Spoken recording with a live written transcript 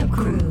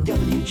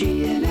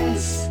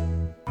WGNS.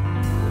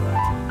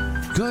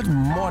 Good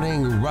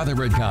morning,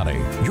 Rutherford County.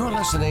 You're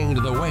listening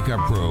to the Wake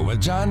Up Crew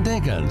with John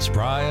Dinkins,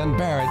 Brian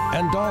Barrett,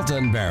 and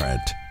Dalton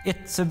Barrett.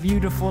 It's a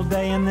beautiful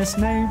day in this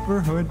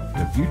neighborhood,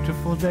 a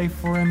beautiful day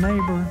for a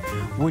neighbor.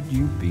 Would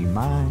you be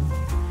mine?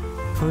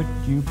 Could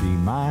you be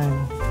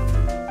mine?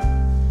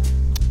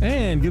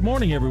 And good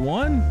morning,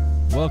 everyone.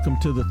 Welcome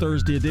to the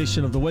Thursday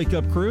edition of the Wake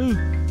Up Crew.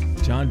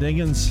 John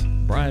Dinkins,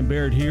 Brian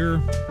Barrett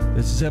here.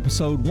 This is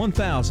episode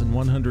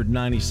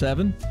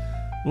 1197.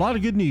 A lot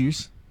of good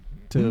news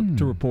to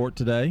report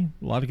today.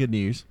 A lot of good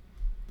news.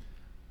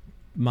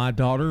 My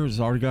daughter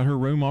has already got her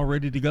room all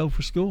ready to go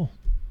for school.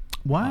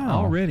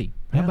 Wow. Already.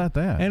 How about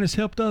that? And has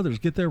helped others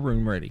get their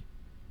room ready.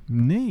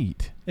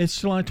 Neat. It's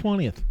July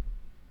 20th.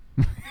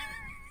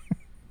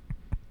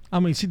 I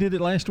mean, she did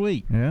it last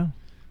week. Yeah.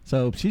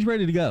 So she's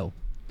ready to go.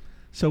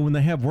 So when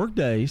they have work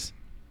days,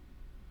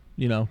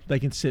 you know, they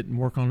can sit and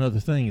work on other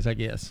things, I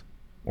guess.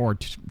 Or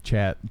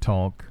chat,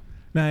 talk.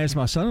 Now, I asked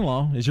my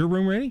son-in-law, is your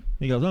room ready?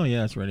 He goes, oh,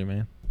 yeah, it's ready,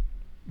 man.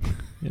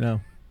 You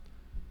know,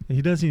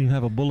 he doesn't even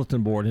have a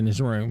bulletin board in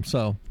his room.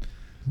 So,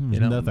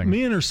 you know, nothing.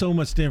 Men are so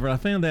much different. I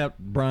found out,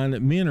 Brian,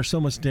 that men are so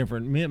much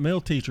different.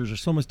 Male teachers are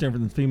so much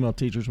different than female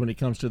teachers when it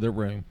comes to their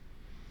room.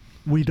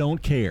 We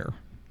don't care.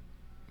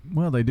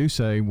 Well, they do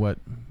say what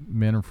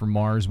men are from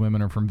Mars,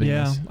 women are from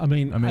Venus. Yeah, I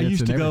mean I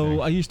used to go.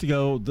 everything. I used to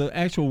go the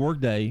actual work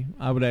day.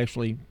 I would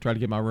actually try to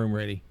get my room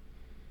ready.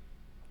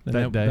 And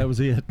That day? That was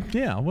it.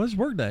 Yeah, it was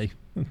work day.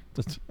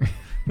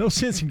 No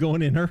sense in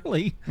going in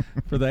early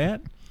for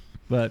that.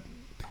 But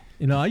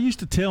you know, I used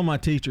to tell my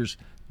teachers,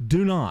 I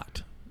do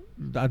not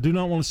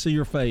want to see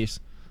your face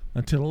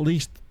until at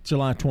least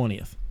July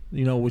 20th.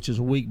 You know, which is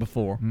a week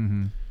before.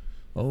 Mm-hmm.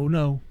 Oh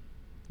no,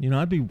 you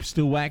know, I'd be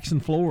still waxing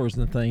floors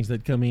and things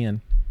that come in.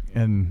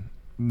 And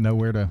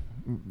nowhere to,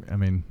 I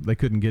mean, they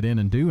couldn't get in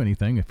and do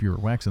anything if you were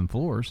waxing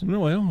floors.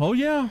 Well, oh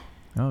yeah.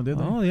 Oh, did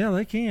they? Oh yeah,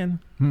 they can.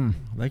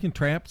 They can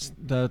traipse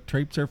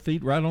their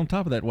feet right on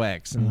top of that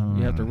wax, and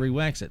you have to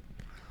re-wax it.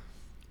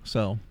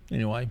 So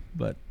anyway,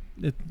 but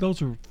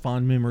those are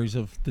fond memories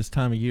of this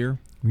time of year.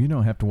 You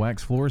don't have to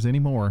wax floors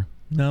anymore.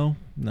 No,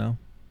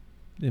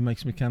 it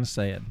makes me kind of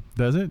sad.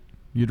 Does it?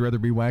 You'd rather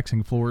be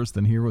waxing floors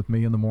than here with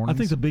me in the mornings? I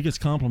think the biggest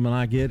compliment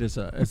I get as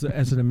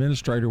an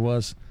administrator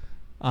was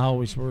I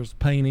always was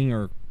painting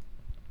or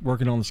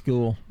working on the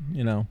school,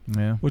 you know.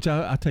 Yeah. Which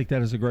I take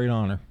that as a great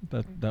honor.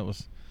 That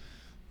was,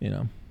 you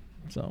know,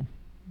 so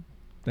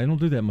they don't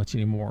do that much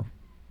anymore.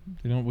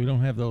 We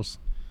don't have those,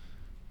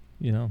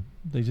 you know.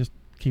 They just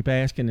keep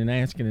asking and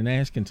asking and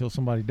asking until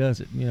somebody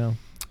does it, you know.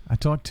 I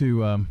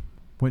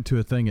went to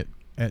a thing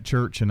at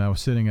church, and I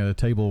was sitting at a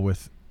table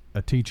with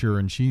a teacher,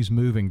 and she's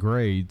moving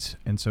grades,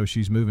 and so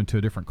she's moving to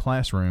a different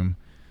classroom.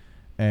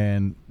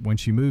 And when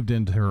she moved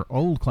into her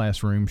old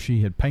classroom,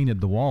 she had painted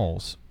the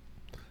walls.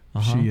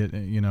 She had,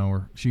 you know,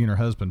 or she and her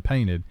husband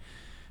painted.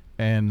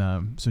 And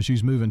so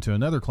she's moving to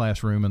another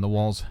classroom, and the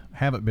walls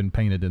haven't been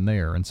painted in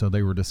there. And so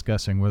they were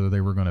discussing whether they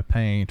were going to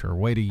paint or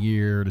wait a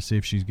year to see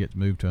if she gets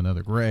moved to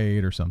another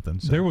grade or something.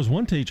 So. There was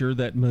one teacher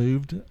that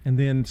moved, and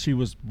then she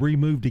was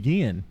removed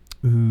again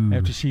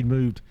after she'd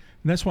moved.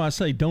 And that's why I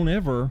say don't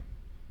ever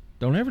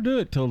do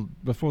it till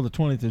before the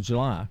 20th of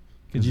July,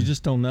 because you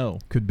just don't know.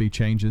 Could be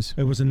changes.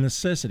 It was a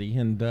necessity,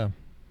 and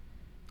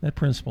that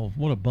principal,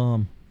 what a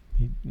bum.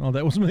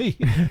 That was me.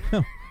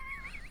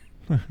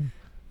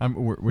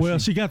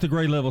 She got the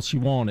grade level she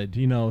wanted,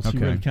 you know. She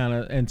really kind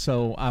of, and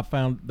so I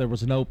found there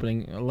was an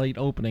opening, a late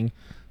opening.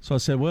 So I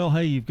said, well,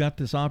 hey, you've got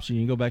this option.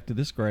 You can go back to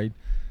this grade.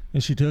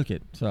 And she took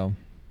it. So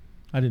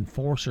I didn't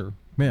force her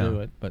to do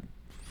it, but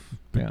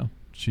yeah.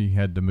 She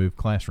had to move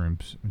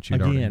classrooms.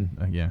 Again.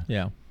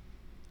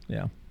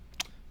 Yeah.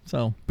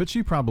 So. But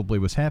she probably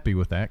was happy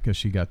with that because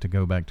she got to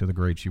go back to the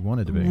grade she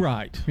wanted to be.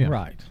 Right.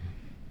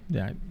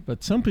 Yeah,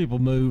 but some people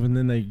move and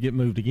then they get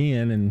moved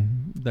again,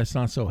 and that's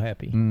not so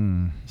happy.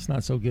 It's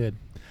not so good.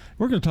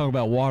 We're going to talk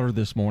about water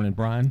this morning,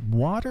 Brian.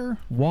 Water?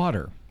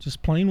 Water.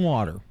 Just plain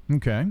water.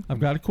 Okay.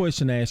 I've got a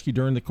question to ask you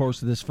during the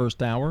course of this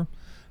first hour,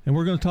 and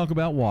we're going to talk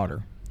about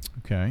water.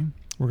 Okay.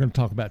 We're going to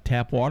talk about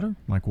tap water.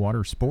 Like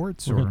water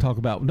sports? We're going to talk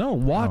about,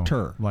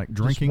 water. Like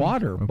drinking? Just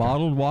water. Okay.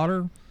 Bottled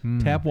water,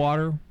 tap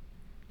water,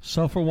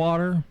 sulfur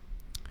water.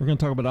 We're going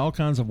to talk about all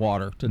kinds of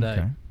water today.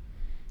 Okay.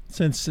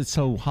 Since it's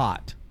so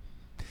hot.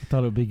 I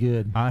thought it would be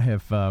good. I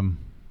have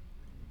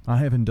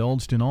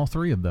indulged in all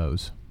three of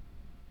those.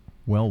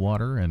 Well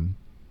water and,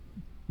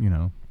 you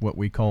know, what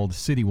we called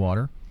city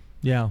water.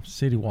 Yeah,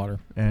 city water.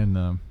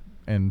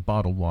 And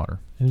bottled water.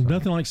 And there's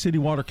nothing like city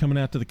water coming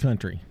out to the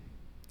country.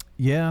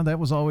 Yeah, that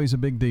was always a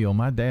big deal.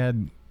 My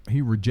dad,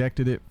 he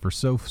rejected it for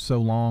so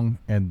long,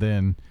 and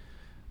then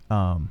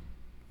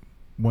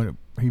when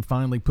he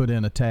finally put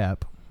in a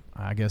tap,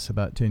 I guess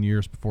about 10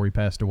 years before he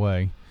passed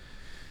away,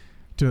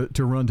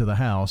 to run to the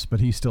house, but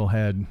he still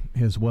had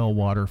his well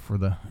water for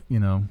the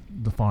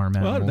farm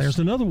animals. Well, there's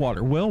another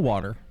water, well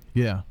water.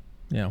 Yeah.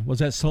 Yeah. Was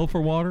that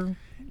sulfur water?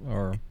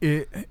 Or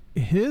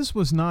his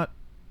was not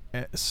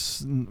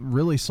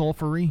really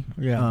sulfury.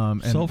 Yeah.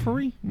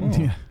 Sulfury?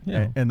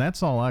 Yeah. And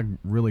that's all I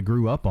really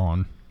grew up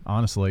on,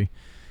 honestly.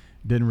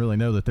 didn't really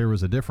know that there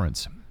was a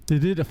difference.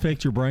 Did it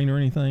affect your brain or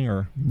anything?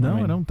 Or No,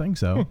 I don't think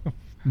so.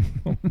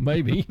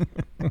 Maybe.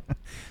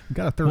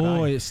 Got a third eye.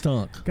 Boy, it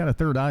stunk. Got a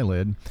third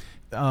eyelid.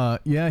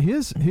 Yeah,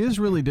 his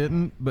really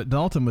didn't. But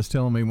Dalton was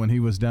telling me when he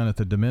was down at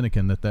the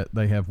Dominican that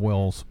they have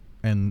wells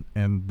and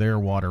their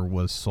water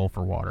was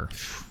sulfur water.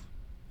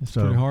 It's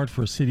pretty hard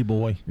for a city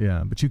boy.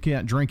 Yeah, but you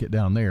can't drink it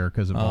down there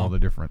because of all the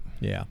different.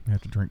 Yeah, you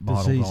have to drink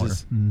bottled diseases. water.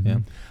 Mm-hmm. Yeah,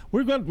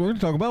 we're going to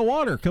talk about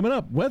water coming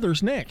up.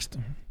 Weather's next.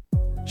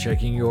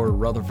 Checking your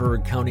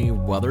Rutherford County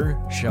weather.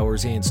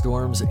 Showers and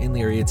storms in the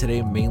area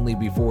today, mainly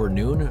before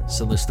noon.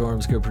 Some of the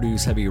storms could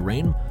produce heavy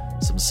rain.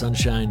 Some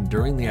sunshine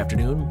during the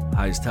afternoon.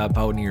 Highs top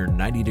out near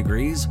 90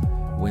 degrees.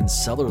 Winds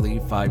southerly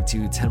 5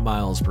 to 10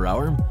 miles per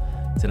hour.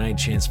 Tonight,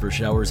 chance for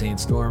showers and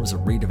storms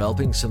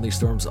redeveloping. Some of these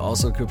storms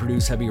also could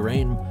produce heavy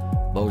rain.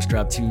 Lows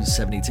drop to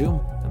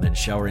 72. And then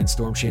shower and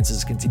storm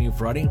chances continue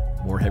Friday.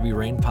 More heavy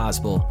rain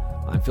possible.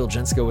 I'm Phil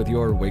Jensko with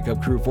your Wake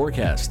Up Crew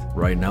forecast.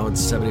 Right now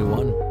it's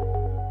 71.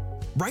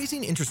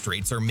 Rising interest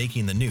rates are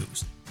making the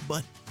news,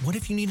 but what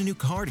if you need a new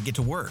car to get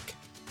to work?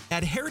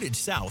 At Heritage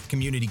South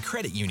Community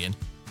Credit Union,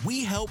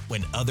 we help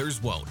when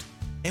others won't.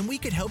 And we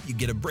could help you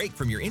get a break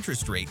from your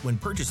interest rate when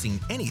purchasing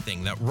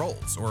anything that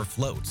rolls or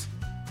floats.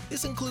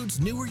 This includes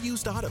newer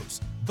used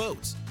autos,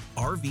 boats,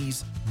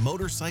 RVs,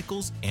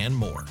 motorcycles, and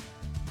more.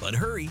 But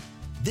hurry,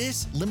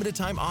 this limited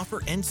time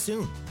offer ends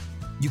soon.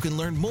 You can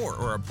learn more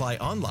or apply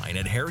online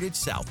at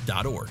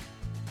heritagesouth.org.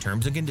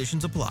 Terms and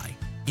conditions apply.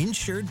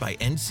 Insured by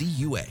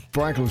NCUA.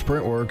 Franklin's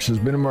Printworks has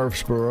been in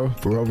Murfreesboro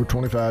for over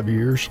 25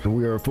 years.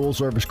 We are a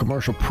full-service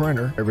commercial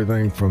printer,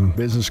 everything from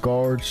business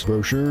cards,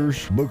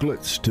 brochures,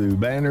 booklets to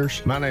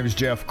banners. My name is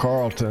Jeff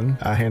Carlton.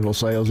 I handle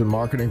sales and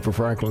marketing for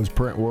Franklin's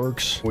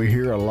Printworks. We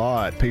hear a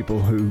lot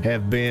people who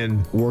have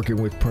been working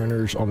with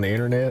printers on the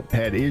internet,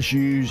 had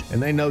issues,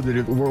 and they know that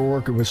if we're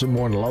working with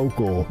someone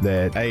local,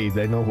 that A,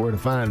 they know where to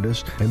find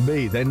us, and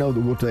B, they know that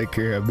we'll take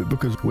care of it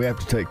because we have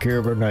to take care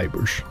of our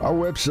neighbors. Our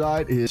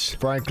website is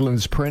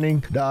franklinsprinting.org.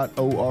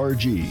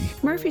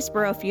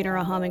 Murfreesboro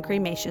Funeral Home and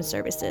Cremation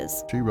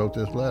Services. She wrote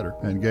this letter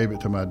and gave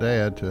it to my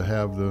dad to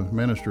have the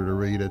minister to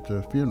read at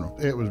the funeral.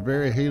 It was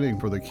very healing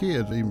for the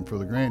kids, even for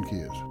the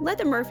grandkids. Let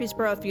the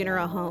Murfreesboro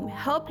Funeral Home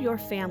help your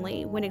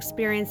family when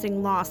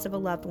experiencing loss of a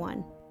loved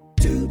one.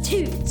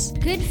 Toots,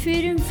 good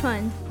food and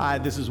fun. Hi,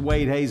 this is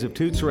Wade Hayes of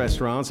Toots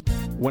Restaurants.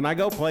 When I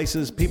go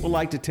places, people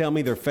like to tell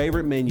me their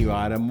favorite menu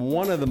item.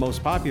 One of the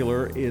most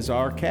popular is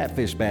our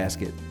catfish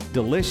basket.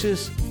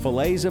 Delicious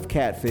fillets of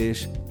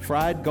catfish,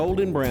 fried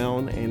golden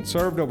brown and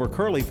served over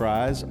curly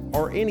fries,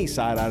 or any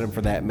side item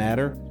for that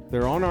matter.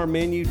 They're on our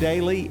menu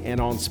daily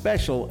and on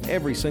special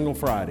every single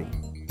Friday.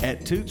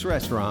 At Toots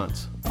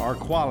Restaurants, our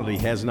quality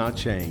has not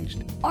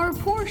changed. Our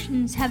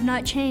portions have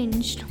not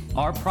changed.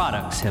 Our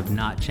products have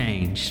not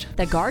changed.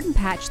 The Garden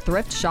Patch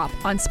Thrift Shop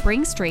on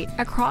Spring Street,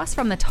 across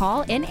from the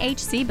tall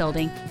NHC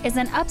building, is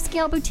an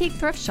upscale boutique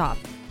thrift shop.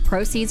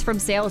 Proceeds from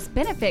sales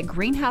benefit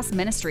Greenhouse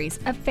Ministries,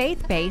 a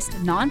faith-based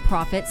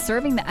nonprofit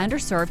serving the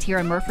underserved here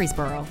in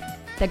Murfreesboro.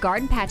 The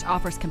Garden Patch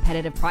offers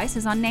competitive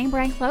prices on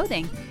name-brand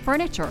clothing,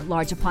 furniture,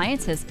 large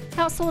appliances,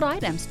 household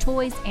items,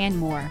 toys, and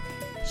more.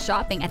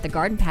 Shopping at the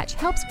Garden Patch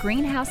helps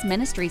Greenhouse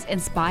Ministries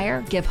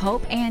inspire, give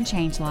hope, and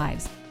change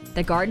lives.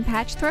 The Garden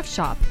Patch Thrift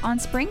Shop on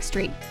Spring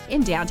Street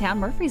in downtown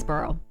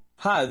Murfreesboro.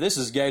 Hi, this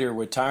is Gator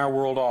with Tire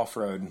World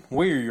Off-Road.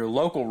 We are your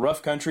local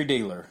rough country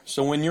dealer.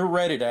 So when you're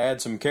ready to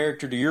add some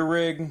character to your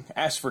rig,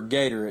 ask for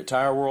Gator at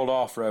Tire World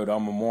Off-Road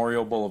on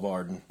Memorial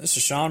Boulevard. This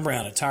is Sean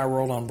Brown at Tire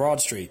World on Broad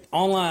Street.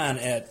 Online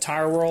at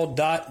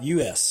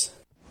tireworld.us.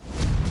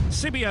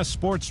 CBS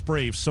Sports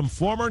Brief. Some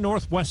former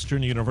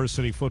Northwestern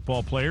University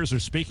football players are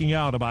speaking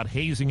out about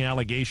hazing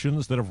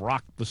allegations that have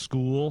rocked the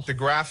school. The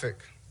graphic,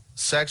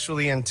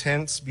 sexually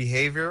intense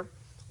behavior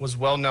was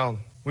well known.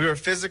 We were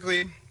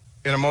physically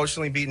and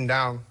emotionally beaten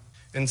down,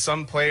 and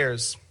some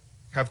players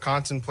have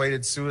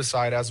contemplated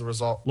suicide as a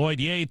result. Lloyd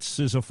Yates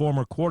is a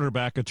former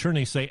quarterback.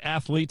 Attorneys say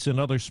athletes in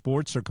other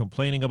sports are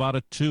complaining about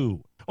it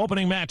too.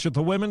 Opening match at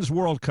the Women's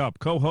World Cup.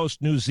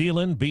 Co-host New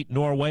Zealand beat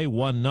Norway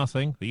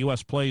 1-0. The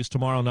U.S. plays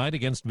tomorrow night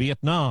against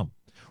Vietnam.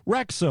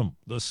 Wrexham,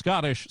 the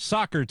Scottish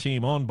soccer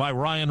team owned by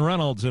Ryan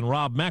Reynolds and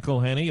Rob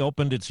McElhenney,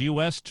 opened its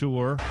U.S.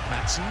 tour.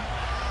 Matson.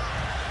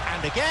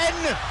 And again,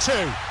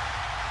 two.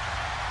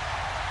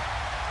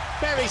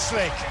 Very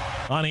slick.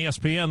 On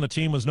ESPN, the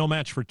team was no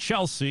match for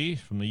Chelsea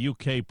from the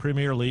UK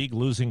Premier League,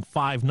 losing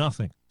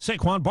 5-0.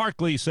 Saquon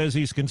Barkley says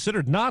he's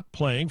considered not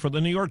playing for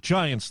the New York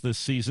Giants this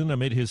season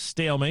amid his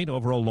stalemate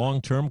over a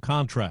long-term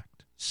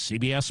contract.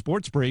 CBS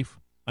Sports Brief,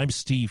 I'm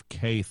Steve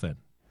Kathan.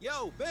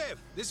 Yo, Biff,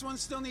 this one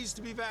still needs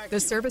to be vacuumed. The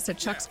service at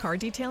Chuck's car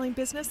detailing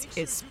business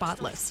is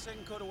spotless.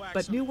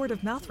 But new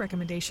word-of-mouth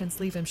recommendations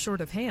leave him short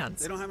of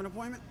hands. They don't have an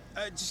appointment?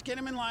 Just get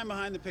him in line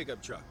behind the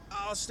pickup truck.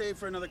 I'll stay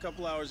for another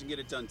couple hours and get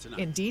it done tonight.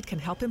 Indeed can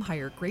help him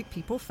hire great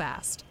people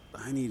fast.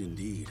 I need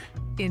Indeed.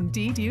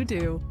 Indeed you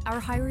do. Our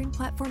hiring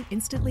platform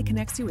instantly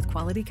connects you with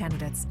quality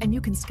candidates, and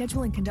you can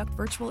schedule and conduct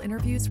virtual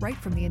interviews right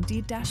from the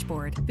Indeed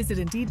dashboard. Visit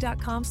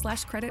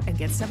Indeed.com/credit and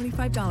get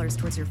 $75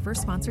 towards your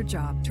first sponsored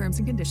job. Terms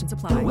and conditions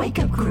apply. The Wake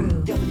Up Crew,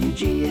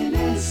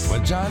 WGNS.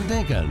 with John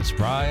Dinkins,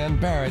 Brian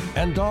Barrett,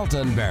 and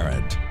Dalton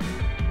Barrett.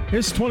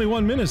 It's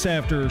 21 minutes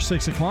after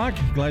 6 o'clock.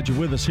 Glad you're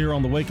with us here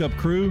on the Wake Up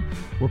Crew.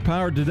 We're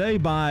powered today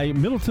by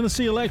Middle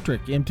Tennessee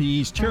Electric.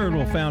 MTE's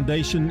charitable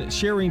foundation,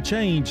 Sharing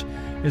Change,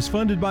 is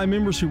funded by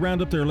members who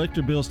round up their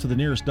electric bills to the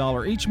nearest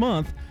dollar each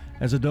month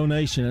as a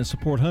donation and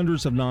support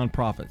hundreds of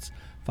nonprofits.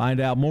 Find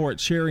out more at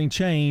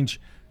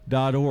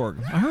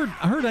sharingchange.org. I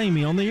heard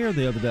Amy on the air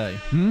the other day.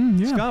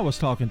 Yeah. Scott was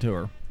talking to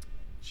her.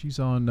 She's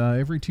on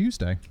every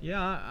Tuesday.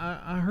 Yeah,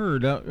 I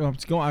heard. I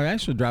was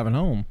actually driving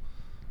home.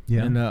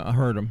 Yeah. And I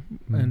heard him.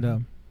 Mm-hmm.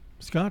 And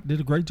Scott did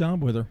a great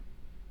job with her.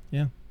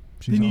 Yeah.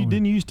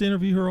 Didn't you used to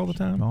interview her all the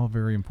time? All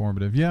very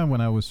informative. Yeah,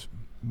 when it was.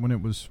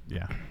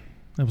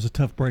 That was a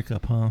tough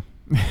breakup, huh?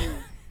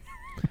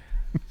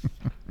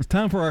 It's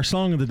time for our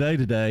song of the day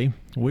today.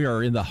 We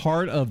are in the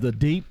heart of the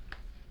deep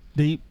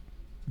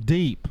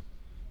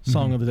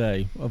song of the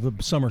day, of the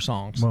summer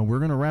songs. Well, we're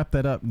going to wrap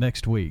that up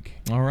next week.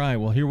 All right.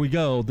 Well, here we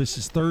go. This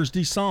is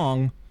Thursday's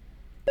song.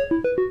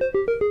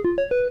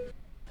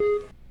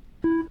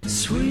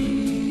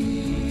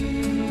 Sweet,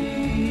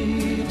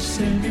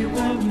 sandy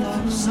warm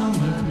of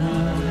summer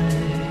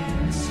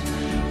nights,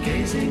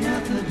 gazing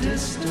at the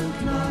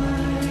distant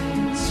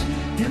lights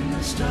in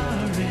the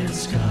starry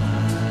sky.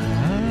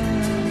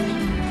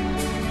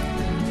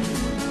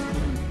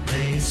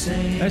 They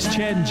say that's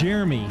Chad and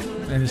Jeremy,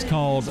 and it's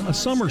called A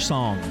Summer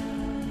Song.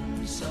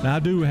 Now, I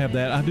do have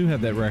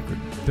that record.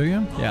 Do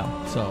you?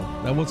 Yeah. So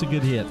that was a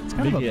good hit. It's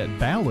kind of a hit.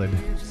 ballad.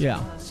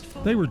 Yeah.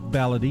 They were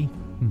ballady.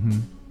 Mm-hmm.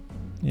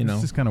 You know,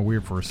 it's just kind of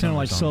weird for a kind of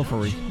like song.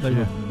 sulfury. They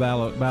were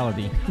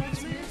ballady.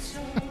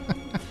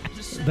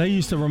 They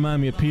used to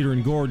remind me of Peter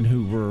and Gordon,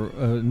 who were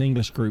an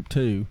English group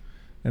too,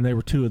 and they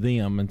were two of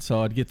them, and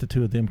so I'd get the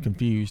two of them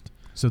confused.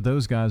 So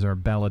those guys are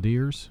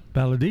balladeers?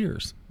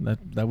 Balladeers.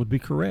 That would be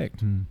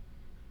correct.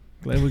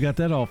 Glad we got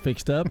that all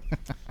fixed up.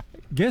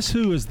 Guess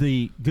who is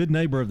the good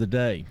neighbor of the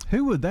day?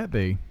 Who would that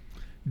be?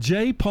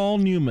 J. Paul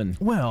Newman.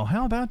 Well,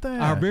 how about that?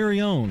 Our very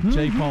own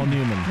J. Paul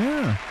Newman.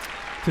 Yeah.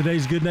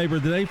 Today's good neighbor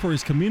of the day for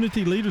his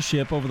community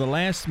leadership over the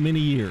last many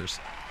years.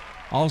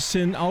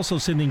 Also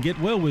sending get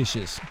well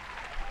wishes.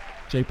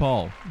 J.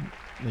 Paul,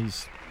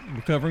 he's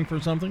recovering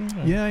from something?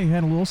 Yeah, he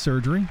had a little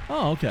surgery.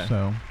 Oh, okay.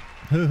 So,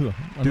 I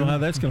know how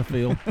that's going to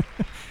feel.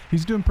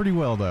 He's doing pretty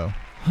well, though.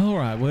 All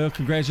right. Well,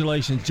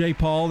 congratulations, J.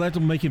 Paul. That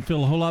will make him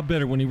feel a whole lot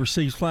better when he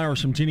receives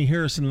flowers from Jenny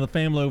Harrison and the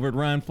family over at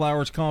Ryan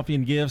Flowers Coffee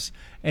and Gifts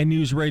and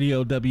News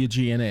Radio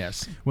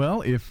WGNS.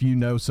 Well, if you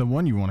know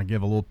someone you want to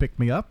give a little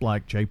pick-me-up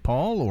like J.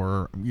 Paul,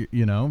 or,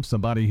 you know,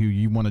 somebody who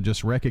you want to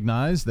just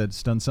recognize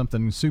that's done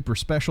something super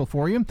special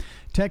for you,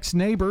 text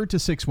NEIGHBOR to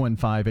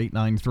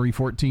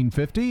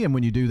 615-893-1450. And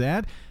when you do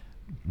that,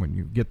 when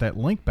you get that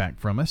link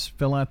back from us,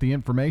 fill out the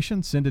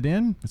information, send it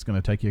in. It's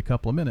going to take you a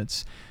couple of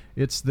minutes.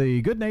 It's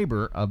the good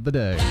neighbor of the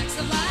day.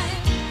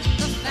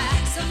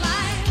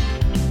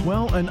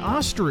 Well, an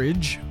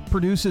ostrich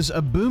produces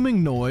a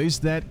booming noise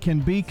that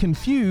can be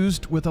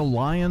confused with a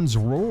lion's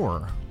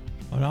roar.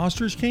 An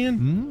ostrich can?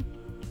 Mm-hmm.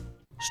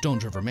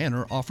 Stones River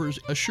Manor offers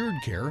assured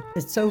care.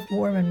 It's so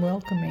warm and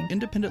welcoming.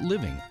 Independent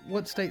living.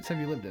 What states have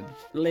you lived in?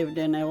 Lived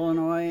in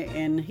Illinois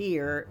and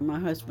here. My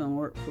husband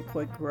worked for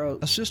Quaker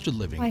Oats. Assisted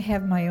living. I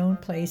have my own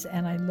place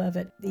and I love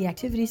it. The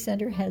Activity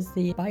Center has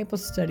the Bible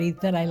study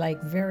that I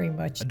like very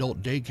much.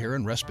 Adult daycare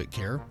and respite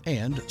care,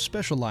 and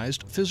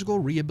specialized physical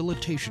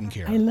rehabilitation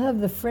care. I love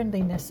the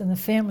friendliness and the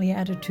family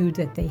attitude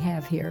that they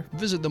have here.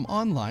 Visit them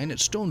online at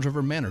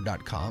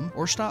stonesrivermanor.com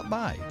or stop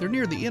by. They're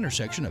near the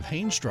intersection of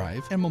Haynes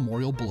Drive and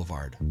Memorial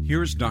Boulevard.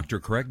 Here's Dr.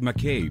 Craig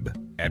McCabe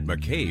at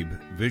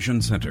McCabe Vision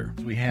Center.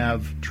 We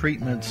have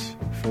treatments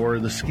for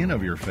the skin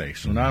of your face.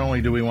 So not only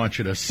do we want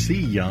you to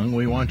see young,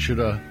 we want you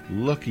to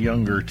look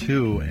younger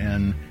too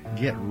and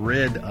get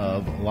rid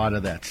of a lot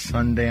of that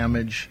sun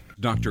damage.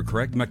 Dr.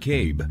 Craig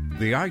McCabe,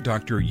 the eye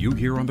doctor you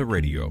hear on the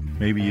radio.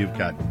 Maybe you've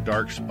got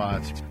dark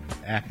spots,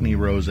 acne,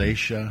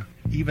 rosacea,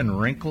 even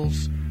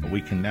wrinkles. We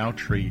can now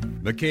treat.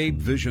 McCabe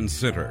Vision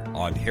Center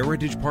on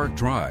Heritage Park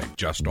Drive,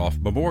 just off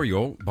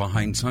Memorial,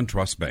 behind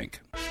SunTrust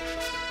Bank.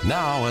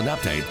 Now an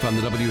update from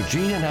the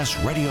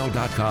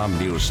WGNSradio.com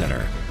News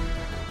Center.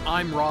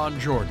 I'm Ron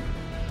Jordan.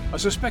 A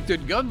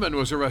suspected gunman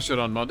was arrested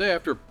on Monday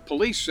after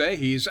police say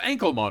his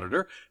ankle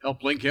monitor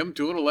helped link him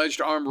to an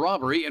alleged armed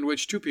robbery in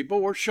which two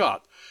people were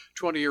shot.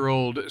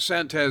 20-year-old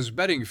Santez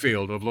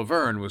Bedingfield of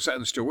Laverne was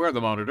sentenced to wear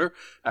the monitor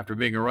after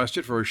being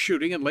arrested for a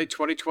shooting in late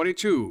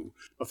 2022.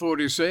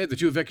 Authorities say the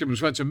two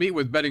victims went to meet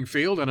with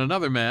Bedingfield and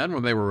another man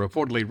when they were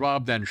reportedly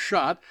robbed and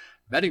shot.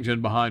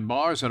 Beddington behind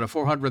bars on a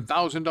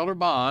 $400,000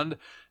 bond,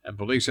 and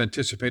police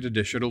anticipate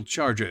additional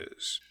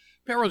charges.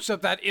 Parents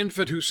of that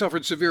infant who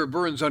suffered severe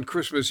burns on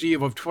Christmas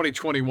Eve of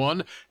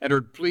 2021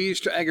 entered pleas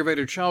to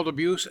aggravated child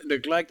abuse,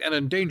 neglect, and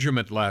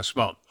endangerment last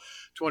month.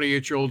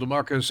 28-year-old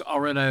DeMarcus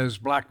Arenas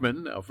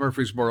Blackman of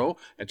Murfreesboro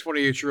and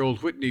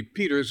 28-year-old Whitney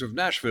Peters of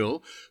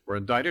Nashville were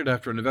indicted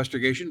after an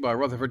investigation by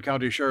Rutherford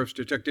County Sheriff's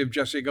Detective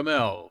Jesse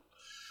Gamel.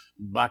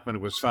 Blackman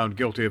was found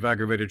guilty of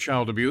aggravated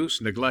child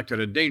abuse, neglect,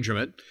 and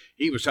endangerment.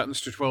 He was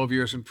sentenced to 12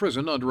 years in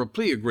prison under a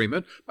plea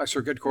agreement by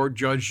Circuit Court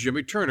Judge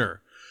Jimmy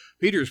Turner.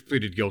 Peters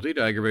pleaded guilty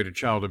to aggravated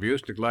child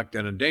abuse, neglect,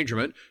 and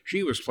endangerment.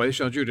 She was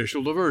placed on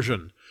judicial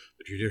diversion.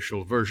 The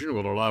judicial diversion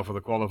will allow for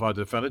the qualified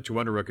defendant to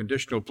enter a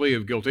conditional plea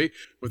of guilty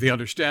with the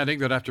understanding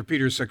that after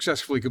Peters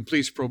successfully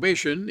completes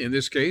probation, in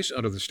this case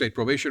under the State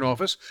Probation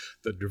Office,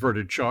 the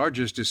diverted charge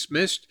is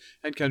dismissed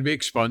and can be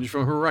expunged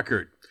from her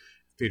record.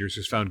 If Peters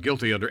is found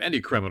guilty under any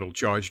criminal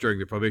charge during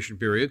the probation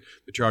period,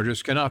 the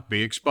charges cannot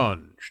be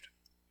expunged.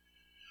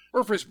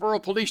 Murfreesboro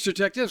police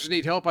detectives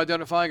need help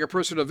identifying a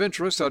person of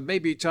interest that may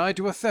be tied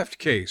to a theft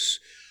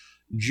case.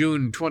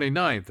 June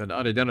 29th, an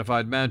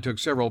unidentified man took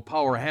several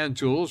power hand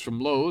tools from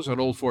Lowe's on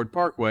Old Fort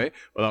Parkway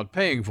without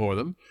paying for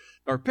them.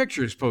 There are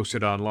pictures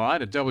posted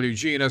online at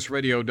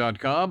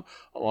WGNSradio.com,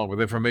 along with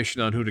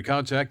information on who to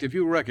contact if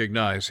you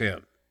recognize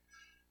him.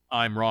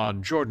 I'm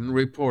Ron Jordan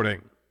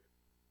reporting.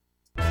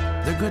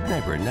 The Good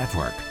Neighbor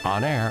Network,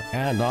 on air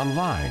and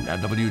online at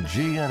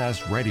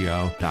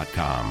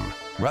WGNSradio.com.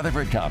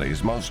 Rutherford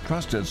County's most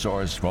trusted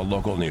source for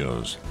local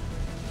news.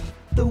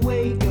 The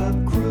Wake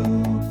Up Crew,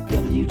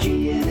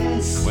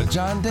 WGNS. With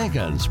John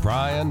Dinkins,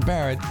 Brian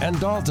Barrett, and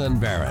Dalton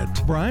Barrett.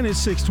 Brian, it's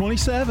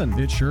 6:27.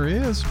 It sure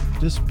is.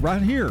 Just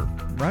right here,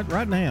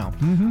 right now.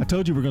 I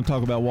told you we're going to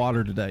talk about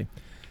water today.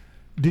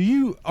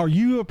 Are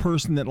you a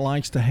person that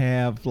likes to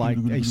have like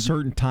a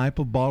certain type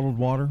of bottled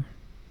water?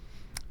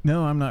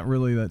 No, I'm not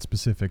really that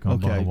specific on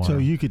bottled water. So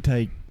you could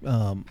take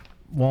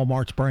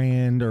Walmart's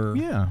brand or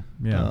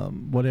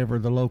whatever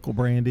the local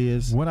brand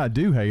is. What I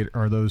do hate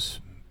are those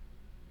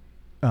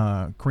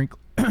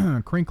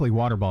crinkly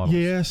water bottles.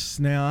 Yes,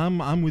 now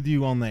I'm with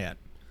you on that.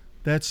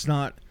 That's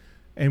not.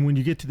 And when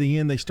you get to the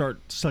end, they start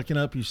sucking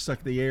up. You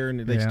suck the air, and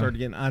they start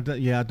again. I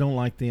don't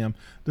like them.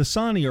 The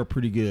Dasani are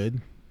pretty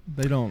good.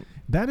 They don't.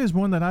 That is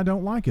one that I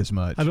don't like as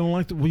much. I don't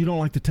like you don't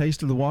like the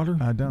taste of the water?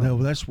 I don't. No,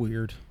 that's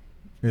weird.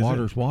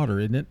 Water's water,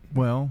 isn't it?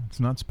 Well, it's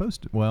not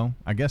supposed to. Well,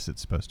 I guess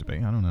it's supposed to be.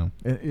 I don't know.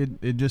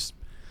 It just.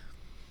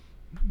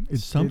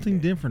 It's something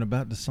different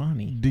about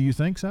Dasani. Do you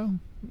think so?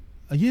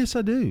 Yes,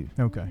 I do.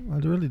 Okay. I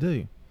really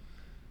do.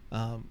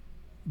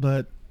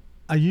 But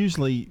I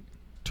usually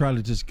try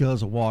to just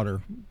guzzle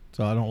water,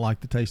 so I don't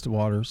like the taste of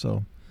water.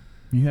 So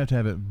you have to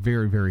have it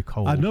very, very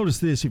cold. I've noticed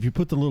this: if you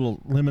put the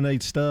little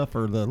lemonade stuff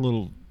or the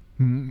little,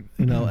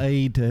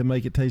 aid to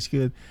make it taste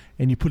good,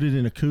 and you put it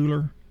in a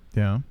cooler,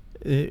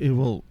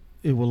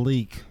 it will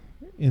leak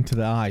into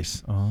the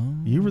ice. Oh.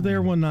 You were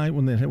there one night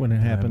when it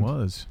happened. I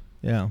was.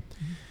 Yeah.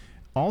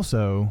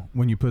 Also,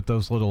 when you put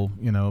those little,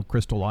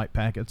 Crystal Light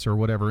packets or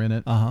whatever in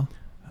it,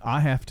 I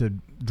have to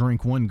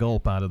drink one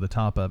gulp out of the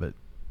top of it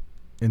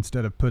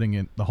instead of putting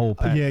it the whole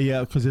pack.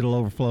 Yeah, because it'll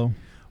overflow.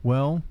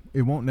 Well,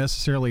 it won't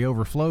necessarily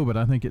overflow, but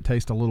I think it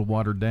tastes a little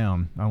watered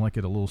down. I like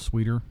it a little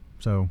sweeter.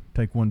 So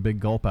take one big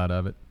gulp out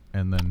of it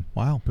and then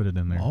put it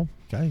in there. Oh,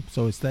 okay.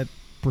 So it's that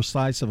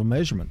precise of a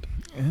measurement.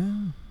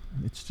 Yeah.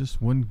 It's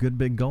just one good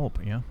big gulp,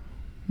 yeah.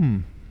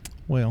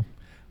 Well,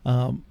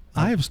 I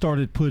have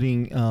started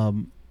putting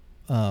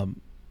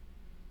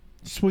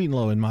Sweet and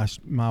Low in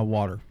my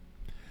water,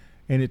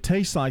 and it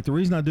tastes like, the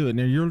reason I do it.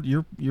 Now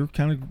you're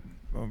kind of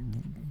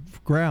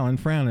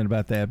frowning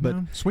about that, but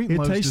Sweet and it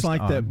Low's tastes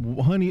like odd. that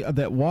honey,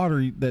 that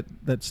water,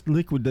 that's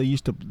liquid.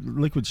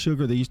 Liquid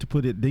sugar they used to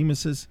put at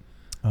Demas's.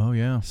 Oh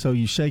yeah. So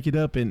you shake it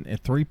up, and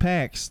 3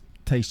 packs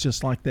tastes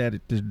just like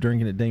that.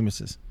 Drinking at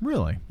Demas's.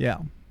 Really?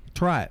 Yeah.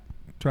 Try it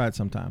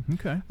sometime.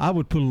 Okay. I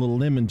would put a little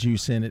lemon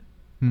juice in it,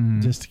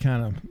 just to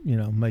kind of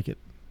make it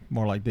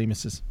more like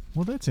Demas's.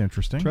 Well, that's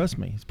interesting. Trust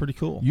me, it's pretty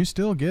cool. You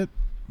still get,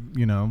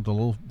 the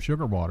little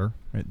sugar water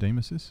at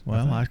Demas's.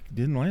 Well, I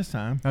didn't last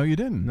time. Oh, you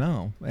didn't?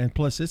 No, and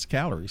plus it's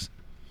calories.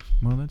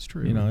 Well, that's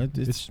true.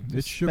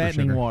 It's sugar,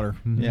 fattening water.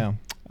 Yeah.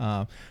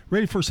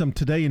 Ready for some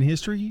Today in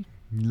History?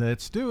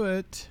 Let's do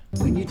it.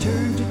 When you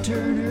turn to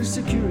Turner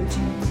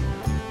Security,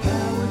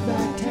 powered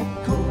by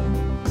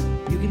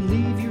TechCore, you can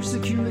leave your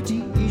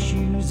security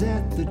issues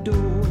at the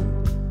door.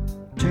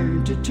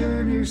 Turn to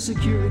Turner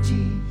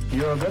Security.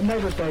 You're a Good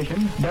Neighbor station,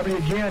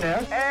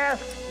 WGNS.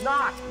 Ask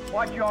not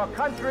what your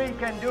country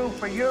can do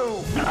for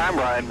you. I'm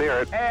Brian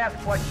Barrett. Ask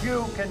what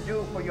you can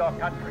do for your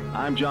country.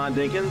 I'm John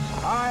Dinkins.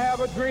 I have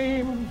a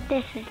dream.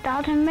 This is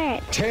Dalton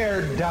Merritt.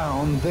 Tear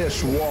down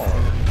this wall.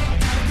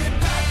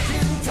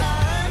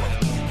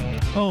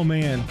 Oh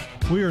man,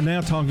 we are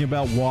now talking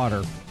about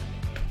water.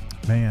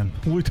 Man,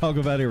 we talk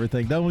about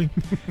everything, don't we?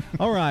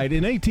 All right,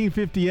 in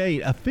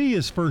 1858, a fee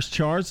is first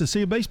charged to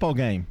see a baseball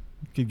game.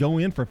 You could go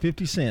in for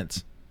 50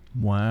 cents.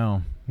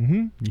 Wow.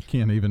 Mm-hmm. You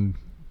can't even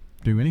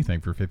do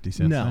anything for 50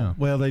 cents now.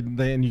 Well,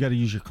 and you got to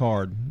use your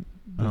card.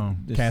 Oh,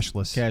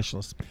 cashless.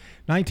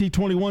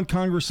 1921,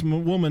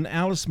 Congresswoman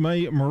Alice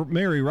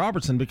Mary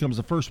Robertson becomes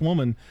the first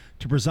woman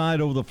to preside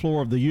over the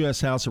floor of the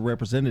U.S. House of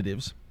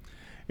Representatives.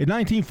 In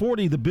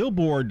 1940, the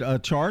Billboard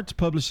charts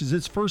publishes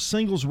its first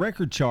singles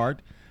record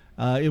chart.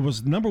 It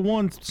was number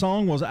one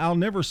song was "I'll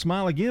Never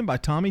Smile Again" by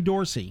Tommy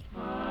Dorsey.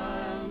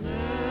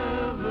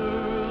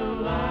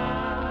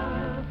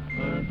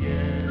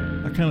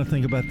 I kind of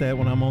think about that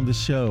when I'm on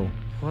this show.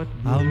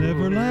 I'll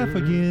never laugh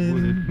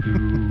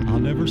again. I'll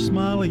never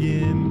smile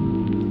again.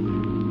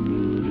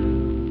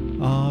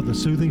 Oh, the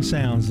soothing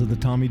sounds of the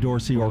Tommy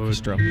Dorsey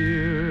Orchestra.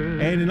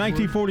 And in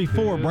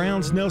 1944,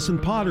 Brown's Nelson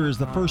Potter is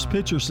the first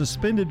pitcher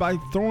suspended by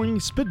throwing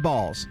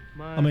spitballs.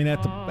 I mean,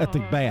 at the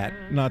bat,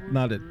 not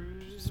at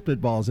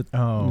spitballs at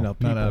people.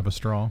 Not out of a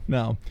straw.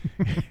 No.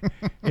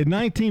 In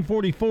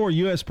 1944,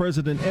 U.S.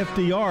 President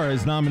FDR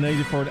is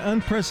nominated for an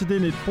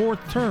unprecedented fourth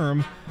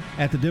term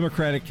at the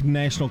Democratic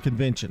National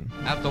Convention.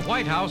 At the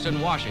White House in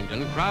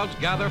Washington, crowds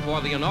gather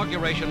for the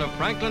inauguration of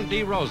Franklin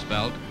D.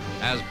 Roosevelt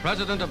as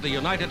President of the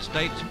United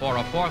States for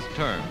a fourth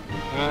term.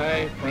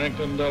 I,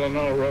 Franklin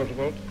Delano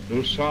Roosevelt,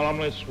 do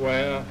solemnly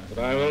swear that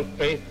I will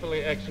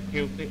faithfully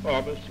execute the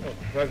office of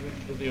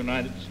President of the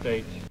United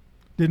States.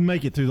 Didn't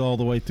make it all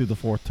the way through the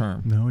fourth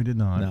term. No, he did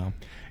not. No.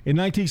 In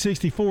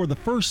 1964, the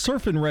first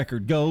surfing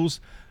record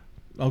goes,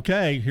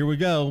 okay, here we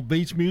go,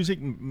 beach music,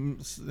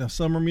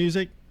 summer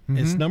music. Mm-hmm.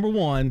 It's number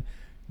one,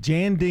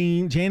 Jan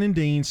and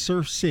Dean,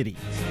 Surf City.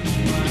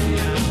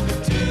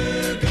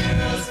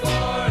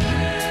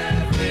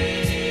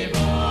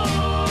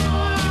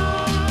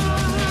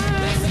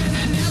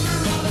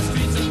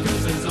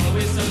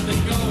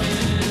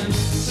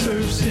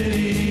 Surf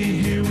City,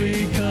 here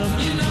we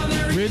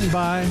come. Written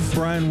by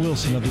Brian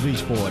Wilson of the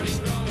Beach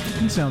Boys.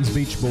 He sounds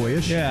Beach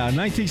Boyish. Yeah,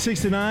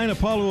 1969,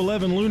 Apollo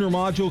 11 lunar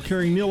module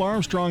carrying Neil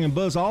Armstrong and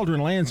Buzz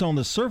Aldrin lands on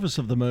the surface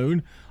of the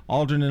moon.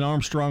 Aldrin and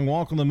Armstrong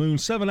walk on the moon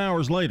 7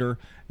 hours later,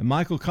 and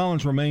Michael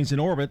Collins remains in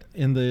orbit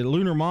in the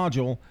lunar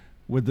module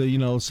with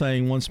the,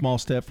 saying one small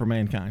step for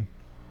mankind.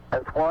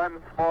 It's one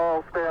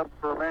small step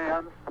for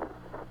man,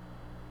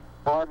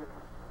 one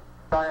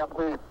giant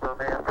leap for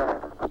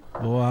mankind.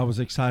 Oh, I was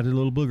excited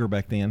little booger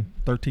back then,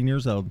 13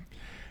 years old.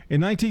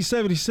 In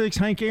 1976,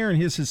 Hank Aaron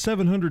hits his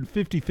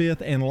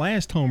 755th and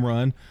last home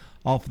run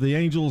off the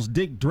Angels'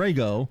 Dick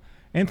Drago.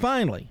 And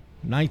finally,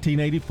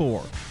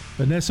 1984,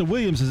 Vanessa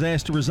Williams is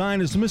asked to resign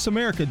as Miss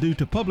America due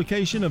to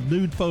publication of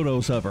nude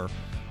photos of her.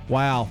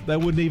 Wow, that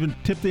wouldn't even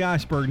tip the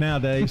iceberg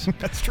nowadays.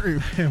 That's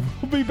true. And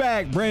we'll be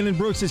back. Brandon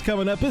Brooks is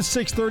coming up at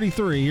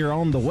 6:33 here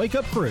on the Wake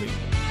Up Crew.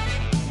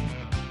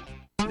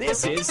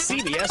 This is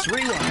CBS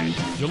Rewind.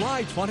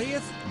 July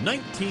 20th,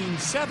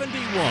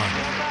 1971.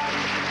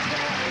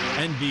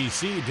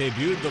 NBC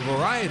debuted the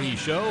variety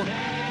show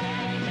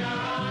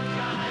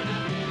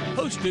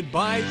hosted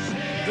by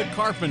the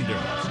Carpenters.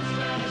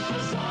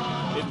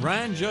 It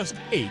ran just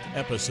 8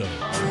 episodes.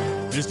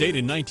 This date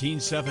in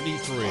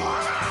 1973.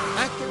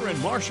 Actor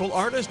and martial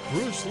artist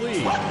Bruce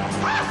Lee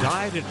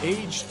died at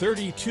age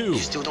 32. You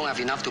still don't have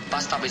enough to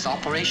bust up his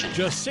operation.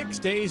 Just 6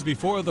 days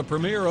before the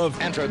premiere of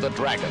Enter the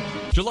Dragon.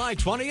 July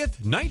 20th,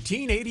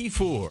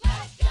 1984.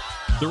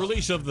 The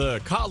release of the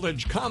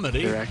college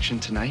comedy Their action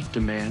tonight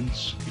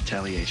demands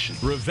retaliation.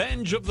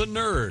 Revenge of the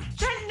Nerds.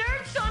 That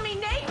nerd saw me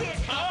naked.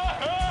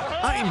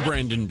 I'm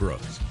Brandon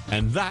Brooks,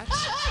 and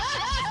that's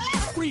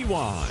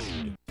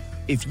Rewind.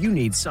 If you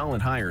need solid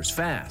hires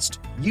fast,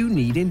 you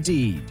need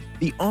Indeed.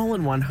 The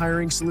all-in-one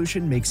hiring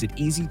solution makes it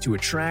easy to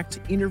attract,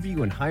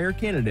 interview, and hire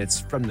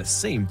candidates from the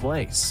same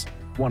place.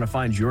 Want to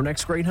find your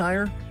next great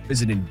hire?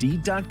 Visit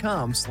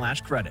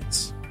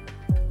Indeed.com/credits.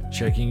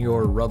 Checking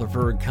your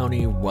Rutherford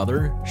County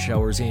weather.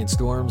 Showers and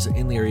storms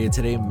in the area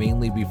today,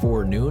 mainly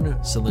before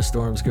noon. Some of the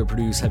storms could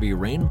produce heavy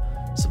rain.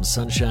 Some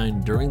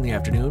sunshine during the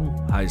afternoon.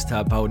 Highs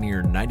top out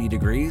near 90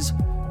 degrees.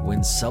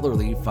 Winds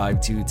southerly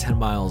 5 to 10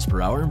 miles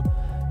per hour.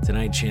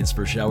 Tonight, chance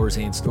for showers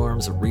and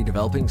storms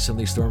redeveloping. Some of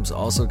these storms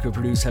also could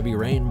produce heavy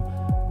rain.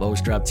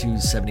 Lows drop to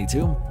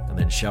 72. And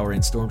then shower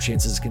and storm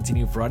chances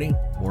continue Friday.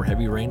 More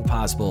heavy rain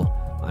possible.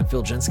 I'm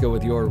Phil Jensko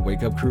with your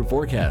Wake Up Crew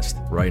forecast.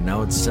 Right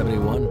now, it's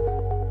 71.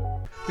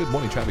 Good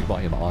morning. Traffic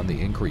volume on the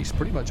increase,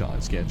 pretty much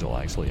on schedule,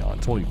 actually, on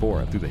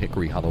 24 through the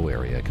Hickory Hollow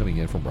area, coming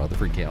in from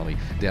Rutherford County,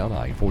 down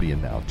I-40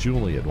 and Mount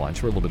Juliet.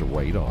 Watch for a little bit of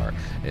radar.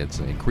 It's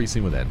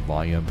increasing with that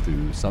volume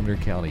through Sumner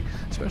County,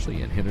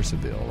 especially in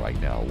Hendersonville right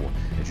now,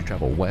 as you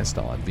travel west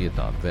on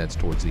Vietnam Vets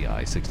towards the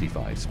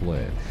I-65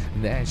 split.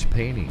 Nash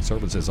Painting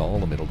services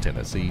all of Middle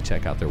Tennessee.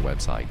 Check out their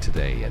website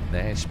today at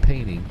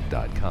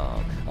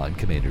nashpainting.com. I'm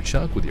Commander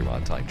Chuck with your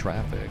on-time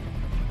traffic.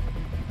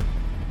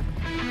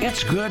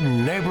 It's Good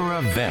Neighbor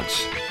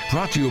Events,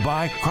 brought to you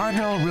by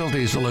Cardinal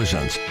Realty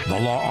Solutions, the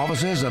law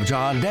offices of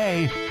John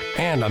Day,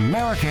 and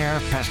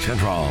AmeriCare Pest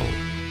Control.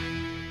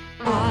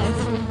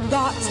 I've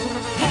got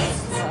pets.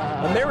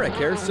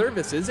 AmeriCare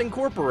Services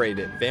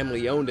Incorporated,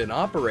 family-owned and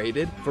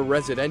operated. For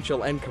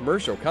residential and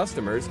commercial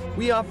customers,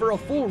 we offer a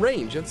full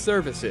range of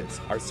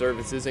services. Our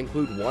services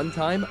include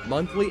one-time,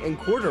 monthly, and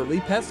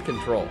quarterly pest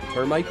control,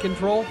 termite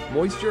control,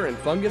 moisture and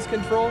fungus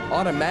control,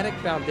 automatic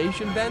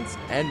foundation vents,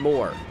 and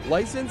more.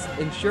 Licensed,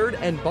 insured,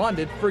 and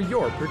bonded for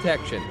your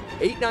protection.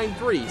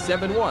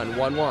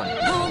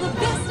 893-7111. All the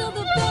best of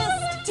the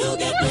best to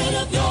get rid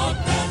of your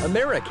pets.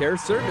 AmeriCare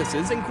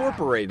Services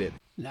Incorporated.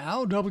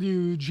 Now,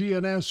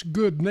 WGNS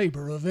Good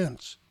Neighbor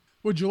Events.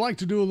 Would you like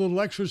to do a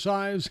little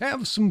exercise,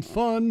 have some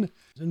fun,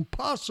 and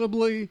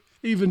possibly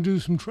even do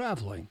some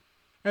traveling?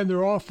 And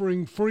they're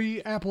offering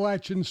free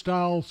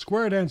Appalachian-style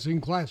square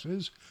dancing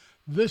classes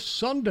this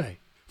Sunday,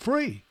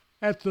 free,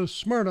 at the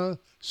Smyrna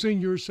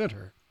Senior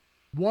Center,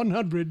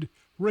 100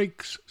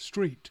 Rakes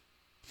Street,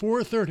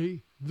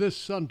 430 this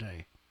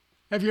Sunday.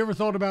 Have you ever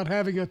thought about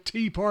having a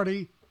tea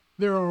party?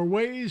 There are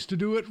ways to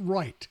do it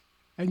right,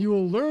 and you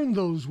will learn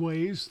those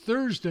ways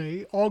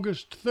Thursday,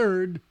 August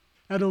 3rd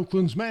at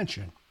Oakland's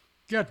Mansion.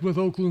 Get with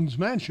Oakland's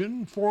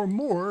Mansion for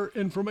more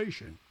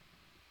information.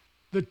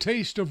 The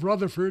Taste of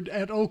Rutherford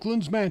at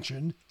Oakland's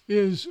Mansion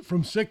is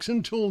from 6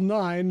 until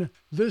 9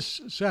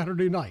 this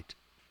Saturday night,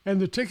 and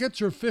the tickets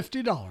are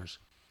 $50,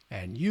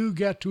 and you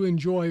get to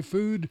enjoy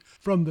food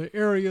from the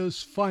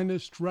area's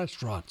finest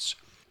restaurants.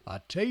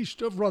 A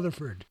Taste of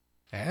Rutherford,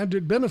 and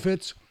it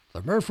benefits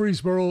the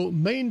Murfreesboro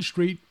Main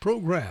Street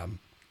program.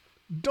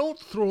 Don't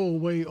throw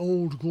away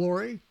old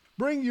glory.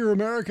 Bring your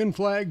American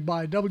flag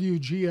by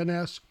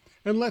WGNS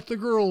and let the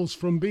girls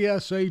from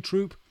BSA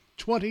Troop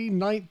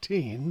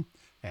 2019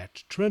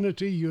 at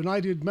Trinity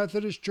United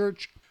Methodist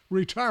Church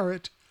retire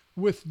it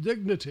with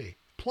dignity.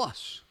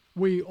 Plus,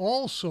 we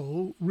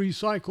also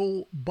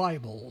recycle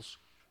Bibles.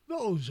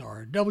 Those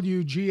are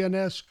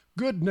WGNS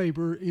Good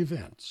Neighbor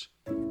events.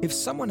 If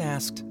someone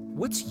asked,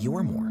 "What's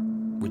your more?"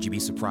 would you be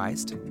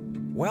surprised?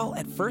 Well,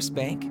 at First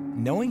Bank,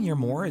 knowing your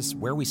more is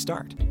where we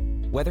start.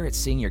 Whether it's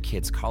seeing your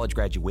kid's college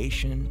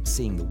graduation,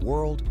 seeing the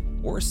world,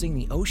 or seeing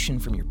the ocean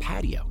from your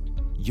patio,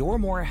 your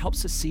more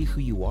helps us see who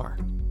you are.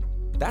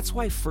 That's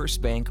why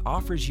First Bank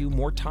offers you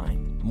more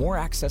time, more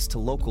access to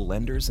local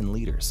lenders and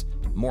leaders,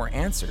 more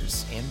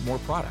answers, and more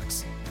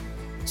products.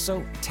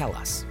 So tell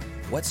us,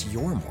 what's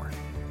your more?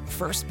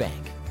 First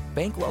Bank.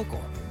 Bank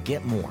local.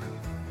 Get more.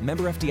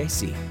 Member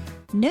FDIC.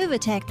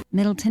 Novatech,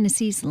 Middle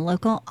Tennessee's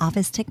local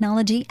office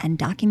technology and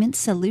document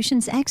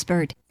solutions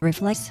expert,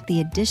 reflects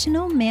the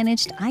additional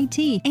managed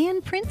IT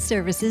and print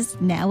services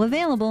now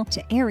available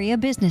to area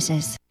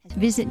businesses.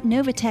 Visit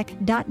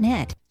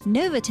Novatech.net.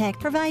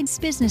 Novatech provides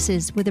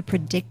businesses with a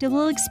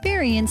predictable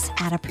experience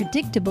at a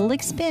predictable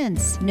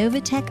expense.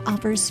 Novatech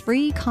offers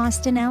free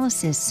cost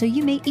analysis so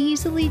you may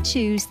easily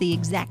choose the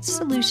exact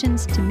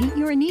solutions to meet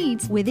your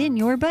needs within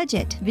your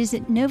budget.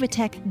 Visit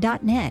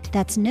Novatech.net.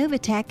 That's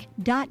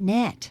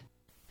Novatech.net.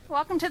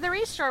 Welcome to the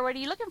Restore. What are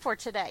you looking for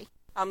today?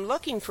 I'm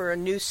looking for a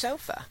new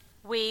sofa.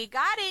 We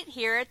got it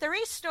here at the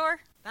Restore.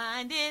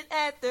 Find it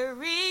at the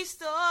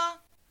Restore.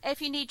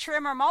 If you need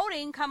trim or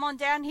molding, come on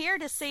down here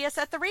to see us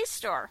at the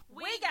Restore.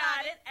 We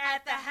got it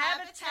at the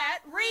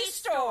Habitat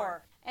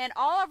Restore. And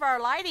all of our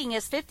lighting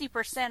is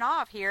 50%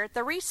 off here at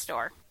the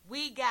Restore.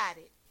 We got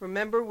it.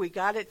 Remember, we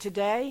got it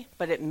today,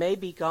 but it may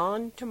be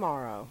gone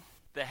tomorrow.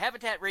 The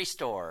Habitat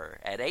Restore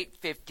at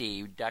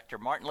 850 Dr.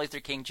 Martin Luther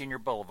King Jr.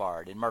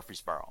 Boulevard in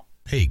Murfreesboro.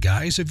 Hey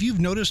guys, if you've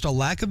noticed a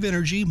lack of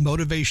energy,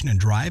 motivation, and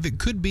drive, it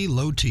could be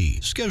low T.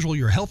 Schedule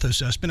your health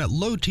assessment at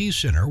Low T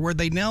Center, where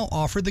they now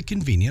offer the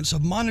convenience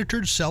of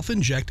monitored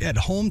self-inject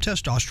at-home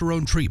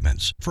testosterone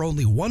treatments for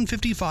only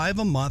 $155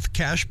 a month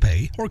cash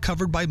pay or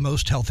covered by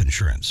most health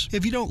insurance.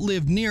 If you don't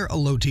live near a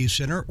Low T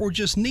Center or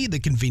just need the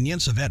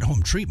convenience of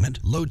at-home treatment,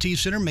 Low T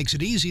Center makes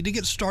it easy to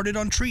get started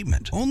on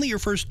treatment. Only your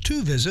first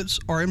 2 visits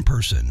are in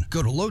person.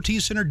 Go to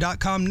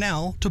lowtcenter.com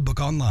now to book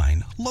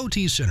online. Low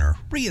T Center,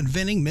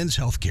 reinventing men's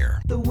healthcare.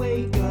 The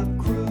Wake Up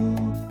Crew,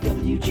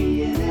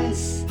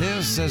 WGNS.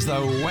 This is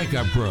the Wake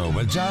Up Crew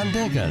with John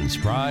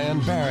Dinkins, Brian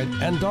Barrett,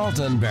 and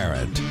Dalton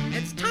Barrett.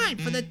 It's time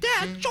for the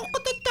dad joke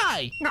of the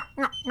day.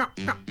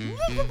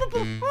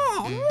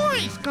 Oh,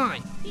 nice guy.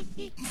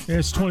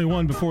 It's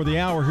 21 before the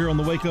hour here on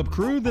the Wake Up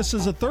Crew. This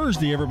is a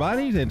Thursday,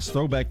 everybody. It's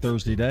Throwback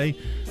Thursday day.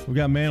 We've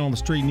got Man on the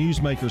Street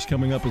newsmakers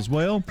coming up as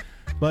well.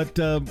 But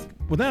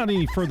without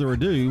any further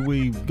ado,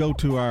 we go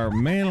to our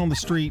Man on the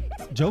Street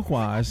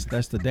joke-wise.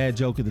 That's the dad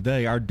joke of the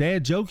day. Our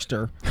dad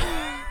jokester,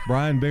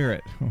 Brian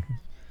Barrett.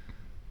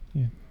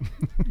 Yeah.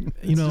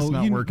 You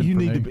know,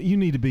 you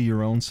need to be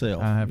your own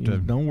self. I have to.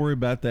 Don't worry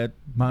about that.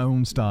 My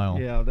own style.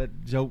 Yeah,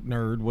 that joke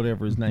nerd,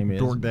 whatever his name is.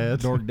 Dork Dad.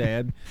 Dork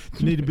Dad.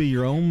 You need to be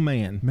your own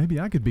man. Maybe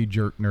I could be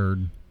jerk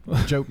nerd.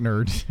 Joke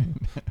nerd.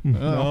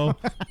 No,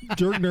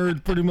 jerk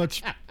nerd pretty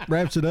much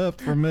wraps it up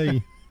for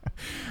me.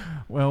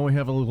 Well, we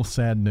have a little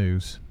sad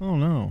news. Oh,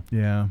 no.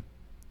 Yeah.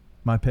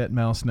 My pet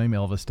mouse named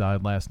Elvis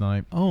died last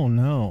night. Oh,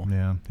 no.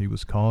 Yeah, he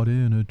was caught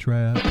in a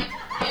trap.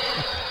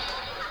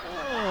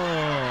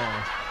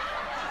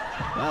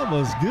 That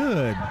was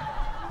good.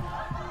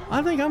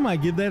 I think I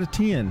might give that a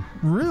 10.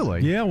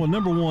 Really? Yeah, well,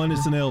 number one,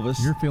 it's an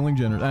Elvis. You're feeling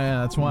generous.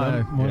 That's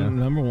why.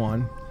 Number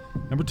one.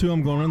 Number two,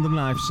 I'm going under the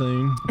knife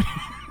soon.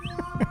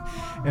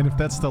 And if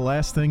that's the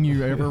last thing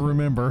you ever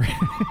remember,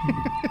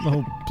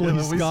 oh,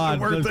 please,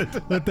 God,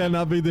 let that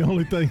not be the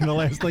only thing, the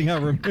last thing I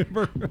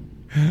remember.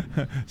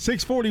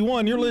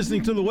 641, you're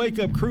listening to the Wake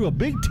Up Crew. A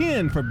Big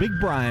 10 for Big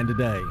Brian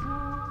today.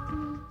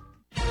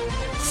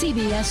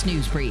 CBS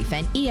News Brief.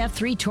 An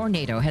EF3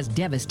 tornado has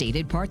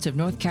devastated parts of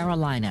North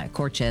Carolina.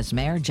 Cortez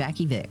Mayor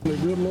Jackie Vick. The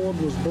good Lord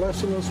was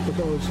blessing us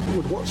because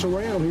with what's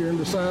around here and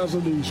the size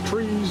of these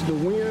trees, the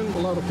wind, a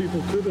lot of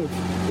people could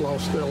have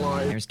lost their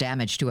life. There's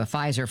damage to a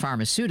Pfizer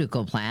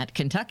pharmaceutical plant.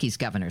 Kentucky's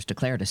governors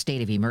declared a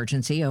state of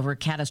emergency over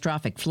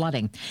catastrophic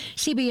flooding.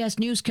 CBS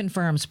News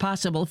confirms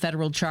possible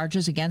federal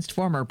charges against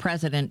former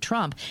President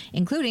Trump,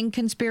 including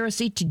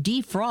conspiracy to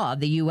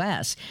defraud the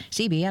U.S.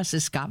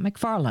 CBS's Scott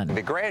McFarland.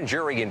 The grand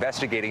jury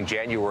investigating investigating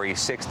January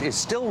 6th is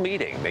still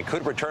meeting. They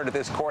could return to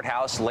this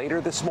courthouse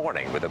later this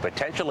morning with a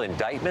potential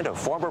indictment of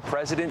former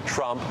President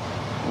Trump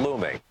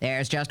looming.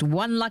 There's just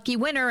one lucky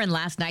winner in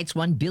last night's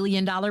 $1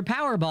 billion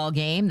Powerball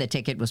game. The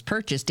ticket was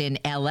purchased in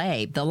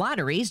L.A. The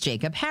lottery's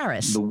Jacob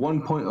Harris. The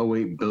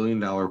 $1.08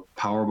 billion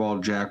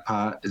Powerball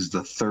jackpot is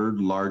the third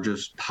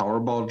largest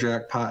Powerball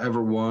jackpot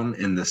ever won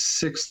and the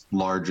sixth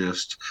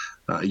largest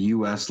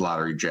U.S.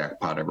 lottery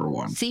jackpot ever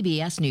won.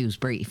 CBS News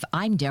Brief.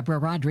 I'm Deborah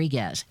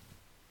Rodriguez.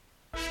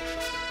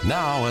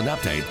 Now an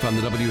update from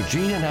the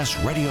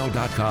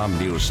WGNSradio.com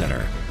News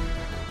Center.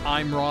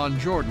 I'm Ron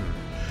Jordan.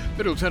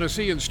 Middle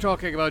Tennesseans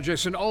talking about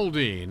Jason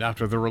Aldean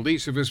after the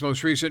release of his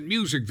most recent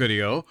music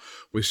video,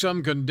 with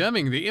some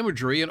condemning the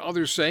imagery and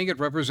others saying it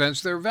represents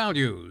their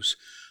values.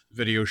 The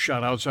video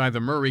shot outside the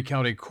Murray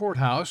County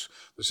Courthouse,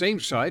 the same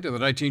site of the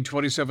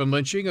 1927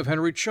 lynching of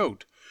Henry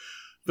Choate.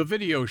 The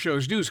video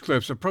shows news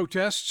clips of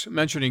protests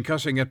mentioning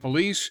cussing at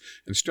police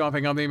and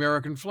stomping on the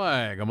American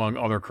flag, among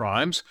other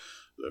crimes.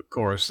 The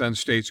chorus then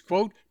states,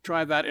 quote,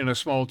 "Try that in a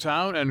small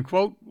town," and,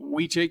 quote,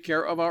 "We take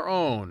care of our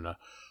own."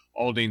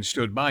 Aldean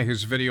stood by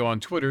his video on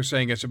Twitter,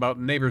 saying it's about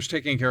neighbors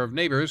taking care of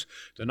neighbors,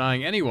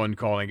 denying anyone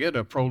calling it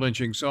a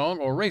pro-lynching song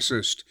or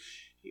racist.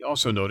 He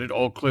also noted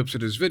all clips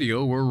in his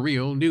video were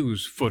real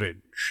news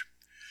footage.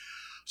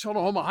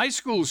 Tullahoma High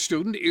School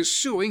student is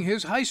suing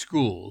his high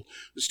school.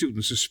 The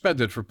student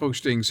suspended for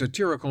posting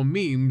satirical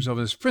memes of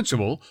his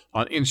principal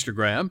on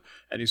Instagram,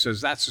 and he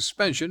says that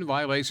suspension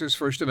violates his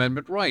First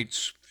Amendment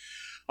rights.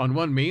 On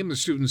one meme, the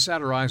student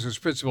satirizes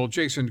Principal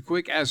Jason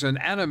Quick as an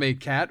anime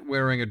cat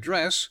wearing a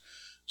dress.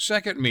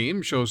 Second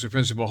meme shows the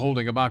principal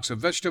holding a box of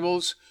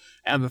vegetables,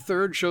 and the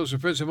third shows the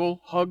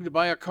principal hugged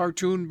by a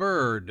cartoon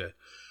bird.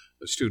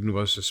 The student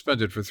was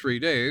suspended for 3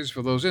 days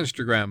for those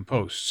Instagram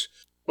posts.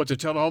 What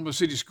did Tullahoma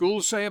City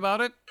Schools say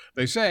about it?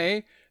 They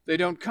say they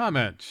don't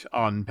comment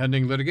on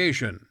pending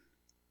litigation.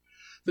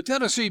 The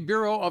Tennessee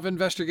Bureau of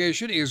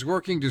Investigation is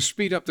working to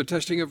speed up the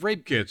testing of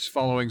rape kits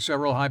following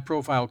several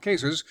high-profile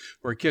cases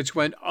where kits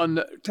went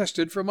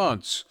untested for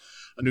months.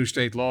 A new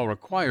state law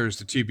requires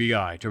the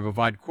TBI to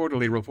provide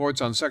quarterly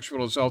reports on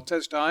sexual assault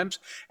test times,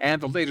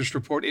 and the latest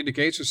report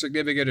indicates a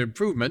significant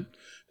improvement.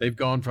 They've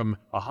gone from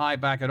a high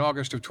back in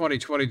August of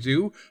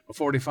 2022 of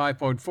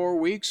 45.4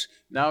 weeks.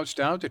 Now it's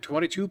down to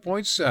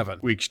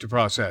 22.7 weeks to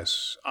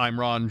process. I'm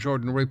Ron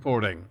Jordan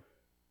reporting.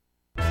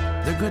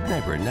 The Good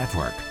Neighbor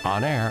Network,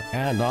 on air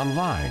and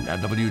online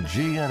at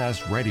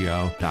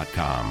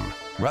WGNSradio.com.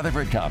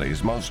 Rutherford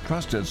County's most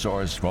trusted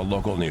source for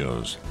local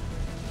news.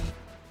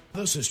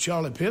 This is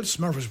Charlie Pitts,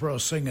 Murfreesboro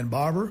Singing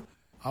Barber.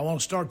 I want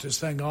to start this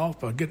thing off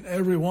by getting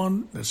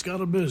everyone that's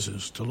got a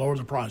business to lower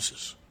the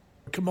prices.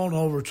 Come on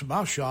over to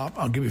my shop.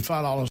 I'll give you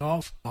 $5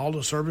 off all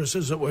the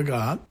services that we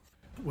got.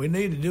 We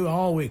need to do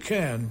all we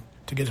can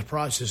to get the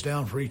prices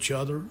down for each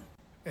other.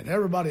 And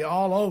everybody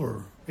all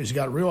over has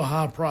got real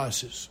high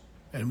prices,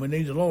 and we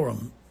need to lower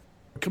them.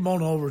 Come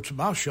on over to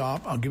my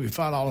shop. I'll give you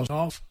 $5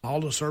 off all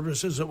the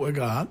services that we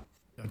got.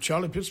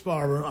 Charlie Pitts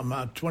Barber. I'm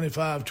at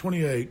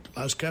 2528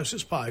 Las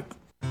Casas Pike.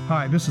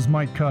 Hi, this is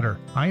Mike Cutter.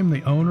 I am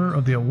the owner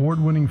of the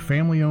award-winning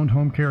family-owned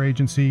home care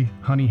agency,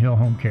 Honey Hill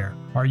Home Care.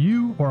 Are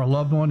you or a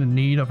loved one in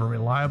need of a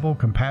reliable,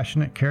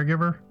 compassionate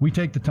caregiver? We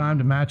take the time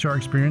to match our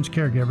experienced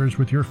caregivers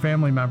with your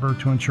family member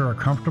to ensure a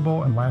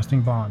comfortable and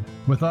lasting bond.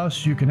 With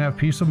us, you can have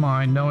peace of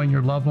mind knowing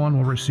your loved one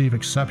will receive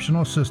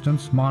exceptional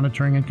assistance,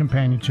 monitoring, and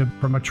companionship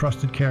from a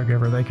trusted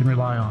caregiver they can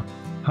rely on.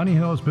 Honey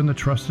Hill has been the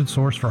trusted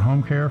source for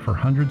home care for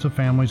hundreds of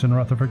families in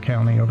Rutherford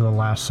County over the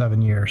last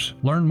 7 years.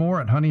 Learn more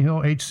at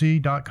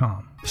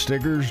honeyhillhc.com.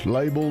 Stickers,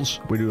 labels,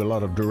 we do a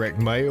lot of direct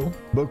mail,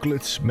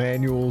 booklets,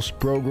 manuals,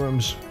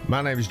 programs.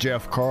 My name is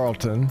Jeff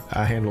Carlton.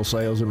 I handle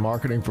sales and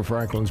marketing for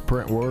Franklin's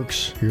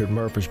Printworks here in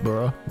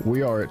Murfreesboro.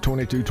 We are at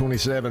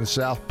 2227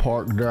 South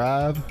Park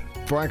Drive.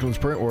 Franklin's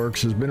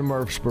Printworks has been in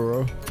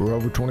Murfreesboro for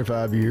over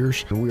 25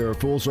 years. We are a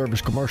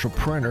full-service commercial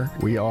printer.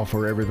 We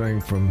offer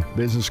everything from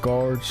business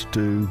cards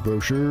to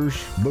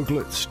brochures,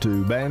 booklets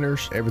to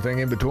banners, everything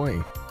in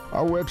between.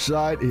 Our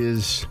website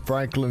is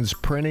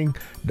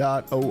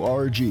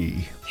franklinsprinting.org.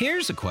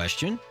 Here's a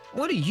question.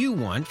 What do you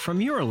want from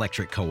your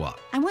electric co-op?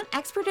 I want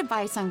expert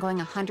advice on going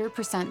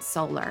 100%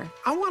 solar.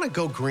 I want to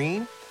go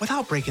green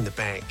without breaking the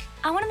bank.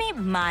 I want to meet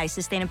my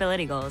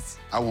sustainability goals.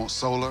 I want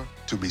solar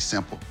to be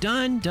simple.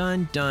 Done,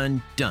 done,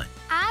 done, done.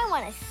 I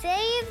want to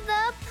save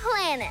the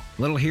planet.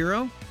 Little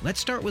hero, let's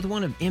start with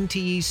one of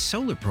MTE's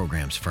solar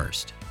programs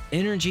first.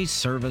 Energy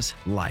Service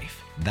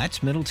Life.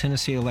 That's Middle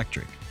Tennessee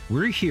Electric.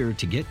 We're here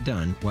to get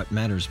done what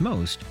matters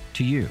most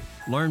to you.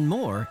 Learn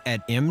more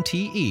at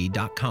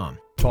mte.com.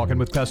 Talking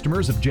with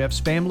customers of Jeff's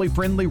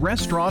family-friendly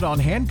restaurant on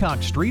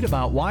Hancock Street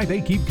about why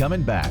they keep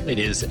coming back. It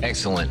is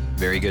excellent.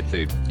 Very good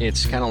food.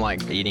 It's kind of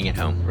like eating at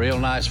home. Real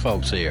nice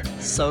folks here.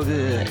 So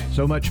good.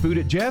 So much food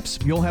at Jeff's,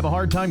 you'll have a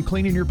hard time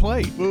cleaning your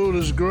plate. Food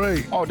is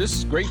great. Oh, this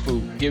is great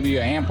food. Give you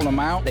an ample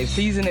amount. They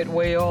season it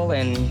well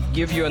and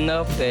give you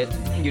enough that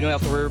you don't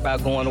have to worry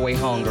about going away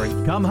hungry.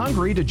 Come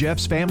hungry to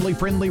Jeff's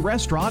family-friendly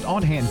restaurant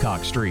on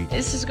Hancock Street.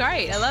 This is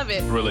great. I love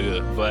it. Really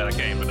good. Glad I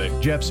came today.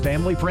 Jeff's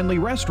family-friendly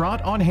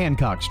restaurant on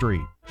Hancock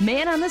Street.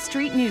 Man on the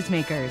Street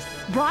Newsmakers,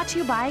 brought to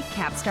you by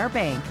Capstar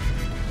Bank.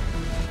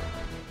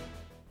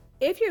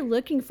 If you're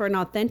looking for an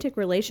authentic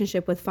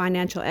relationship with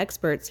financial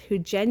experts who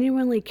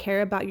genuinely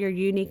care about your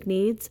unique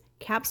needs,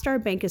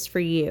 Capstar Bank is for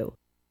you.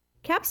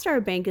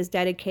 Capstar Bank is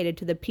dedicated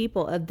to the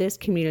people of this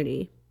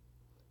community.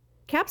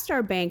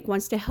 Capstar Bank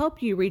wants to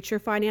help you reach your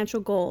financial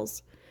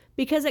goals,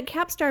 because at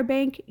Capstar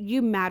Bank,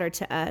 you matter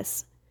to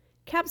us.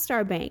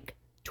 Capstar Bank,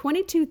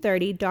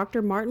 2230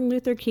 Dr. Martin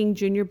Luther King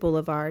Jr.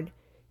 Boulevard,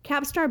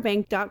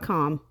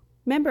 capstarbank.com.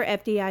 Member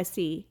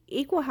FDIC,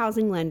 Equal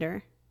Housing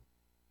Lender.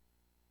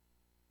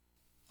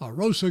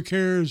 Arosa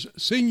Cares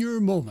Senior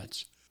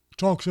Moments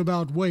talks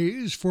about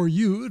ways for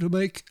you to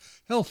make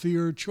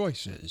healthier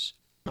choices.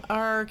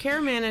 Our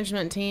care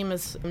management team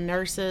is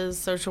nurses,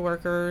 social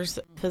workers,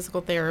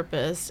 physical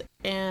therapists,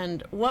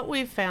 and what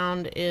we've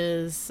found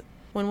is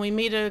when we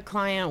meet a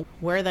client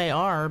where they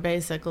are,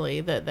 basically,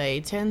 that they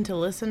tend to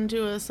listen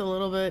to us a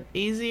little bit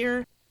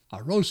easier.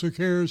 Arosa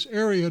Cares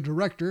Area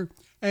Director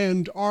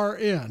and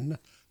RN,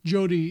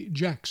 Jody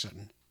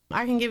Jackson.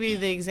 I can give you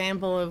the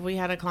example of we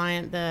had a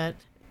client that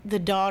the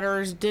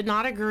daughters did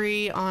not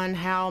agree on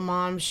how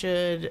mom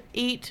should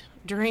eat,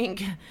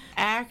 drink,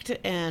 act,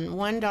 and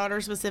one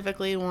daughter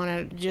specifically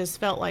just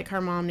felt like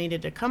her mom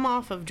needed to come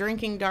off of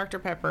drinking Dr.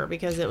 Pepper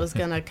because it was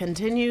going to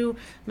continue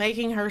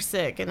making her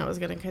sick, and it was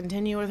going to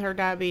continue with her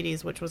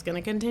diabetes, which was going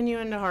to continue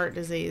into heart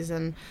disease.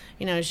 And,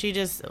 she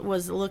just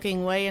was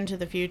looking way into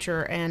the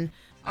future. And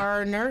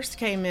our nurse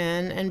came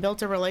in and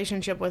built a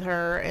relationship with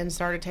her and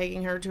started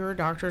taking her to her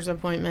doctor's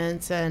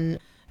appointments and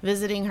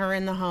visiting her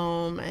in the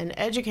home and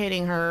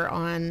educating her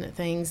on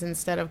things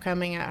instead of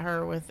coming at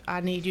her with,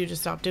 I need you to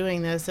stop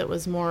doing this. It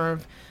was more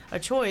of a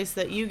choice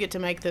that you get to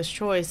make this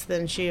choice.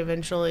 Then she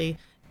eventually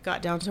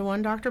got down to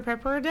 1 Dr.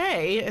 Pepper a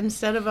day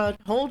instead of a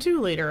whole 2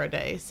 liter a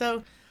day.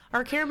 So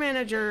our care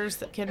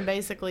managers can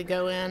basically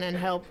go in and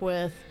help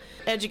with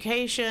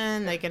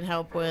education. They can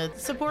help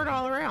with support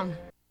all around.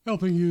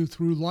 Helping you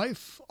through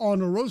life on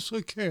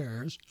Arosa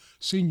Cares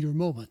Senior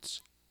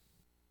Moments.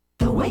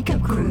 The Wake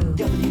Up Crew,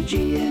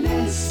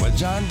 WGNS. With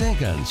John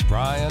Dinkins,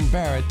 Brian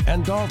Barrett,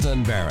 and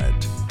Dalton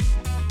Barrett.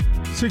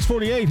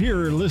 648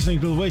 here,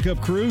 listening to the Wake Up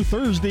Crew,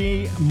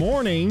 Thursday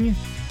morning.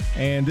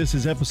 And this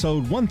is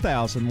episode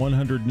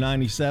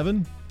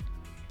 1197.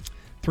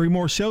 3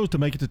 more shows to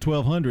make it to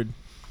 1200.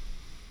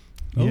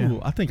 Yeah. Oh,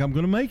 I think I'm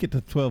going to make it to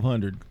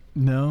 1200.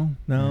 No.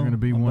 You're going to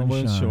be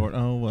one short.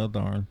 Oh, well,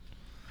 darn.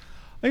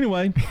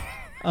 Anyway.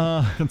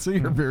 I can see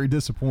you're very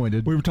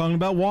disappointed. We were talking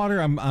about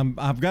water.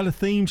 I've got a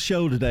theme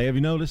show today. Have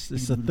you noticed?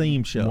 It's a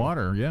theme show.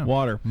 Water, yeah.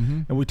 Water.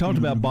 Mm-hmm. And we talked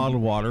about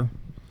bottled water.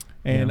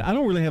 And I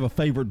don't really have a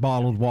favorite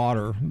bottled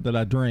water that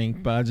I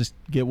drink, but I just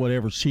get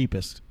whatever's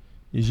cheapest.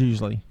 That's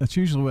usually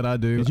what I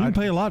do. Because you can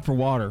pay a lot for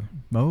water.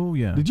 Oh,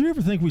 yeah. Did you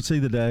ever think we'd see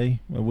the day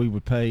where we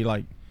would pay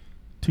like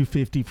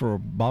 $2.50 for a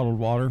bottled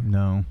water?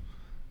 No.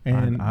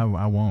 And I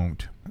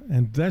won't.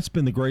 And that's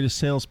been the greatest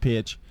sales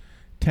pitch.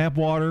 Tap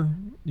water,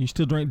 you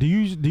still drink? Do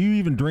you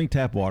even drink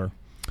tap water?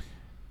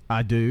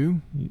 I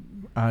do.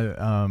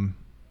 The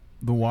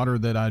water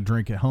that I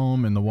drink at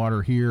home and the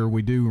water here,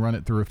 we do run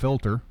it through a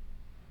filter,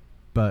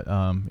 but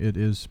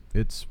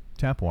it's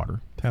tap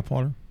water. Tap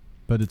water.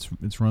 But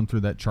it's run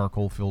through that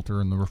charcoal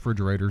filter, and the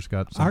refrigerator's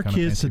got some Our kind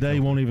kids of today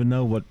filter. won't even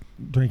know what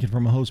drinking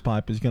from a hose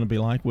pipe is going to be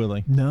like, will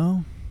they?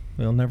 No,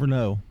 they'll never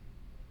know.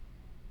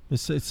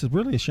 It's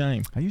really a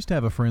shame. I used to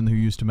have a friend who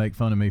used to make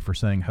fun of me for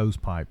saying hose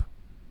pipe.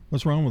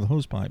 What's wrong with a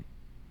hose pipe?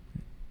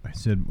 I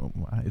said,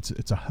 well,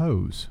 it's a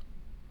hose.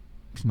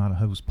 It's not a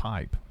hose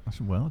pipe. I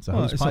said, well, it's a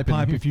hose pipe. It's a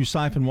pipe if you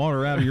siphon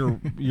water out of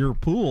your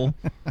pool.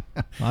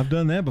 I've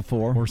done that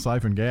before. Or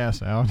siphon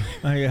gas out.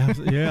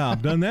 Yeah,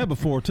 I've done that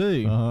before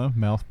too.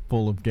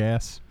 Mouthful of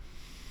gas.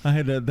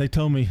 They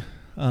told me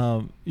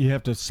you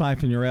have to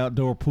siphon your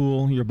outdoor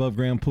pool, your above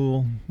ground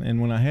pool. And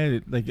when I had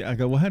it, I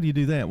go, well, how do you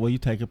do that? Well, you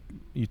take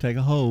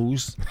a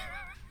hose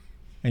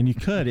and you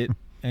cut it.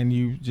 And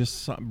you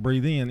just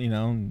breathe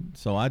in,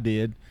 So I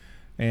did.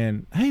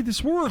 And, hey,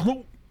 this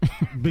world,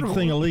 big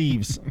thing of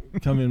leaves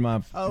come in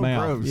my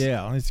mouth. Gross.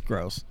 Yeah, it's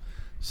gross.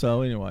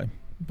 So, anyway.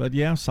 But,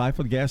 yeah,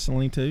 siphon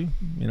gasoline, too,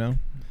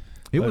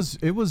 It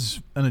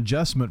was an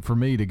adjustment for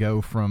me to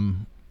go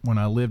from when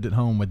I lived at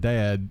home with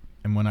Dad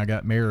and when I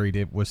got married,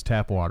 it was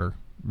tap water.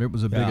 It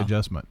was a big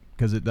adjustment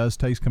because it does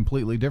taste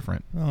completely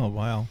different. Oh,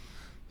 wow.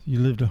 You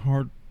lived a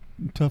hard,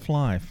 tough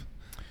life.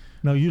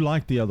 No, you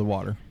like the other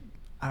water.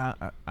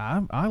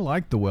 I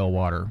liked the well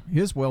water.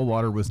 His well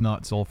water was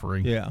not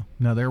sulfury. Yeah.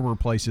 Now there were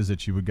places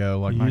that you would go,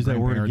 like my use that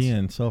word grandparents.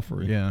 again,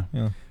 sulfury.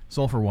 Yeah.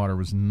 Sulfur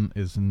water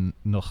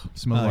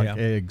smelled like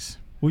eggs.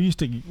 We used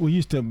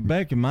to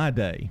back in my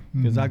day,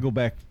 because I go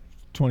back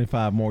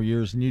 25 more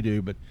years than you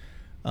do, but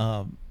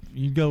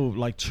you go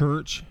like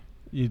church.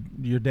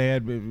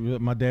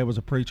 My dad was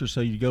a preacher,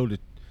 so you go to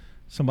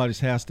somebody's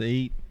house to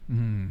eat,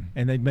 and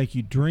they'd make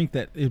you drink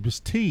that. It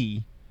was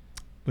tea,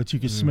 but you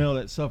could smell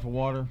that sulfur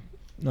water.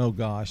 Oh,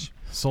 gosh.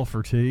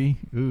 Sulfur tea.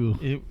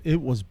 Ooh.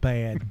 It was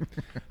bad.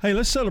 Hey,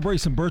 let's celebrate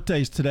some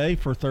birthdays today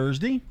for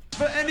Thursday.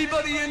 For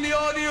anybody in the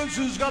audience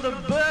who's got a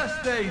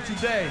birthday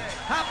today,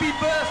 happy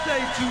birthday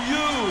to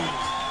you.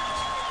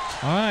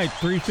 All right,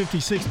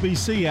 356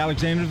 BC,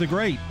 Alexander the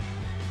Great.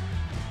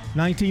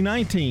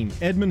 1919,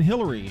 Edmund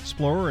Hillary,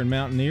 explorer and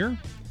mountaineer,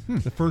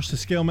 the first to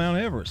scale Mount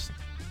Everest.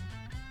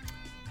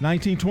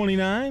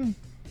 1929,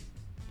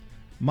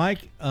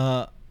 Mike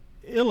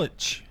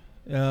Ilitch,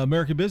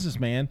 American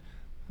businessman,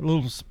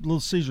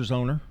 Little Caesars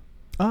owner.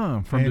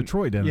 Oh, from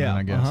Detroit,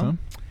 I guess. Huh?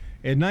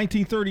 In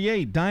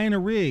 1938, Diana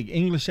Rigg,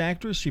 English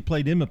actress. She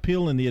played Emma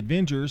Peel in The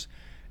Avengers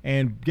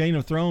and Game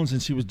of Thrones,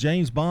 and she was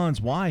James Bond's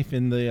wife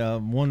in the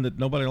one that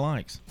nobody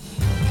likes.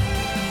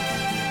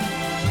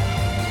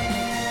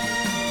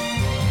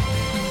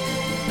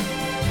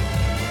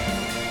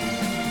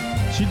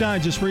 She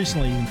died just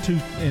recently in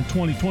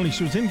 2020.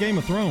 She was in Game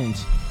of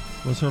Thrones.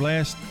 Was her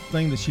last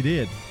thing that she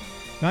did.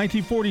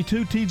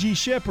 1942, T.G.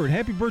 Shepherd.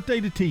 Happy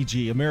birthday to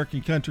T.G.,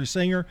 American country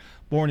singer,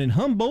 born in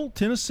Humboldt,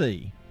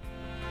 Tennessee.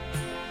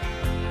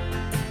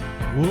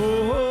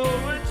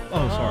 Whoa, it's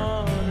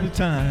the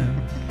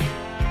time.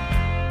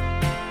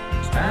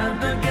 It's time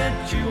to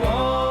get you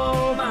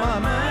off my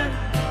mind.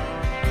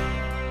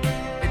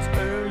 It's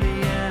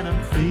early and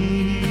I'm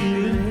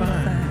feeling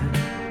fine.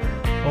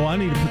 Oh, I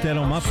need to put that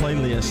on my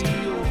playlist.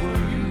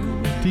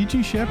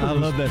 T.G. Shepherd. I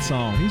love that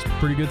song. He's a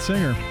pretty good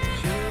singer.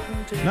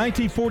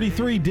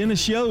 1943,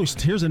 Dennis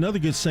Yost. Here's another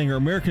good singer,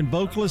 American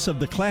vocalist of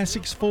the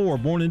Classics 4,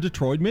 born in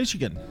Detroit,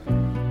 Michigan.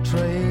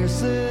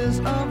 Traces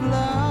of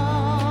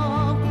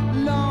love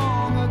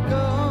long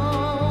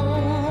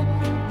ago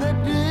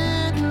that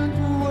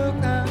didn't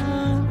work out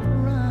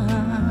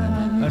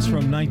right. That's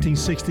from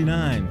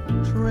 1969.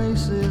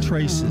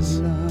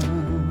 Traces.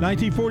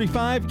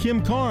 1945,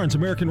 Kim Carnes,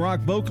 American rock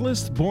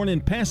vocalist, born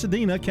in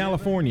Pasadena,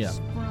 California.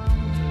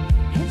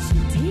 And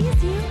she'll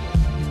tease you,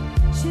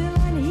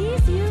 she'll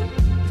unease you,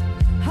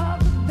 all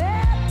the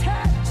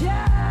better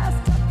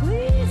just to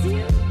please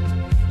you.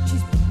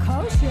 She's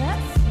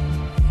precocious,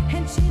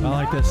 and she I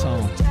like that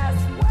song. It's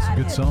a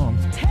good song.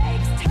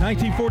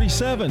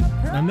 1947,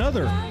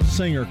 another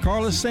singer,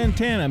 Carlos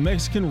Santana,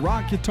 Mexican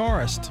rock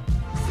guitarist.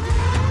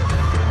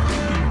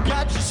 You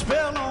got your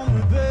spell on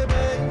me, baby.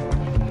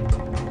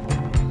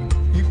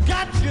 You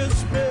got your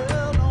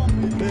spell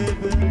on me,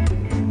 baby.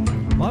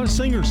 A lot of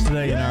singers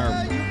today in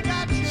our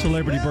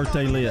celebrity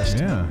birthday list.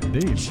 Yeah,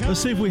 indeed.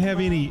 Let's see if we have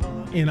any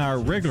in our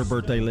regular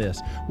birthday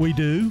list. We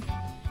do.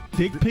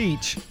 Dick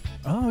Peach.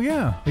 Oh,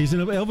 yeah. He's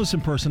an Elvis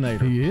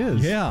impersonator. He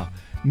is. Yeah.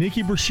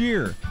 Nikki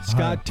Brashear.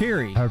 Scott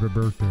Terry. Happy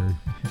birthday.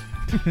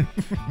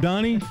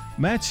 Donnie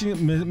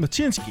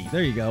Machinsky.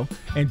 There you go.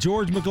 And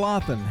George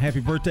McLaughlin. Happy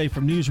birthday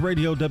from News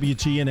Radio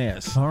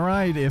WGNS. All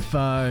right. If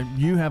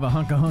you have a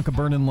hunk of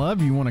burning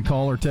love, you want to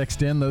call or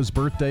text in those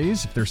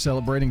birthdays. If they're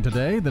celebrating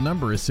today, the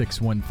number is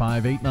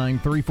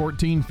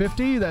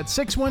 615-893-1450. That's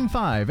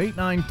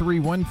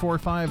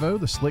 615-893-1450.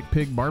 The Slick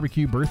Pig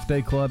Barbecue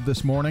Birthday Club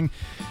this morning.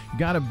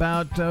 Got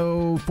about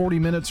 40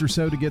 minutes or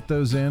so to get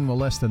those in. Well,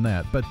 less than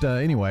that. But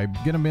anyway,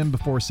 get them in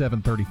before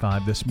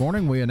 7:35 this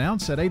morning. We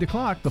announce at 8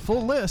 o'clock the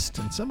full list,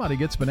 and somebody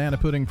gets banana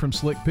pudding from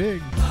Slick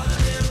Pig.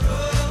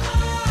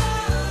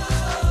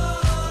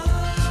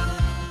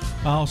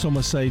 I also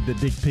must say that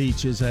Dick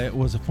Peach was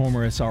a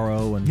former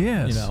SRO, and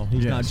yes,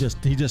 he's not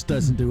he just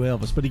doesn't do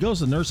Elvis, but he goes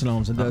to nursing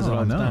homes and does it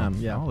all the time.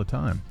 Yeah, all the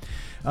time.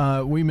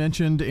 We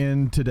mentioned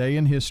Today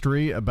in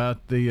History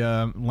about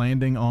the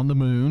landing on the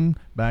moon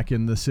back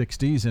in the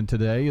 60s, and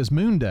today is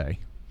Moon Day.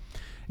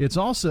 It's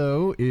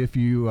also, if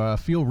you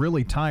feel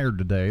really tired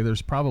today,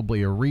 there's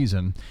probably a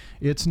reason.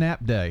 It's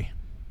nap day.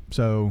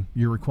 So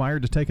you're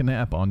required to take a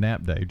nap on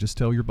nap day. Just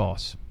tell your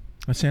boss.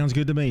 That sounds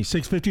good to me.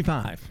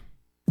 6:55.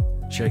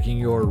 Checking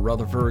your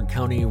Rutherford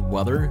County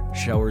weather.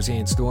 Showers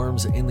and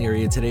storms in the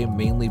area today,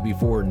 mainly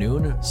before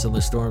noon. Some of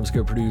the storms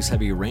could produce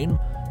heavy rain.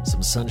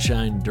 Some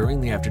sunshine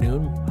during the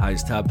afternoon.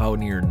 Highs top out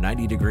near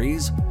 90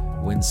 degrees.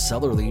 Winds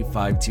southerly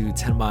 5 to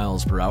 10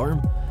 miles per hour.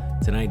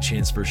 Tonight,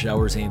 chance for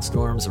showers and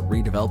storms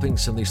redeveloping.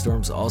 Some of these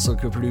storms also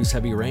could produce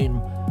heavy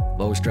rain.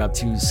 Lows drop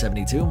to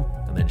 72.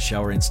 And then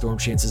shower and storm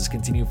chances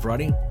continue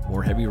Friday.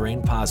 More heavy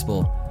rain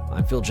possible.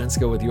 I'm Phil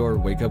Jensko with your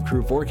Wake Up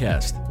Crew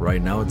forecast.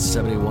 Right now it's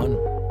 71.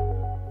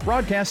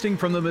 Broadcasting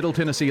from the Middle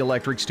Tennessee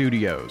Electric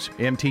Studios,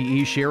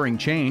 MTE Sharing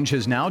Change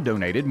has now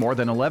donated more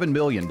than $11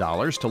 million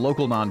to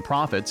local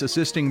nonprofits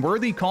assisting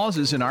worthy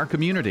causes in our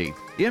community.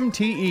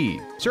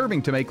 MTE,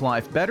 serving to make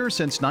life better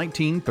since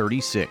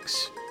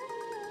 1936.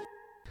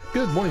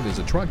 Good morning. There's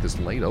a truck that's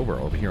laid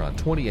over here on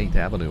 28th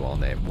Avenue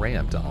on that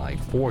ramp to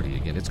I-40.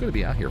 Again, it's going to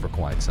be out here for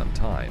quite some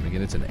time.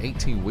 Again, it's an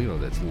 18-wheeler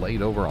that's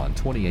laid over on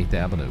 28th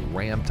Avenue,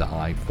 ramp to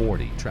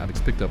I-40.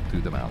 Traffic's picked up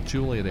through the Mount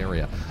Juliet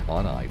area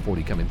on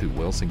I-40 coming through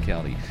Wilson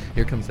County.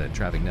 Here comes that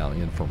traffic now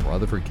in from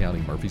Rutherford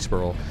County,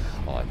 Murfreesboro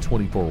on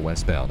 24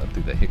 westbound up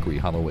through the Hickory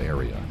Hollow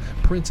area.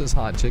 Princess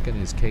Hot Chicken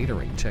is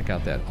catering. Check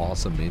out that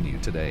awesome menu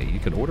today. You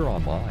can order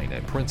online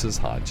at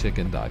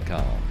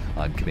princesshotchicken.com.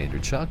 I'm Commander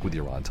Chuck with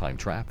your on-time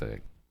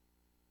traffic.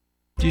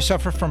 Do you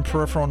suffer from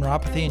peripheral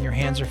neuropathy in your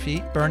hands or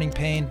feet, burning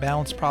pain,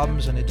 balance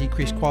problems, and a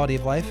decreased quality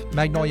of life?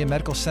 Magnolia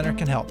Medical Center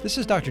can help. This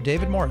is Dr.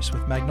 David Morris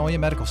with Magnolia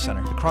Medical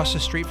Center, across the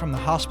street from the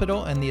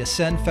hospital and the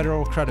Ascend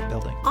Federal Credit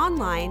Building.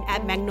 Online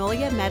at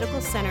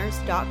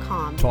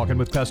magnoliamedicalcenters.com. Talking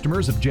with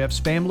customers of Jeff's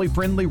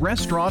family-friendly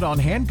restaurant on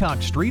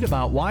Hancock Street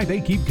about why they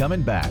keep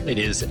coming back. It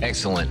is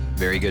excellent.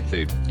 Very good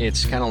food.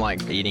 It's kind of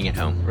like eating at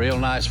home. Real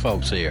nice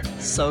folks here.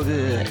 So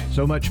good.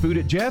 So much food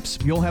at Jeff's,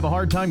 you'll have a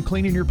hard time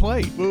cleaning your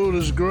plate. Food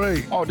is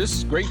great. Oh, this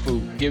is great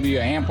food. Give you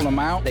an ample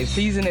amount. They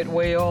season it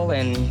well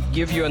and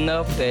give you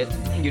enough that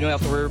you don't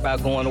have to worry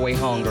about going away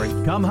hungry.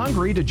 Come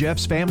hungry to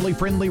Jeff's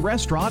family-friendly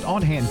restaurant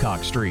on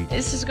Hancock Street.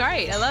 This is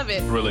great. I love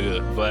it. Really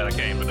good. Glad I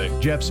came today.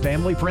 Jeff's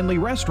family-friendly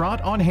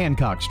restaurant on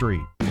Hancock Street.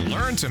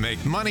 Learn to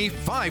make money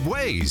 5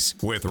 ways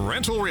with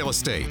rental real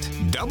estate.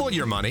 Double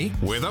your money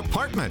with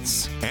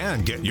apartments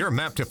and get your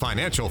map to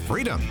financial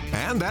freedom.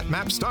 And that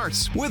map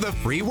starts with a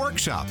free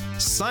workshop.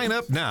 Sign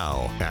up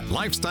now at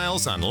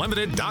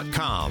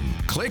lifestylesunlimited.com.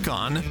 Click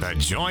on the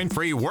Join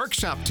Free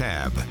Workshop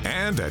tab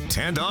and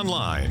attend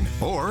online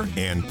or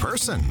in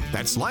person.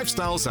 That's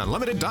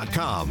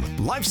lifestylesunlimited.com.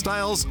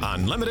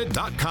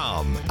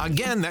 Lifestylesunlimited.com.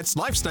 Again, that's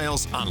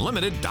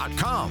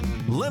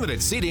lifestylesunlimited.com.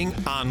 Limited seating,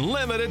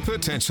 unlimited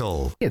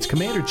potential. It's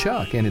Commander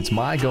Chuck, and it's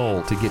my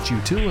goal to get you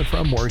to and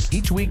from work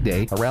each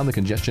weekday around the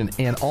congestion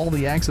and all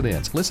the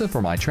accidents. Listen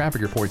for my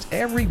traffic reports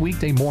every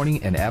weekday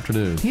morning and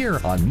afternoon here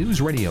on News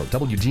Radio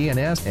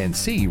WGNS, and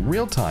see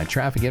real-time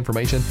traffic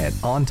information at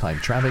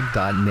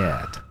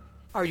ontimetraffic.net.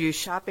 Are you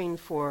shopping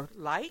for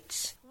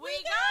lights? We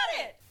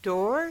got it!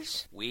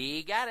 Doors?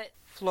 We got it.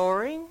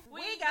 Flooring?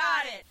 We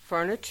got it.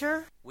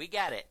 Furniture? We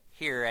got it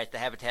here at the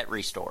Habitat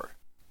Restore.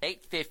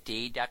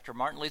 850 Dr.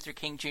 Martin Luther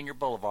King Jr.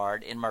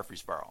 Boulevard in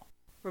Murfreesboro.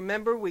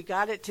 Remember, we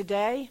got it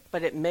today,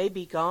 but it may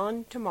be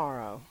gone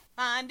tomorrow.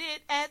 Find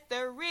it at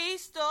the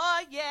Restore,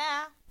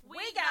 yeah. We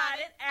got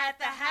it at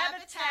the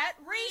Habitat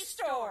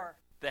Restore.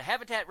 The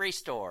Habitat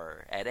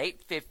Restore at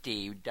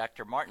 850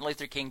 Dr. Martin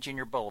Luther King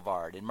Jr.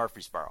 Boulevard in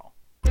Murfreesboro.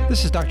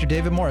 This is Dr.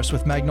 David Morris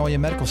with Magnolia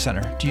Medical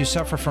Center. Do you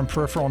suffer from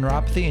peripheral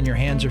neuropathy in your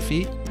hands or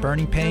feet,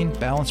 burning pain,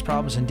 balance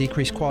problems, and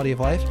decreased quality of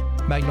life?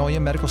 Magnolia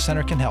Medical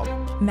Center can help.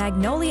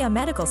 Magnolia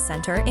Medical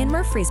Center in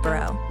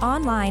Murfreesboro.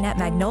 Online at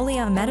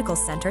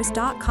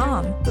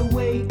magnoliamedicalcenters.com. The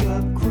Wake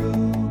Up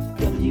Crew,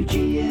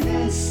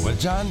 WGNS. With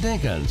John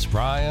Dinkins,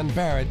 Brian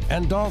Barrett,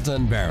 and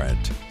Dalton Barrett.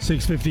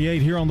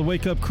 6:58 here on the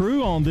Wake Up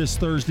Crew on this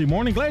Thursday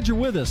morning. Glad you're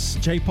with us.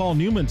 J. Paul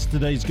Newman's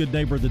today's Good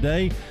Neighbor of the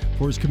Day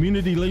for his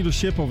community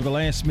leadership over the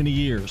last many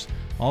years.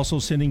 Also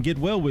sending get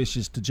well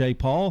wishes to J.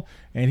 Paul,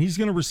 and he's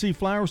going to receive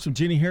flowers from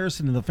Jenny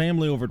Harrison and the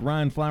family over at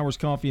Ryan Flowers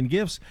Coffee and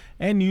Gifts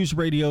and News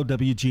Radio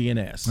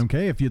WGNS.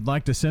 Okay, if you'd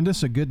like to send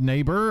us a good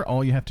neighbor,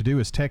 all you have to do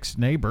is text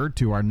neighbor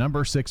to our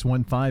number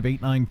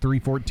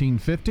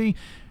 615-893-1450.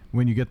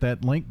 When you get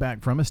that link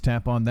back from us,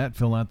 tap on that,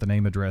 fill out the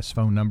name, address,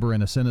 phone number,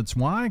 and a sentence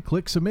why,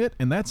 click submit,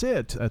 and that's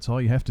it. That's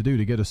all you have to do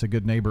to get us a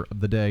Good Neighbor of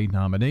the Day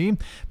nominee.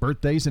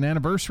 Birthdays and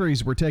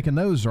anniversaries, we're taking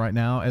those right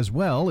now as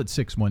well at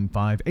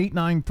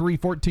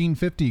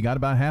 615-893-1450. Got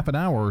about half an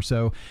hour or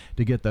so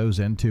to get those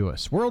into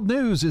us. World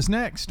News is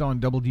next on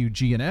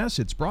WGNS.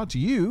 It's brought to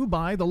you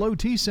by the Low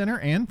T Center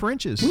and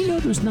French's. We know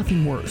there's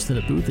nothing worse than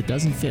a boot that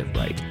doesn't fit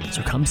right.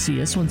 So come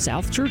see us on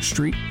South Church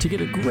Street to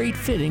get a great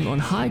fitting on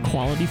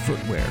high-quality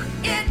footwear.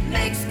 It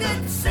makes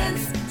good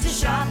sense to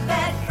shop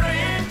at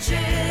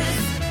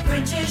French's.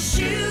 French's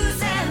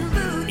shoes and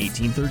boots.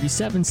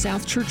 1837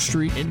 South Church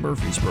Street in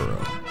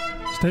Murfreesboro.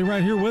 Stay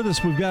right here with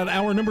us. We've got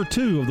hour number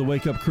 2 of the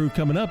Wake Up Crew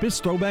coming up.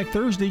 It's Throwback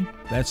Thursday.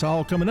 That's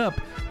all coming up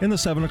in the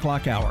 7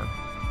 o'clock hour.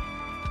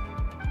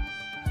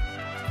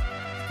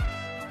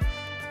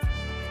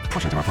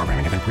 Portions of our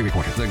programming have been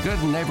pre-recorded. The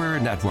Good Neighbor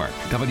Network,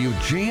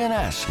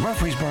 WGNS,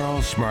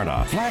 Murfreesboro,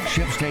 Smyrna,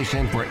 flagship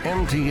station for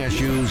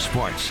MTSU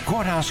Sports.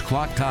 Courthouse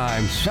clock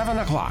time, 7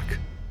 o'clock.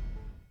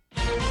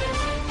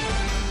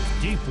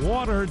 Deep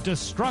water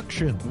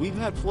destruction. We've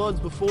had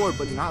floods before,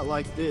 but not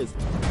like this.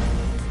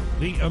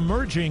 The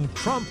emerging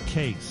Trump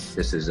case.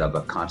 This is of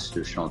a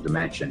constitutional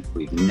dimension.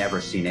 We've never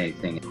seen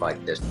anything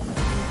like this.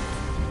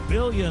 $1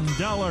 billion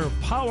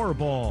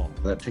Powerball.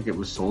 That ticket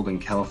was sold in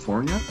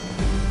California?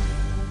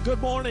 Good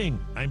morning.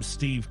 I'm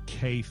Steve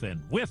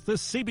Kathan with the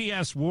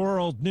CBS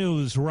World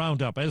News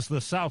Roundup. As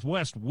the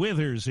Southwest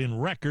withers in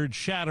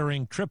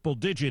record-shattering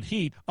triple-digit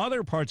heat,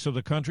 other parts of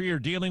the country are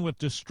dealing with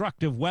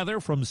destructive weather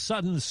from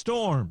sudden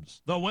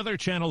storms. The Weather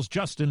Channel's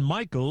Justin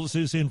Michaels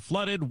is in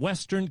flooded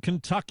western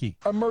Kentucky.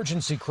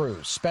 Emergency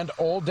crews spent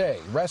all day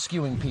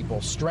rescuing people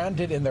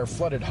stranded in their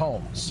flooded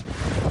homes.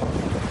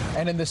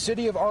 And in the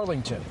city of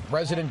Arlington,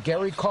 resident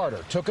Gary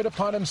Carter took it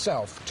upon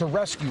himself to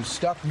rescue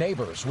stuck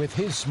neighbors with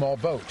his small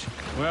boat.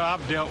 Well,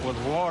 I've dealt with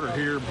water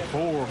here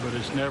before, but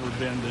it's never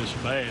been this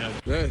bad.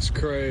 That's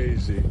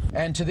crazy.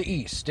 And to the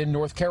east, in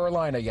North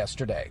Carolina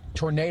yesterday,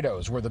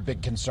 tornadoes were the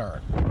big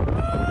concern.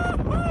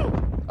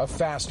 A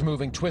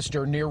fast-moving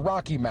twister near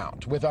Rocky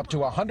Mount with up to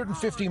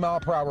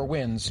 150-mile-per-hour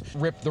winds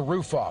ripped the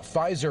roof off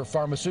Pfizer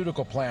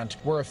pharmaceutical plant,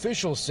 where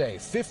officials say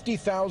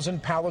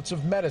 50,000 pallets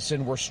of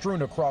medicine were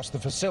strewn across the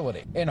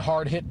facility. In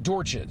hard-hit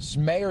Dorches,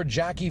 Mayor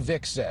Jackie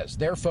Vick says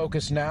their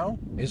focus now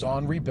is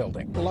on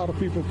rebuilding. A lot of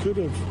people could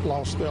have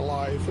lost their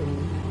life,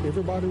 and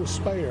everybody was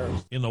spared.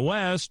 In the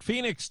West,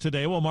 Phoenix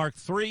today will mark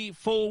 3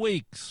 full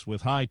weeks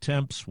with high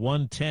temps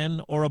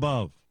 110 or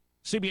above.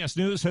 CBS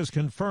News has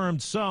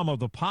confirmed some of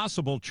the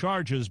possible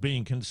charges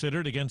being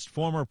considered against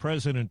former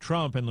President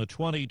Trump in the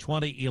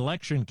 2020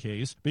 election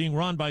case being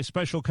run by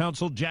special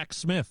counsel Jack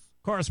Smith.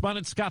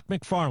 Correspondent Scott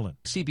McFarland.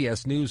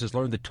 CBS News has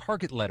learned the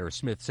target letter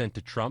Smith sent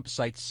to Trump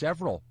cites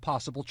several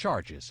possible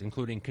charges,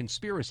 including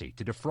conspiracy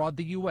to defraud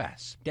the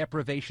U.S.,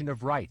 deprivation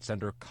of rights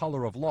under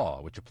color of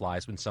law, which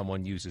applies when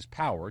someone uses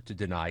power to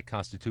deny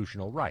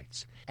constitutional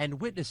rights, and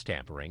witness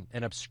tampering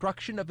and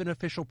obstruction of an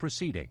official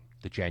proceeding,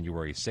 the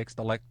January 6th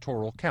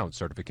electoral count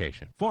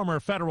certification. Former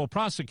federal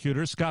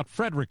prosecutor Scott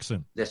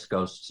Frederickson. This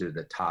goes to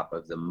the top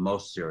of the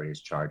most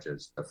serious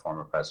charges the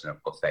former president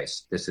will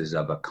face. This is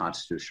of a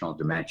constitutional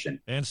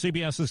dimension. And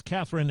CBS's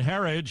Catherine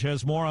Herridge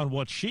has more on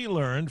what she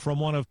learned from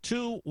one of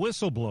 2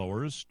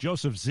 whistleblowers,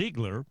 Joseph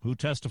Ziegler, who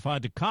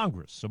testified to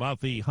Congress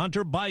about the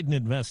Hunter Biden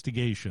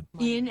investigation.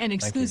 In an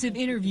exclusive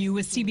interview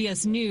with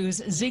CBS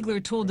News, Ziegler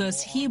told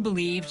us he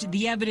believed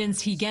the evidence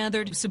he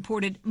gathered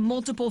supported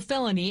multiple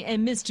felony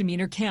and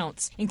misdemeanor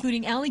counts,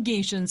 including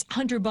allegations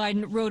Hunter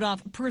Biden wrote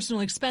off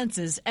personal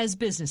expenses as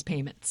business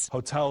payments.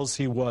 Hotels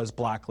he was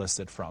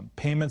blacklisted from,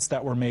 payments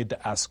that were made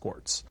to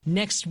escorts.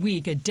 Next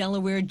week, a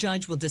Delaware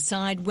judge will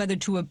decide whether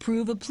to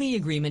approve a plea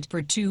agreement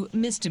for 2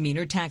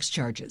 misdemeanor tax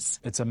charges.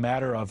 It's a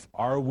matter of,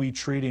 are we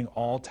treating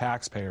all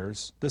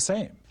taxpayers the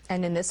same?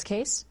 And in this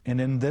case? And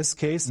in this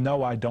case,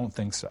 no, I don't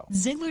think so.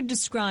 Ziegler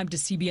described to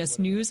CBS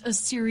News a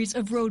series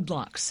of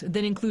roadblocks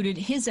that included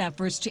his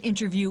efforts to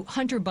interview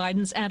Hunter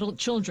Biden's adult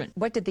children.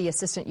 What did the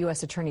assistant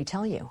U.S. attorney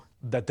tell you?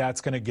 That's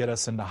going to get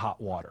us into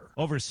hot water.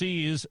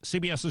 Overseas,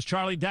 CBS's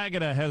Charlie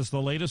D'Agata has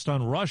the latest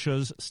on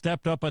Russia's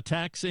stepped-up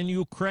attacks in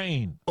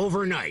Ukraine.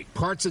 Overnight,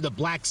 parts of the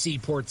Black Sea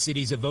port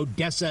cities of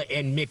Odessa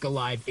and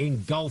Mykolaiv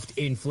engulfed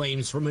in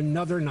flames from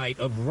another night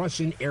of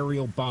Russian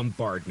aerial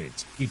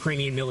bombardment.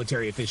 Ukrainian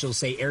military officials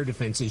say air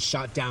defenses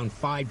shot down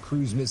 5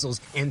 cruise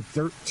missiles and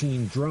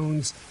 13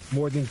 drones.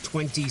 More than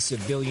 20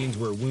 civilians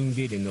were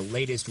wounded in the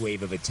latest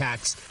wave of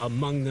attacks,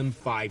 among them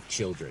 5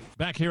 children.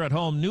 Back here at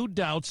home, new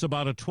doubts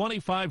about a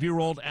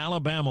 25-year-old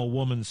Alabama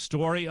woman's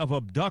story of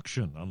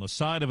abduction on the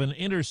side of an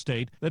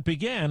interstate that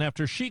began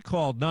after she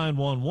called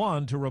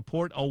 911 to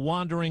report a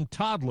wandering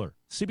toddler.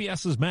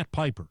 CBS's Matt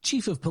Piper.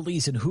 Chief of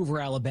Police in Hoover,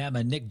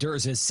 Alabama, Nick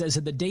Durzis, says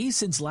in the days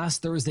since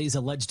last Thursday's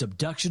alleged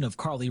abduction of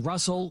Carly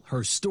Russell,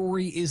 her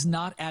story is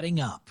not adding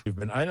up. We've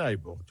been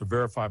unable to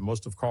verify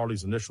most of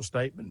Carly's initial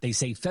statement. They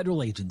say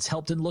federal agents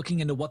helped in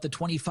looking into what the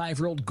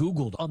 25-year-old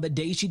Googled on the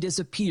day she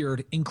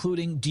disappeared,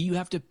 including, do you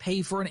have to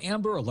pay for an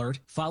Amber Alert,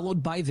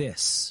 followed by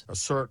this. A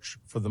search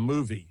for the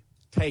movie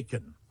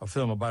Taken, a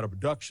film about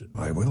abduction.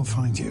 I will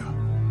find you.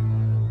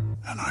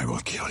 And I will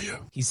kill you.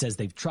 He says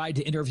they've tried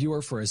to interview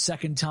her for a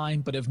second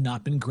time, but have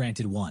not been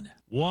granted one.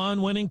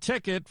 One winning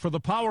ticket for the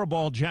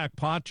Powerball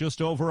jackpot,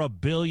 just over $1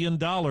 billion.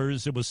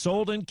 It was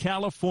sold in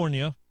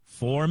California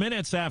 4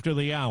 minutes after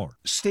the hour.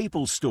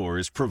 Staples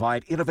stores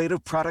provide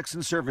innovative products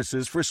and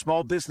services for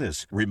small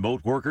business,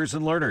 remote workers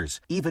and learners,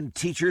 even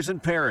teachers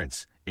and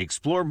parents.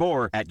 Explore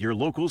more at your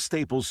local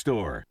Staples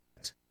store.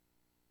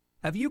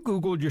 Have you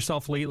Googled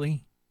yourself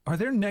lately? Are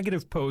there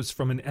negative posts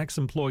from an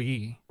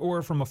ex-employee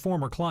or from a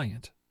former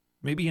client?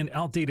 Maybe an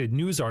outdated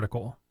news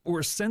article,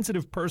 or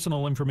sensitive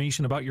personal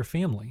information about your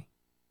family.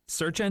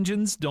 Search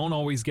engines don't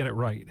always get it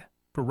right.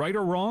 But right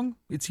or wrong,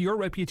 it's your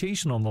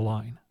reputation on the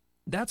line.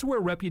 That's where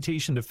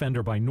Reputation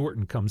Defender by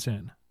Norton comes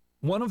in.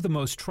 One of the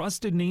most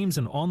trusted names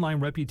in online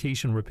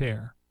reputation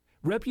repair,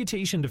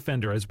 Reputation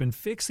Defender has been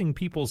fixing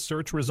people's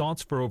search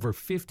results for over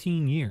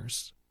 15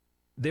 years.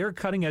 Their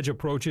cutting-edge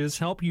approaches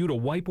help you to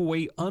wipe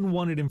away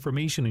unwanted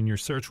information in your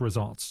search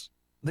results.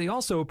 They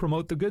also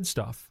promote the good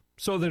stuff,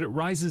 so that it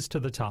rises to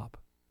the top,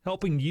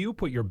 helping you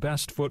put your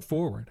best foot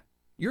forward.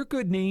 Your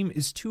good name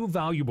is too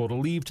valuable to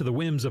leave to the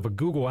whims of a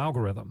Google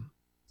algorithm.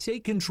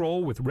 Take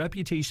control with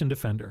Reputation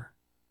Defender.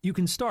 You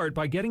can start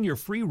by getting your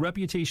free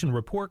reputation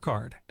report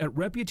card at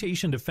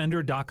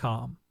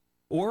reputationdefender.com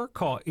or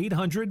call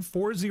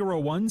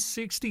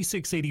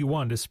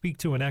 800-401-6681 to speak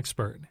to an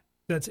expert.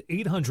 That's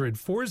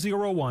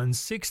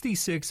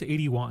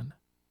 800-401-6681.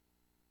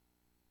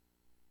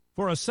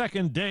 For a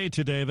second day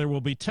today, there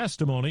will be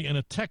testimony in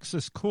a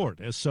Texas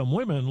court as some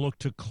women look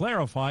to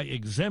clarify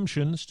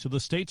exemptions to the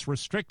state's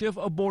restrictive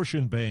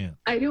abortion ban.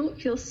 I don't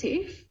feel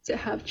safe to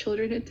have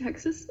children in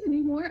Texas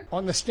anymore.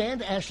 On the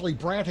stand, Ashley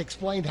Brandt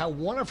explained how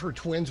one of her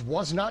twins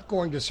was not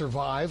going to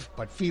survive,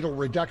 but fetal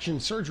reduction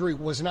surgery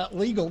was not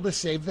legal to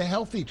save the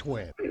healthy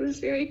twin. It was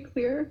very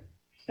clear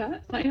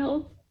that my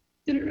health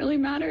didn't really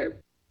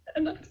matter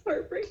and that's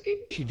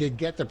heartbreaking. She did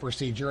get the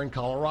procedure in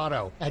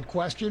Colorado. At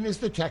question is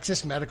the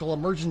Texas medical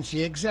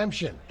emergency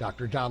exemption.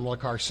 Dr. Damla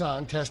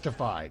Carson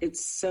testified.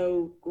 It's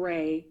so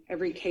gray.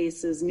 Every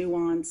case is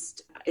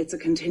nuanced. It's a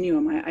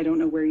continuum. I don't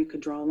know where you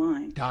could draw a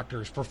line.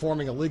 Doctors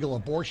performing illegal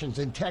abortions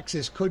in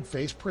Texas could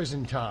face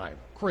prison time.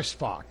 Chris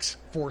Fox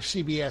for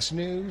CBS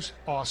News,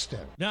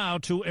 Austin. Now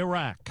to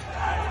Iraq.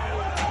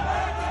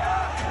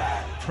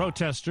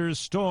 Protesters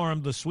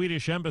stormed the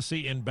Swedish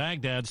embassy in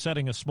Baghdad,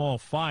 setting a small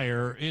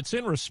fire. It's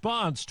in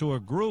response to a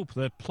group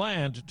that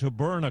planned to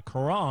burn a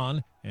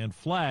Quran and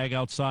flag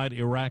outside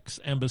Iraq's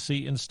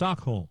embassy in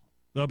Stockholm.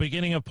 The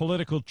beginning of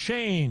political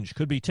change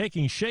could be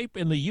taking shape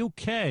in the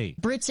UK.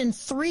 Brits in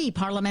 3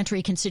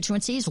 parliamentary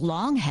constituencies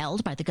long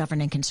held by the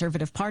governing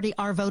Conservative Party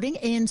are voting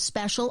in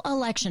special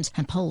elections,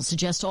 and polls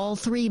suggest all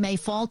 3 may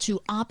fall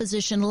to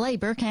opposition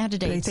Labour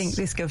candidates. They think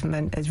this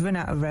government has run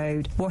out of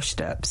road,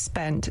 washed up,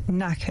 spent,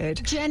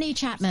 knackered. Jenny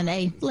Chapman,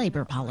 a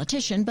Labour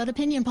politician, but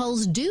opinion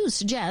polls do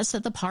suggest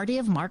that the party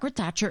of Margaret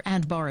Thatcher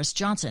and Boris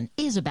Johnson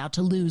is about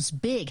to lose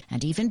big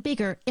and even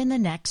bigger in the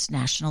next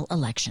national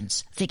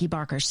elections. Vicky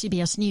Barker,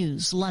 CBS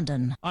News.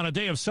 London. On a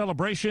day of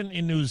celebration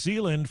in New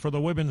Zealand for the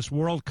Women's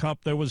World Cup,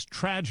 there was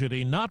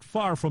tragedy not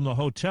far from the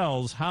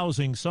hotels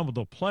housing some of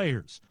the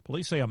players.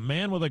 Police say a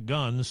man with a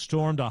gun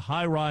stormed a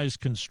high-rise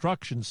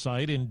construction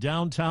site in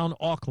downtown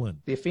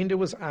Auckland. The offender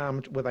was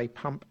armed with a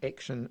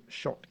pump-action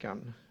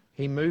shotgun.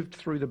 He moved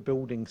through the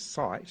building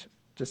site,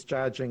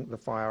 discharging the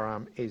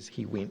firearm as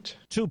he went.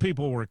 2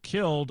 people were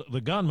killed.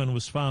 The gunman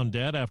was found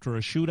dead after a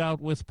shootout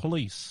with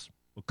police.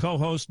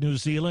 Co-host New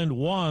Zealand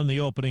won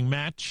the opening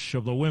match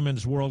of the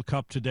Women's World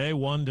Cup today,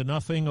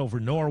 1-0 over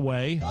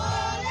Norway.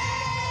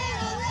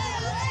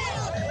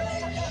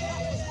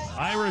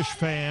 Irish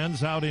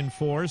fans out in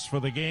force for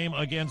the game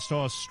against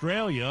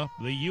Australia.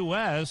 The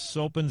U.S.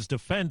 opens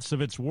defense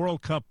of its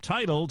World Cup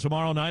title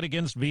tomorrow night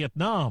against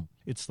Vietnam.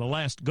 It's the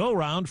last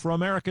go-round for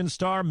American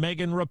star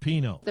Megan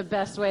Rapinoe. The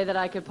best way that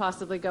I could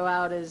possibly go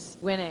out is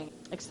winning.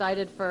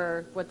 Excited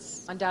for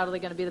what's undoubtedly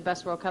going to be the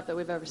best World Cup that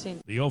we've ever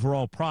seen. The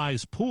overall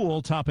prize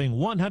pool, topping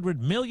 $100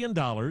 million,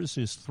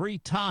 is 3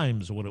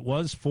 times what it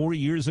was 4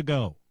 years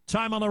ago.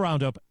 Time on the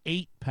roundup,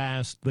 8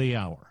 past the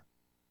hour.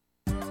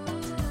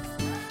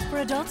 For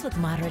adults with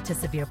moderate to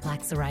severe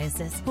plaque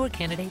psoriasis who are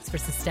candidates for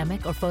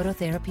systemic or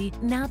phototherapy,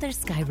 now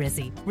there's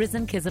Skyrizi,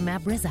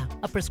 Risankizumab Riza,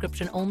 a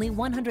prescription-only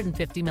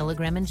 150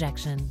 milligram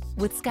injection.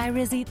 With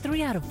Skyrizi,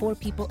 3 out of 4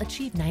 people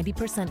achieve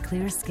 90%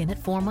 clear skin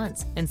at 4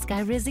 months, and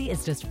Skyrizi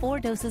is just 4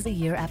 doses a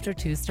year after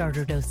 2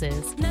 starter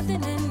doses.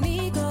 Nothing in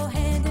me go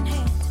hand in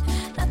hand.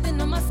 Nothing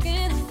on my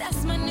skin,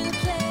 that's my new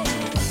place.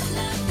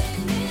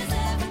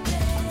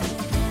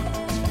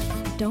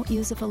 Don't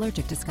use if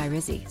allergic to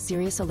Skyrizi.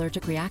 Serious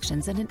allergic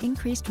reactions and an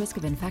increased risk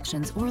of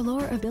infections or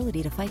lower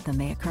ability to fight them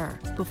may occur.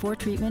 Before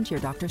treatment, your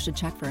doctor should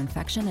check for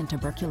infection and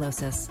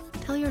tuberculosis.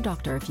 Tell your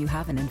doctor if you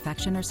have an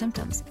infection or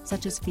symptoms,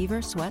 such as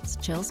fever, sweats,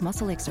 chills,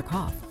 muscle aches, or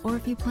cough, or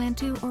if you plan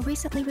to or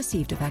recently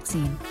received a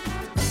vaccine.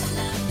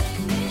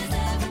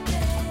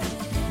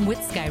 With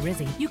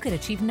Skyrizi, you could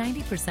achieve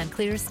 90%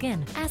 clearer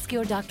skin. Ask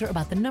your doctor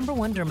about the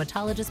 #1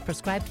 dermatologist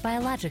prescribed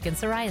biologic in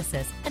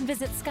psoriasis and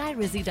visit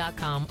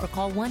Skyrizi.com or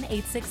call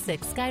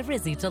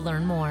 1-866-SKYRIZI to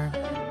learn more.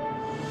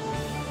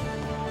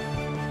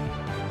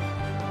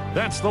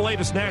 That's the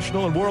latest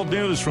national and world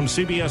news from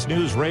CBS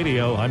News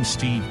Radio. I'm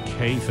Steve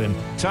Kathan.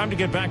 Time to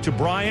get back to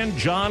Brian,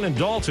 John, and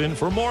Dalton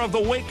for more of the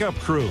Wake Up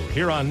Crew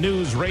here on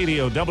News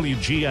Radio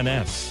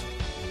WGNS.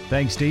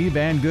 Thanks, Steve,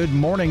 and good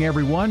morning,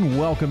 everyone.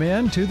 Welcome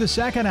in to the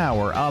second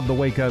hour of the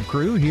Wake Up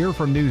Crew here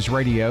from News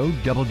Radio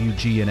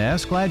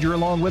WGNS. Glad you're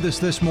along with us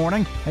this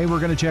morning. Hey,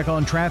 we're going to check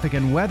on traffic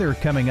and weather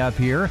coming up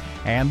here,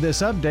 and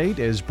this update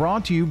is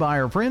brought to you by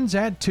our friends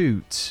at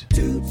Toots.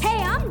 Hey,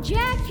 I'm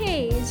Jack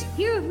Hayes,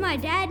 here with my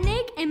dad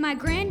Nick and my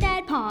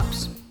granddad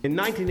Pops. In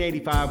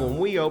 1985, when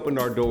we opened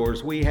our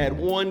doors, we had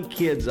one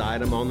kids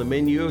item on the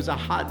menu. It was a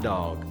hot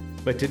dog.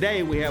 But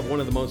today we have one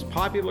of the most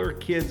popular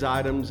kids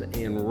items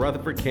in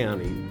Rutherford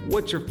County.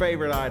 What's your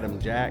favorite item,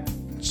 Jack?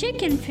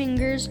 Chicken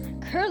fingers,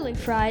 curly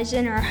fries,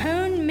 and our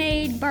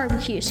homemade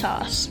barbecue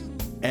sauce.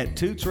 At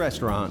Toots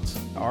Restaurants,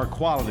 our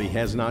quality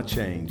has not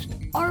changed.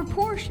 Our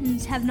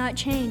portions have not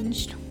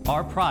changed.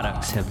 Our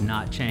products have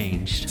not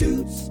changed.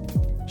 Toots.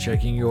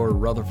 Checking your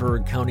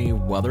Rutherford County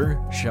weather.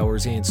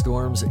 Showers and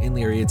storms in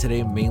the area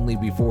today, mainly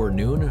before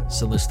noon.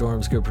 Some of the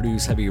storms could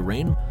produce heavy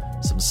rain.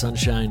 Some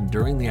sunshine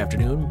during the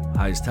afternoon.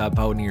 Highs top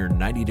out near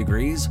 90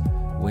 degrees.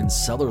 Winds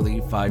southerly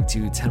 5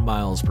 to 10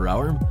 miles per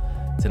hour.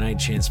 Tonight,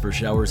 chance for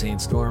showers and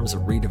storms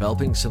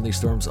redeveloping. Some of these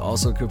storms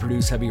also could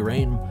produce heavy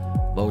rain.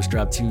 Lows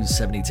drop to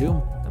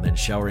 72. And then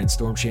shower and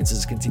storm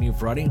chances continue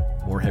Friday.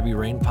 More heavy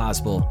rain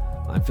possible.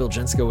 I'm Phil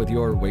Jensko with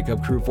your Wake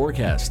Up Crew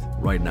forecast.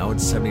 Right now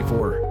it's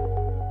 74.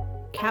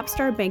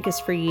 Capstar Bank is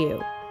for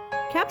you.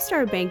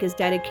 Capstar Bank is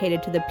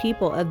dedicated to the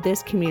people of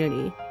this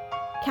community.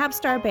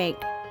 Capstar Bank,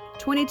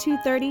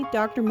 2230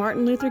 Dr.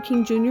 Martin Luther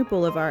King Jr.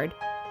 Boulevard,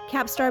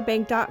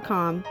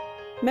 capstarbank.com.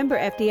 Member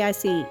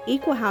FDIC,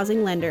 Equal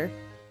Housing Lender.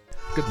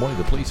 Good morning.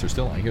 The police are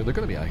still out here. They're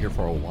going to be out here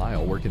for a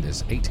while working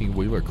this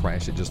 18-wheeler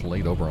crash that just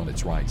laid over on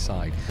its right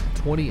side.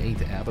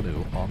 28th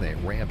Avenue on that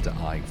ramp to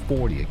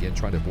I-40. Again,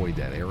 trying to avoid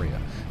that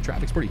area.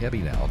 Traffic's pretty heavy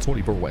now.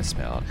 24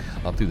 westbound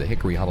up through the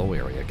Hickory Hollow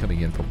area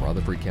coming in from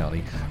Rutherford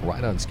County.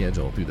 Right on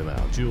schedule through the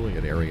Mount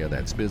Juliet area.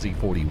 That's busy.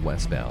 40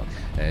 westbound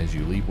as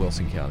you leave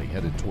Wilson County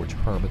headed towards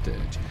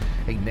Hermitage.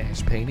 A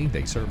Nash Painting.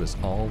 They service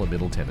all of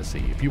Middle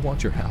Tennessee. If you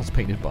want your house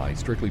painted by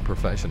strictly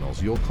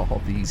professionals, you'll call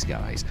these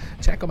guys.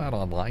 Check them out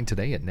online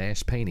today at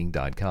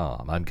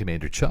nashpainting.com. I'm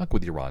Commander Chuck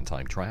with your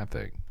on-time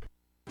traffic.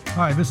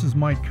 Hi, this is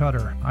Mike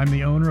Cutter. I'm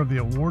the owner of the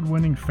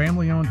award-winning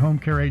family-owned home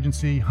care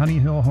agency, Honey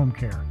Hill Home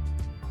Care.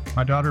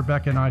 My daughter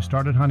Becca and I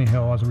started Honey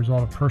Hill as a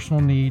result of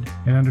personal need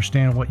and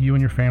understand what you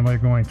and your family are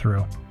going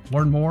through.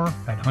 Learn more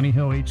at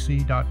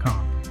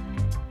honeyhillhc.com.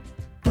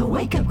 The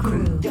Wake Up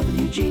Crew,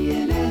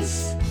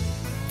 WGNS.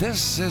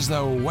 This is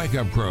the Wake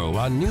Up Crew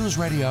on News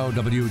Radio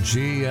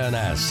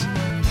WGNS.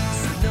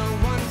 No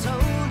one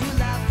told you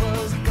life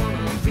was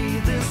gonna be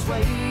this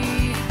way.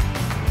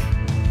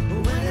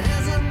 When it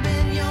hasn't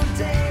been your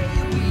day,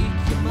 your week,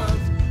 your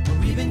month,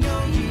 or even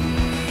your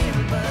year.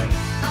 But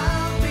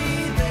I'll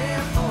be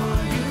there for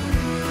you,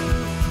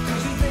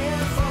 'cause you're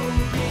there for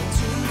me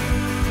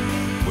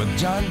too. With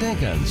John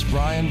Dinkins,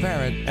 Brian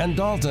Barrett, and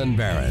Dalton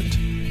Barrett.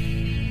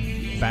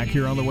 Back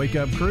here on the Wake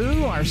Up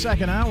Crew, our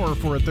second hour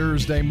for a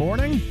Thursday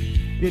morning.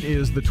 It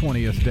is the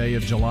 20th day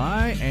of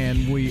July,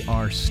 and we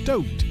are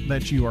stoked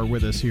that you are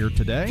with us here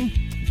today.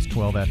 It's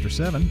 12 after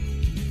 7.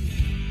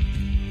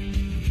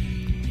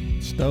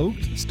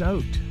 Stoked?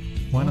 Stoked.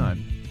 Why not?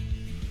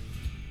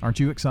 Aren't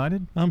you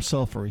excited? I'm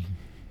sulfury.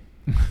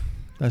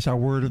 That's our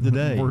word of the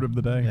day. Word of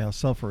the day. Yeah,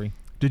 sulfury.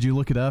 Did you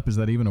look it up? Is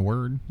that even a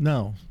word?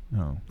 No.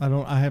 No.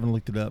 I haven't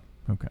looked it up.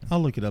 Okay.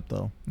 I'll look it up,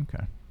 though.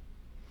 Okay.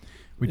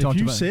 If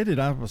you said it,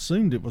 I've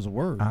assumed it was a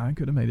word. I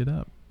could have made it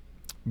up.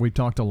 We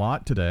talked a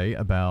lot today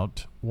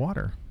about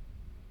water.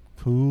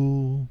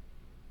 Cool,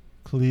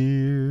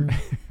 clear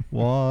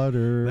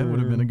water. That would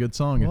have been a good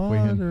song if we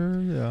had.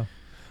 Yeah.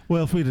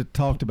 Well, if we'd have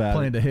talked about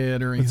planned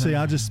ahead or anything. But see,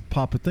 I just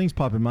things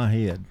pop in my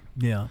head.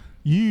 Yeah.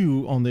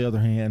 You, on the other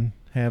hand,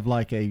 have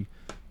like a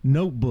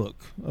notebook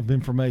of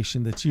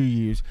information that you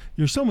use.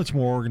 You're so much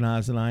more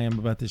organized than I am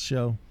about this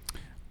show.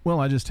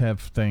 Well, I just have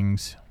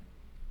things.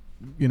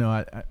 You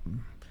know,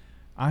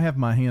 I have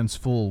my hands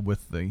full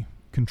with the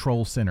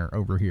control center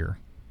over here.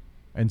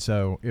 And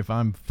so if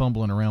I'm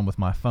fumbling around with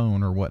my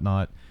phone or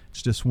whatnot,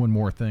 it's just one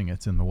more thing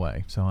that's in the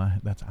way. So I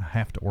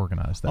have to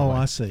organize that way.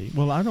 I see.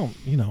 Well, I don't,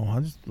 a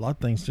lot of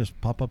things just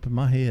pop up in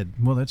my head.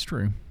 Well, that's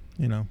true.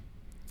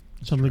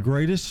 Some of the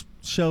greatest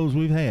shows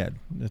we've had,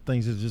 the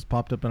things that just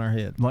popped up in our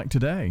head. Like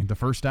today, the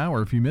first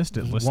hour, if you missed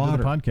it, listen to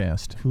the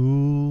podcast.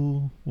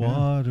 Cool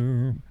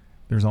water. Yeah.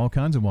 There's all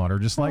kinds of water,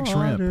 just like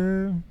shrimp.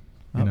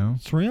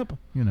 Shrimp?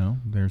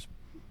 There's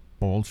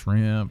boiled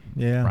shrimp,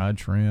 fried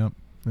shrimp.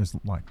 There's a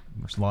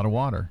lot of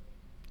water.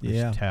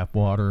 There's tap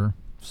water,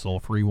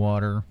 sulfury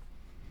water.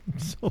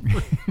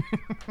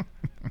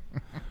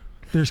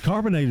 There's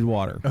carbonated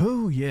water.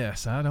 Oh,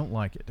 yes. I don't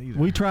like it either.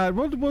 We tried,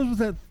 what was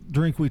that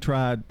drink we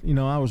tried?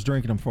 I was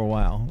drinking them for a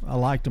while. I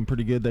liked them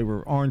pretty good. They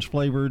were orange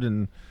flavored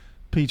and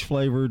peach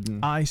flavored.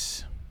 And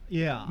ice.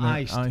 Yeah,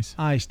 iced.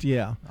 Iced,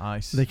 yeah.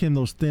 Ice. They came in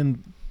those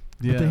thin,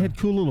 but they had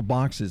cool little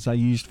boxes I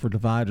used for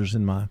dividers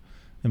in my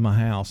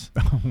house.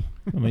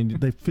 I mean,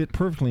 they fit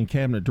perfectly in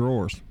cabinet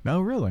drawers.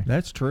 Oh, really?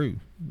 That's true.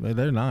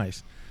 They're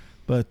nice.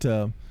 But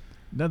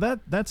now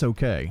that's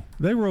okay.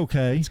 They were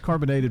okay. It's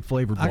carbonated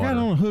flavored water. I got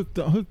on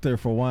hooked there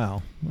for a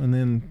while, and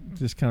then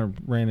just kind of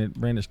ran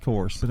its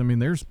course. But I mean,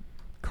 there's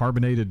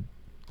carbonated,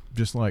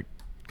 just like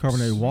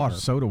carbonated water,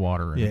 soda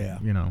water.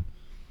 And, I'm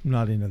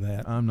not into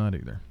that. I'm not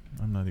either.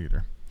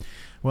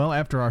 Well,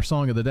 after our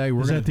song of the day,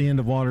 Is that the end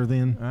of water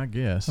then? I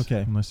guess.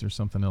 Okay. Unless there's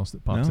something else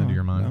that pops into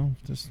your mind. No,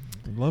 just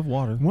love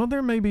water. Well,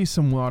 there may be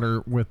some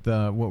water with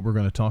what we're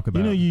going to talk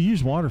about. You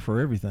use water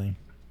for everything.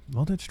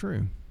 Well, that's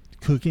true.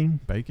 Cooking.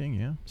 Baking,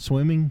 yeah.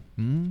 Swimming.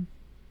 Mm-hmm.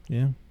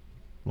 Yeah.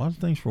 A lot of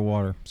things for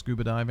water.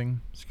 Scuba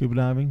diving.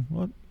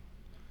 What?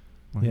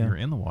 Well, you're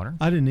in the water.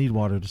 I didn't need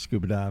water to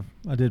scuba dive.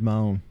 I did my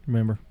own,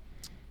 remember?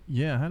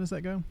 Yeah, how does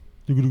that go?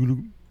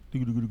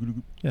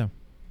 Yeah.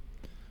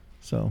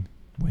 So...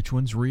 Which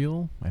one's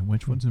real and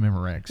which one's a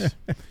Memorex?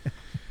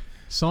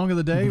 Song of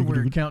the day, we're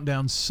going to count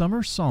down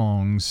summer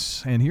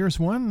songs. And here's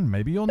one,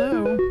 maybe you'll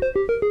know.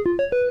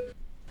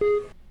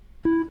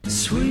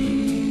 Sweet,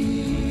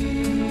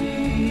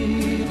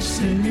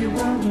 sing me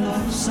one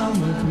of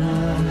summer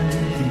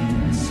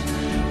nights.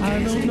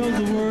 I don't know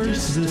the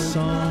words to this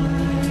song,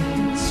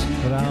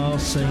 but I'll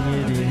sing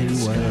it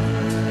anyway.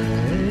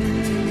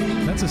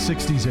 That's a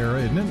 60s era,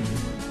 isn't it?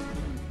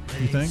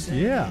 You think?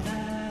 Yeah.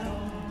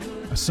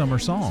 A summer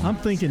song. I'm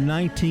thinking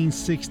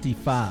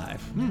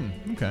 1965.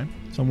 Okay.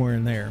 Somewhere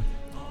in there.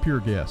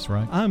 Pure guess,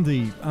 right? I'm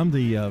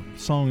the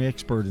song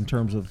expert in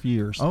terms of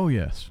years. Oh,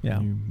 yes.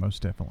 Yeah. You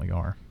most definitely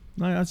are.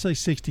 I'd say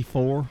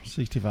 64,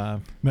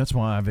 65. That's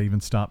why I've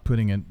even stopped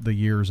putting the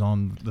years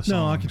on the songs.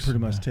 No, I can pretty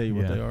much tell you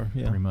what they are.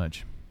 Yeah. Pretty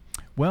much.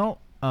 Well,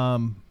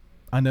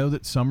 I know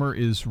that summer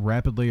is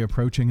rapidly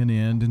approaching an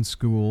end and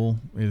school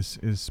is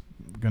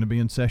going to be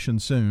in session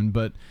soon,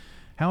 but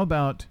how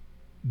about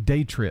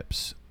day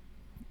trips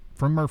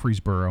from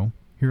Murfreesboro?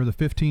 Here are the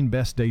 15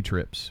 best day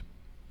trips.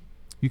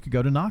 You could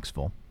go to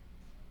Knoxville.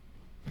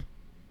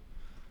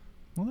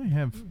 Well, they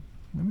have,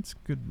 it's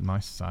a good,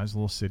 nice size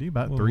little city,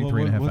 about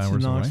 3.5 hours away.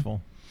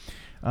 Knoxville?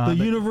 The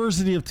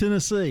University of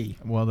Tennessee.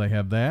 Well, they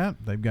have that.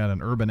 They've got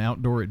an urban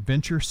outdoor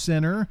adventure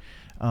center,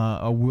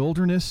 a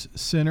wilderness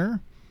center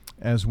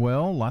as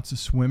well. Lots of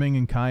swimming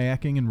and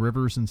kayaking and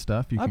rivers and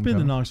stuff. I've been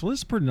to Knoxville.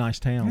 It's a pretty nice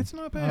town. It's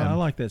not bad. I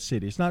like that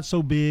city. It's not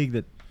so big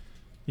that,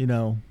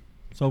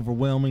 it's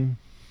overwhelming.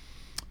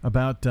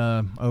 About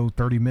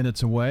 30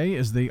 minutes away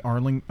is the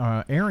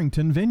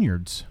Arrington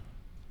Vineyards.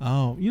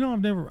 Oh,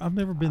 I've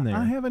never been there.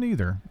 I haven't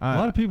either. A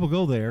lot of people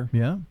go there.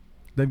 Yeah.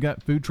 They've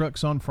got food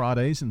trucks on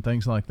Fridays and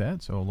things like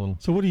that. So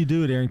what do you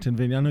do at Arrington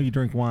Vineyard? I know you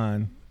drink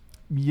wine.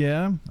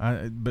 Yeah,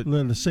 but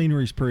the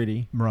scenery's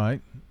pretty,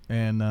 right?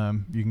 And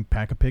you can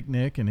pack a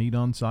picnic and eat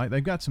on site.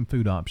 They've got some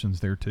food options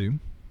there too.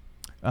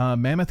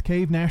 Mammoth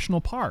Cave National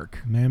Park.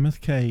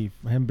 Mammoth Cave.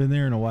 I haven't been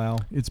there in a while.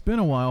 It's been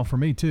a while for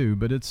me too,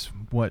 but it's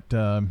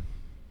down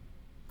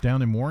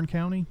in Warren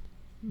County?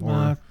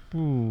 I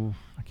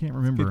can't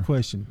remember. Good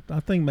question. I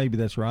think maybe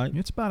that's right.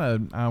 It's about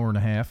an hour and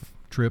a half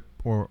trip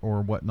or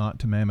whatnot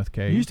to Mammoth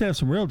Cave. You used to have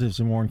some relatives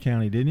in Warren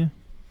County, didn't you?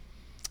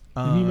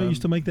 You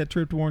used to make that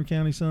trip to Warren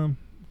County some?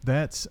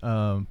 That's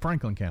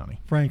Franklin County.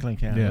 Franklin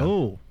County. Yeah.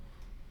 Oh,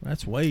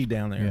 that's way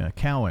down there. Yeah,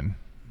 Cowan.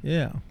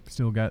 Yeah.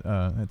 Still got,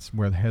 that's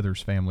where the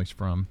Heather's family's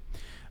from.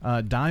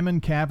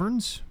 Diamond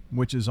Caverns,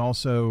 which is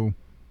also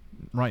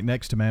right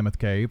next to Mammoth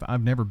Cave.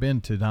 I've never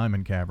been to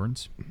Diamond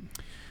Caverns.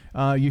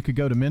 You could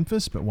go to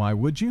Memphis, but why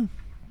would you?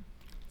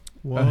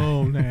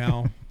 Whoa,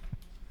 now.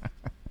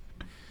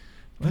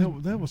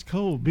 That was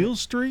cold. Beale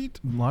Street?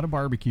 A lot of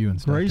barbecue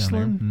and stuff Graceland? down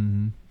there.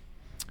 Mm-hmm.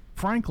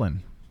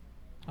 Franklin.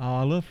 Oh,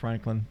 I love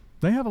Franklin.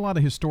 They have a lot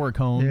of historic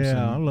homes.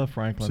 Yeah, I love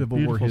Franklin.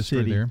 Civil War history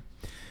city. there.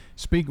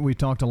 We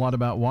talked a lot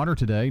about water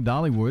today.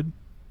 Dollywood.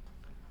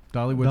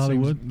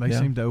 They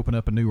seem to open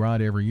up a new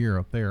ride every year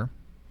up there.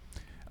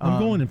 I'm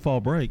going in fall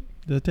break.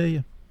 Did I tell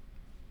you?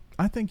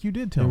 I think you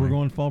did tell me. We're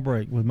going fall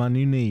break with my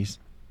new knees.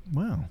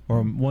 Wow.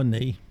 Or one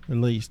knee, at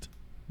least.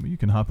 Well, you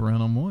can hop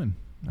around on one,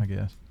 I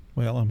guess.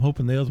 Well, I'm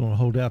hoping the other one will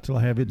hold out till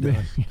I have it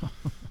done.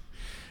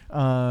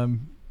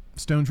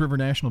 Stones River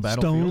National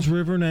Battlefield. Stones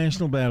River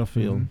National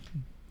Battlefield. Mm-hmm.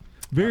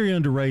 Very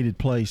underrated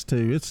place,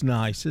 too. It's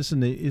nice. It's a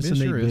neat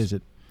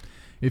visit.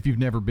 If you've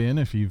never been,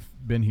 if you've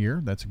been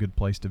here, that's a good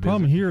place to visit.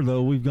 Problem here,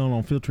 though, we've gone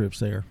on field trips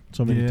there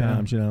so many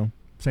times,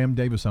 Sam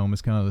Davis Home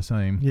is kind of the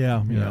same.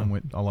 Yeah,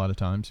 went a lot of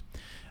times.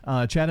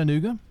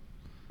 Chattanooga,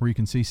 where you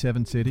can see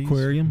Seven Cities.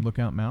 Aquarium.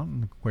 Lookout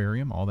Mountain,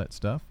 Aquarium, all that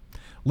stuff.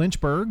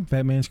 Lynchburg.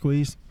 Fat Man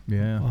Squeeze.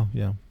 Yeah. Oh,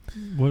 yeah.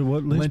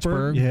 What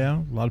Lynchburg? Yeah,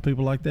 a lot of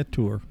people like that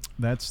tour.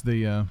 That's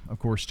the, of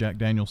course, Jack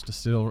Daniel's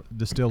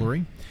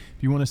Distillery.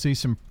 If you want to see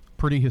some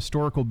pretty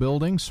historical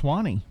buildings,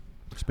 Swanee,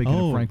 speaking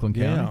of Franklin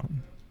County.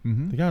 Yeah.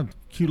 Mm-hmm. They got a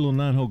cute little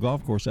 9-hole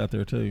golf course out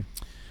there, too.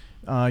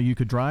 You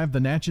could drive the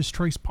Natchez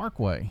Trace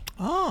Parkway.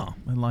 Oh.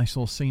 A nice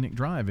little scenic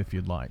drive if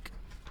you'd like.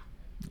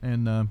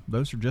 And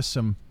those are just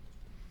some,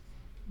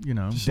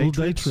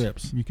 day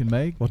trips you can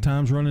make. Well,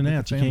 time's running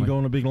out. You can't go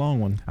on a big, long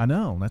one. I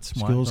know. That's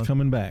why school's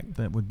coming back.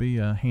 That would be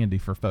handy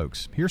for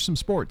folks. Here's some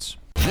sports.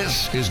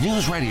 This is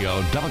News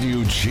Radio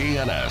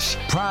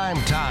WGNS Prime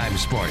Time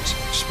Sports.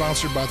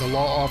 Sponsored by the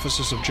law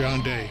offices of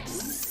John Day.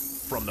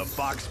 From the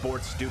Fox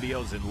Sports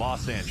Studios in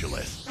Los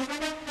Angeles,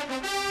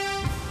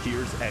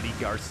 here's Eddie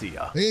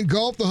Garcia. In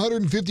golf, the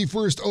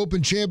 151st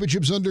Open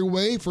Championship's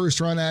underway. First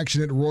round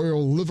action at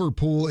Royal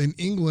Liverpool in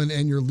England,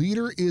 and your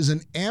leader is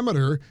an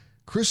amateur,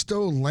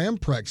 Christo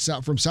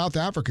Lamprecht from South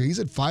Africa. He's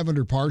at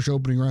 500 par,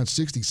 opening around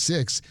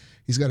 66.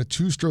 He's got a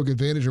 2-stroke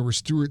advantage over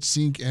Stuart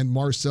Sink and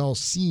Marcel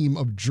Siem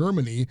of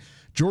Germany.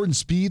 Jordan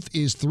Spieth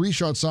is 3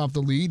 shots off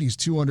the lead. He's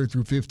 200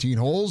 through 15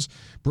 holes.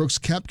 Brooks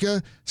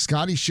Koepka,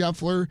 Scotty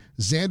Scheffler,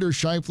 Xander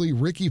Schauffele,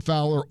 Ricky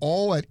Fowler,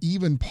 all at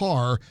even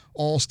par,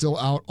 all still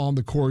out on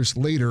the course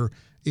later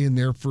in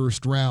their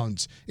first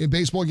rounds. In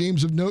baseball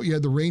games of note, you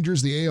had the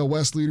Rangers, the AL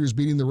West leaders,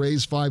 beating the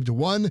Rays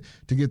 5-1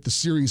 to get the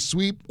series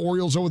sweep.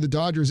 Orioles over the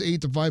Dodgers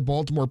 8-5.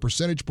 Baltimore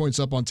percentage points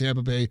up on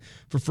Tampa Bay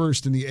for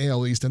first in the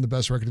AL East and the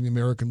best record in the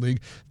American League.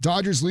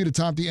 Dodgers lead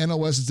atop the NL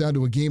West. It's down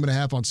to a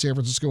 1.5 on San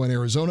Francisco and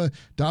Arizona.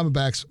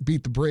 Diamondbacks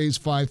beat the Braves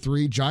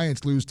 5-3.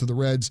 Giants lose to the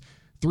Reds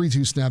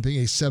 3-2, snapping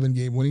a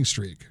 7-game winning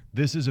streak.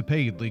 This is a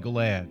paid legal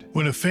ad.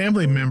 When a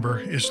family member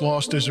is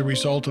lost as a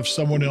result of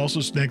someone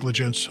else's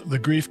negligence, the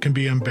grief can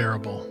be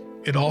unbearable.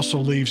 It also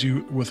leaves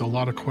you with a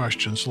lot of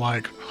questions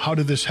like, how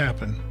did this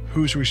happen?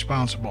 Who's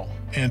responsible?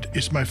 And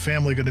is my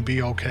family going to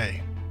be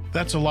okay?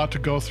 That's a lot to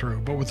go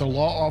through, but with the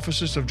law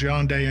offices of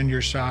John Day on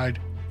your side,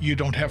 you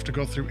don't have to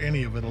go through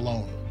any of it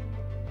alone.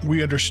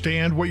 We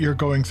understand what you're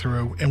going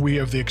through, and we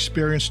have the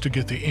experience to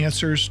get the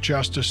answers,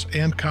 justice,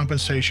 and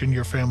compensation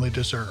your family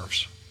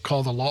deserves.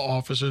 Call the law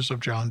offices of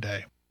John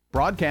Day.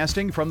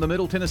 Broadcasting from the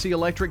Middle Tennessee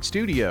Electric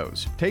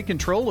Studios. Take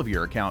control of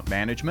your account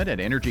management and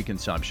energy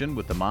consumption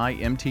with the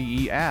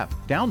MyMTE app.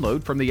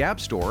 Download from the App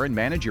Store and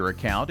manage your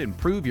account,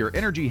 improve your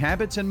energy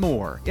habits, and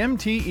more.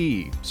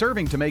 MTE,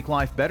 serving to make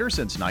life better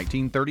since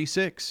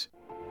 1936.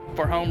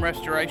 For home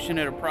restoration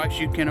at a price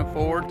you can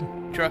afford,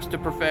 trust the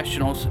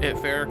professionals at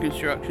Farrah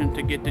Construction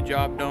to get the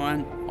job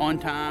done on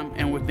time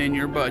and within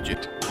your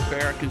budget.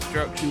 Farrah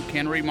Construction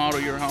can remodel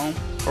your home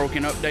or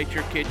can update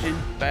your kitchen,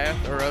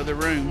 bath, or other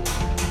rooms.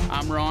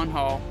 I'm Ron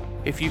Hall.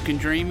 If you can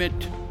dream it,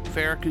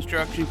 Farrah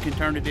Construction can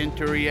turn it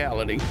into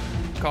reality.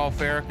 Call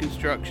Farrah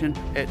Construction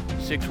at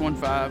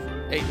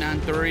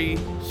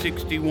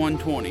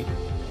 615-893-6120.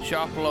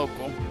 Shop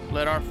local.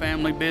 Let our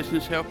family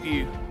business help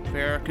you.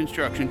 Farrah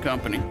Construction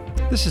Company.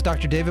 This is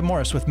Dr. David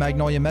Morris with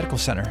Magnolia Medical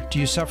Center. Do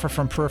you suffer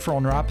from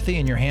peripheral neuropathy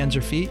in your hands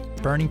or feet,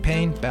 burning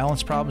pain,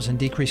 balance problems, and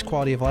decreased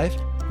quality of life?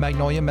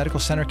 Magnolia Medical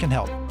Center can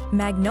help.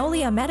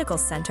 Magnolia Medical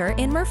Center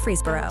in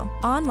Murfreesboro.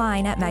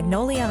 Online at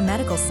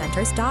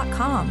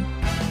magnoliamedicalcenters.com.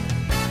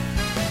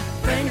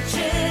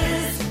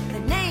 French's, the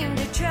name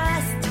to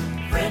trust.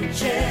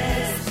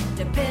 French's,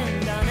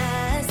 depend on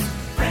us.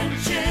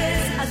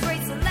 French's, a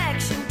great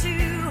selection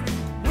too.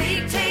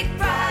 We take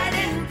pride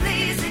in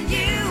pleasing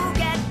you.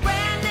 Get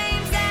brand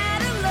names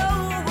at a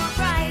lower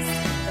price.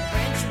 The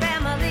French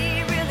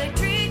family really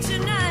treats you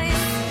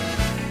nice.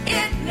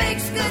 It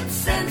makes good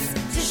sense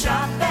to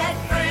shop at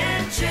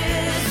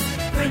French's.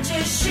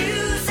 French's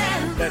Shoes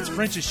and Boots. That's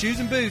French's Shoes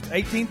and Boots,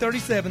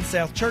 1837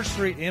 South Church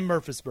Street in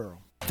Murfreesboro.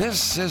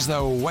 This is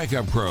the Wake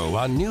Up Crew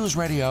on News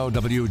Radio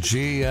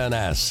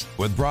WGNS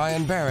with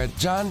Brian Barrett,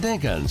 John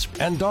Dinkins,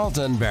 and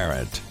Dalton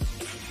Barrett.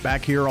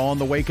 Back here on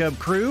the Wake Up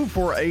Crew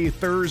for a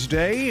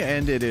Thursday,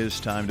 and it is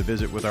time to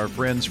visit with our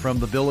friends from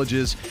the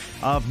Villages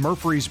of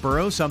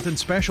Murfreesboro. Something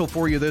special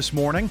for you this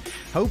morning.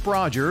 Hope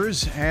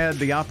Rogers had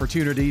the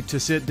opportunity to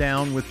sit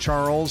down with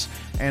Charles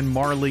and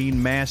Marlene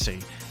Massey,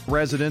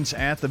 residents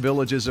at the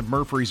Villages of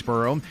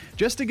Murfreesboro,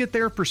 just to get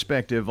their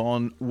perspective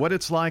on what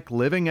it's like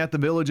living at the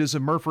Villages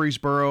of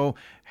Murfreesboro,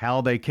 how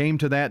they came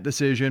to that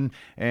decision.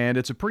 And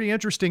it's a pretty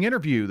interesting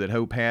interview that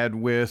Hope had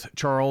with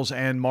Charles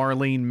and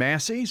Marlene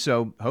Massey.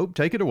 So, Hope,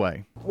 take it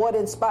away. What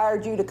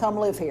inspired you to come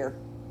live here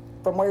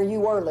from where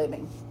you were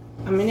living?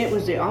 I mean, it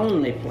was the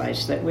only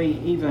place that we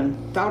even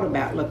thought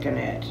about looking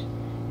at.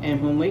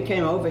 And when we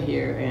came over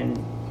here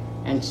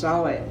and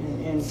saw it,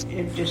 and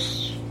it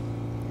just...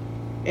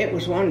 it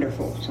was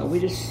wonderful. So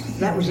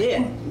that was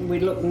it. We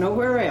looked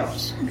nowhere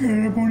else. We got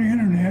it up on the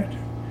internet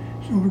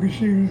so we could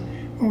see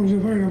what was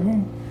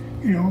available.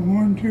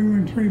 1, 2,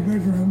 and 3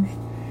 bedrooms.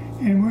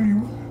 And we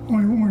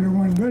only wanted a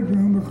 1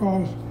 bedroom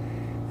because,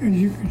 as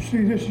you can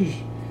see, this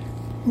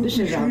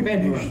is our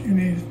bedroom. In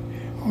these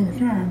all the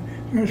time.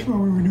 So that's why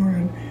we were doing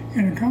it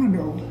in a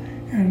condo.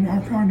 And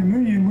our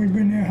condominium, we'd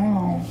been there how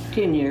long?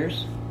 10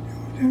 years.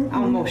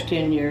 Almost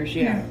 10 years,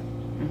 yeah.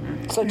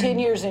 So 10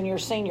 years in your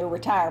senior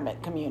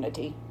retirement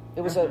community.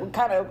 It was a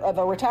kind of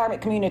a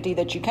retirement community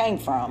that you came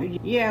from.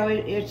 Yeah,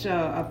 it's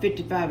a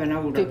 55 and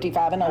older.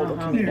 55 and older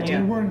community.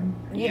 Yeah.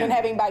 You didn't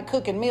have anybody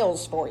cooking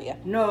meals for you.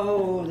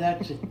 No,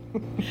 that's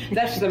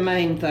the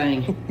main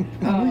thing.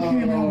 We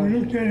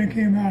looked at it and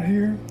came out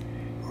here.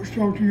 We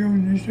spoke to you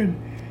and they said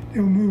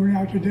they were moving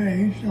out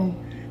today. So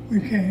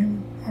we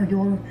came, our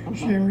daughter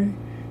Sherry,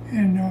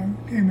 and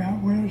came out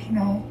with us and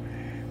all.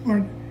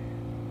 But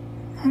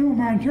I don't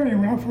mind telling you,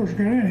 when I first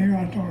got in here,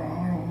 I thought,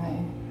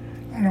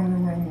 I don't know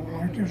what I'm going to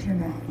like this or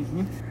not.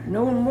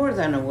 No more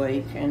than a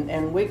week,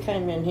 and we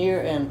came in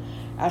here, and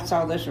I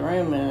saw this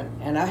room,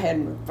 and I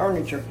had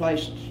furniture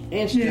placed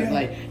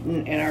instantly.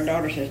 Yeah. And our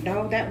daughter says,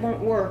 "No, that won't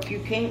work. You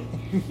can't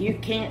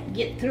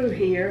get through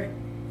here."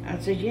 I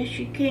said, "Yes,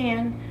 you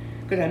can,"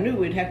 because I knew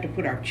we'd have to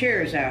put our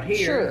chairs out here.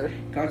 Sure.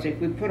 Because if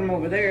we put them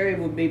over there, it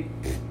would be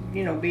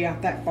out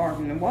that far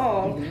from the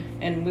wall,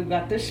 and we've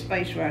got this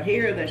space right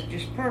here that's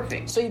just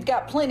perfect. So you've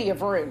got plenty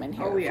of room in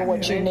here for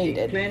what you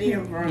needed. Plenty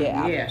of room,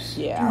 yes.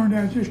 Yeah. Turned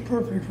out just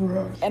perfect for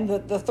us. And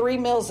the 3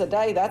 meals a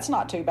day, that's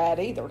not too bad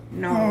either.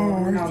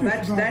 No,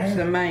 that's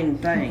the main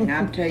thing.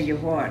 I'll tell you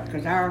what,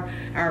 because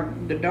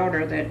the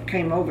daughter that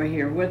came over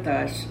here with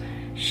us,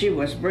 she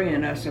was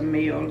bringing us some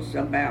meals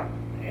about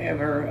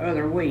every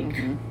other week,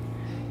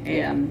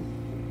 and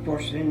of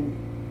course,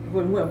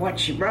 what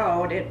she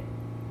brought, it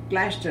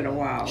lasted a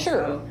while. Sure.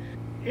 So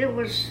it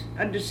was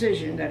a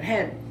decision that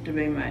had to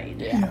be made.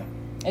 Yeah.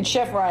 And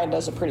Chef Ryan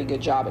does a pretty good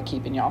job at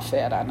keeping y'all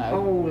fed, I know.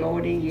 Oh,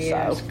 Lordy,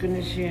 yes. So.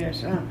 Goodness,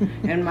 yes.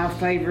 And my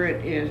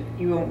favorite is,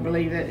 you won't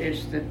believe it,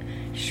 is the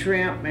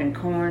shrimp and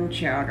corn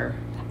chowder.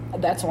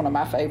 That's one of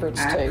my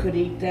favorites, too. I could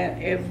eat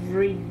that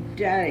every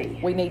day.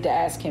 We need to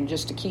ask him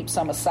just to keep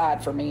some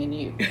aside for me and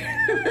you.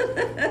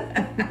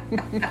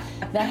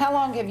 Now, how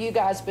long have you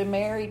guys been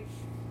married?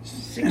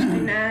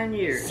 69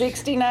 years.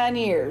 69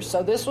 years.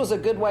 So this was a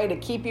good way to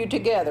keep you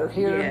together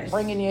here, yes.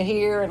 Bringing you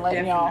here and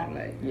letting y'all.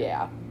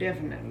 Yeah.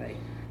 Definitely.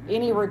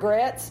 Any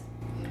regrets?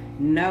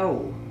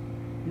 No,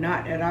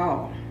 not at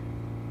all.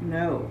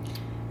 No.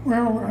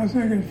 Well, I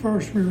think at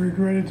first we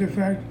regretted the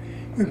fact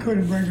we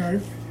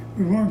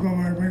weren't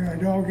going to bring our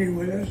doggie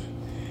with us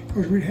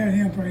because we had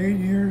him for 8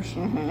 years,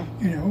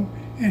 you know,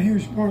 and he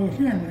was part of the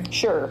family.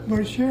 Sure.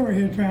 But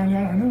Sherry had found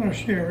out another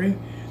Sherry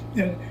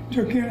that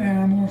took in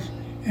animals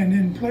and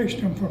then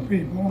placed them for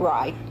people.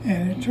 Right.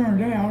 And it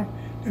turned out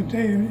that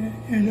they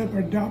ended up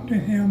adopting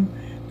him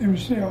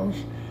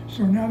themselves.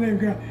 So now they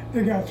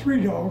got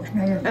 3 dogs.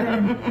 Now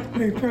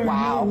they fell in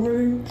love with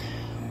him.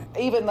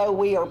 Even though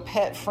we are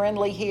pet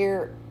friendly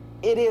here,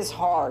 it is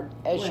hard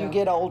as you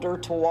get older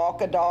to walk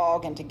a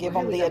dog and to give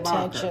them the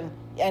attention.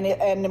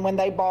 And when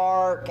they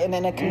bark and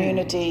in a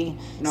community.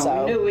 No,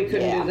 so, we knew we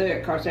couldn't do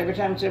that because every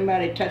time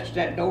somebody touched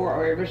that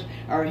door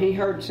or he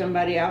heard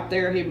somebody out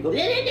there, he would go.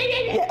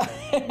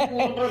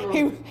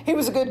 he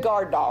was a good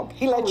guard dog.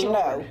 He let you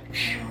know.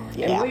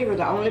 And we were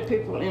the only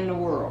people in the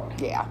world.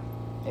 Yeah.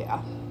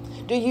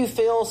 Do you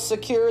feel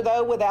secure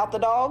though without the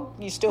dog?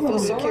 You still feel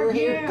secure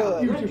here?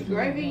 Good. Good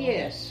gravy,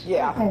 yes.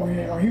 Yeah. Oh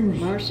yeah, he was.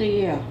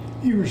 Mercy, yeah.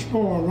 He was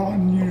spoiled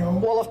rotten, you know.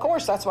 Well, of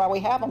course, that's why we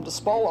have them, to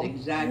spoil them.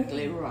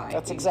 Exactly right.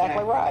 That's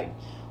exactly right.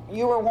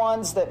 You were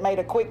ones that made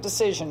a quick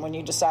decision when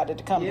you decided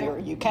to come here.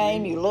 You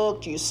came, you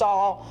looked, you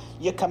saw,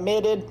 you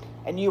committed,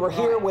 and you were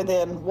here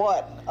within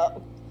what?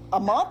 A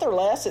month or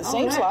less, it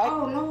seems like.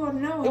 Oh, Lord,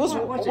 no. It was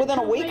within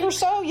a week or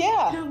so,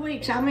 yeah. 2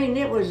 weeks. I mean,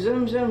 it was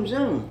zoom, zoom,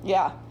 zoom.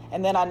 Yeah.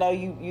 And then I know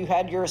you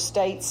had your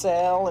estate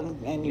sale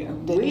and you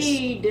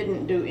We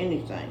didn't do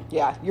anything.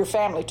 Yeah, your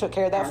family took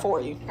care of that for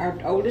you. Our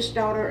oldest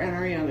daughter and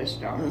our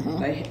youngest daughter.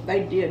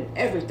 They did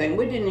everything.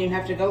 We didn't even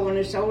have to go when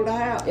they sold the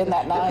house. Isn't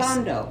that nice? The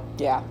condo.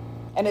 Yeah.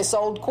 And it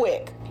sold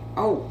quick.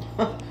 Oh,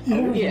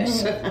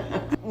 yes.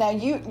 Now,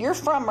 you're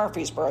from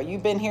Murfreesboro.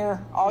 You've been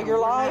here all your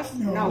life?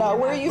 No.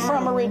 Where are you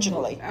from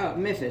originally?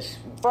 Memphis.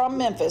 From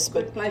Memphis.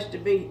 Good place to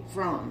be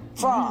from.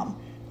 From.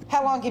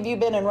 How long have you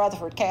been in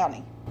Rutherford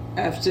County?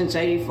 Since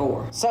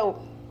 84.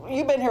 So,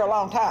 you've been here a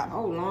long time.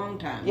 Oh, long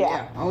time.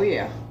 Yeah. Oh,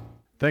 yeah.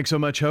 Thanks so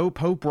much, Hope.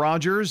 Hope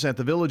Rogers at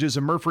the Villages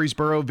of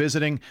Murfreesboro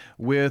visiting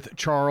with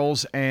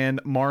Charles and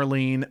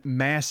Marlene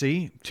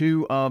Massey,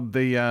 2 of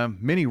the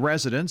many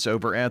residents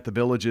over at the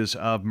Villages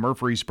of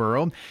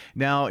Murfreesboro.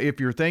 Now, if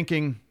you're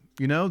thinking,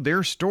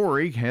 their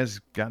story has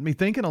got me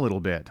thinking a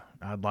little bit.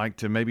 I'd like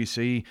to maybe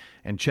see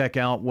and check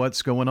out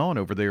what's going on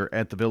over there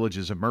at the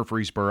Villages of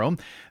Murfreesboro.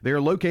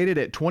 They're located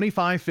at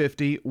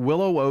 2550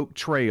 Willow Oak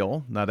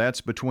Trail. Now, that's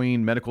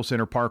between Medical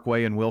Center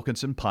Parkway and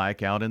Wilkinson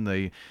Pike out in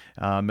the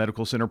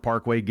Medical Center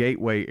Parkway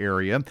Gateway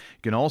area. You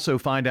can also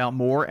find out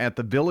more at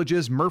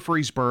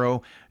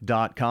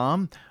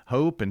thevillagesmurfreesboro.com.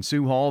 Hope and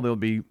Sue Hall, they'll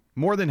be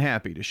more than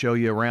happy to show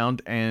you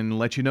around and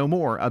let you know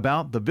more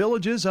about the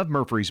Villages of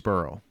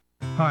Murfreesboro.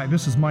 Hi,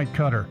 this is Mike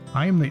Cutter.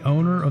 I am the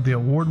owner of the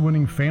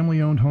award-winning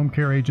family-owned home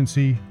care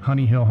agency,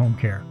 Honey Hill Home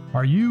Care.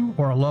 Are you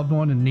or a loved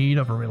one in need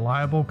of a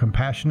reliable,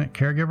 compassionate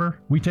caregiver?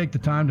 We take the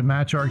time to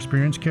match our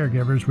experienced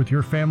caregivers with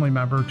your family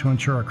member to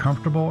ensure a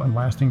comfortable and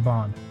lasting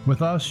bond.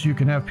 With us, you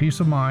can have peace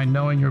of mind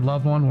knowing your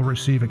loved one will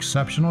receive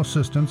exceptional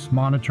assistance,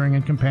 monitoring,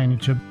 and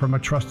companionship from a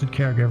trusted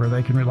caregiver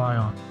they can rely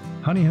on.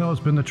 Honey Hill has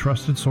been the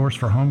trusted source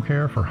for home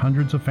care for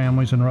hundreds of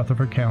families in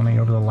Rutherford County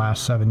over the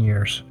last 7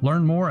 years.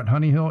 Learn more at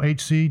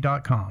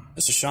honeyhillhc.com.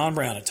 This is Sean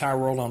Brown at Tire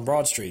World on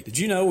Broad Street. Did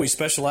you know we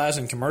specialize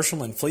in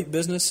commercial and fleet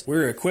business?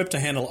 We're equipped to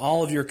handle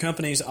all of your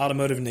company's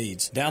automotive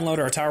needs. Download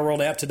our Tire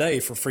World app today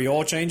for free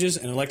oil changes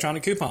and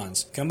electronic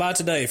coupons. Come by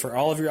today for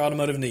all of your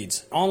automotive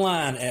needs.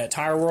 Online at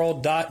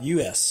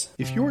tireworld.us.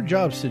 If your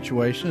job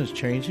situation is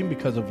changing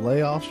because of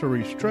layoffs or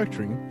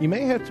restructuring, you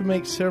may have to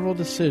make several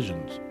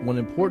decisions. One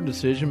important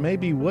decision may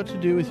be what to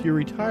do with your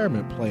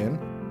retirement plan.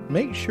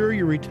 Make sure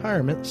your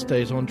retirement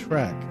stays on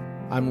track.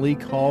 I'm Lee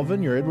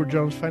Colvin, your Edward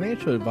Jones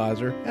financial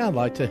advisor, and I'd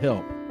like to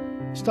help.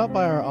 Stop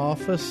by our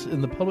office in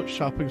the Public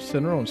Shopping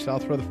Center on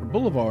South Rutherford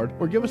Boulevard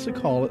or give us a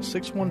call at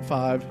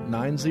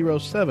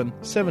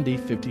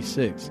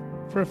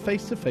 615-907-7056 for a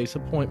face-to-face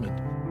appointment.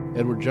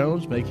 Edward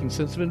Jones, Making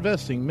Sense of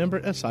Investing,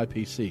 member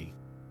SIPC.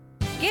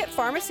 Get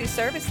pharmacy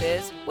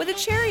services with a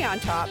cherry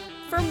on top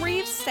from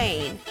Reeves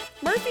Sane,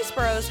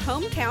 Murfreesboro's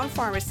hometown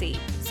pharmacy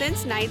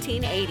since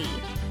 1980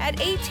 at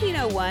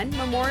 1801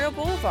 Memorial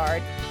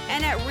Boulevard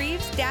and at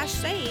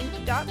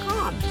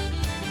reeves-sane.com.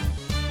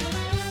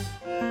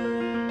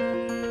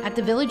 At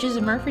the Villages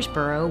of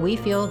Murfreesboro, we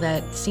feel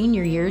that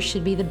senior years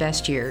should be the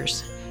best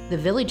years. The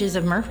Villages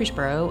of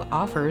Murfreesboro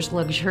offers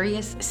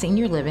luxurious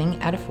senior living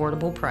at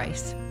affordable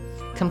price,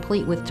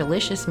 complete with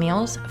delicious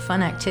meals,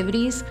 fun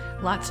activities,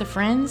 lots of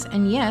friends,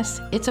 and yes,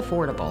 it's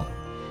affordable.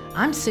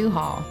 I'm Sue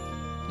Hall.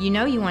 You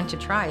know you want to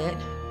try it.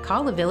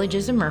 Call the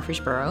Villages of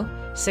Murfreesboro,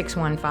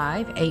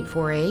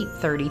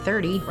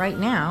 615-848-3030 right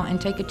now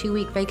and take a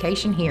 2-week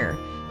vacation here.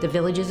 The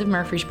Villages of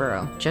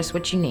Murfreesboro, just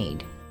what you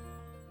need.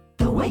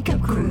 The Wake Up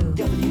Crew,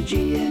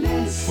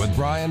 WGNS. With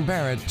Brian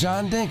Barrett,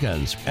 John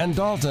Dinkins, and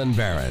Dalton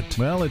Barrett.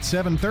 Well, it's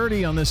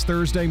 7:30 on this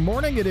Thursday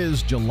morning. It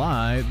is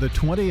July the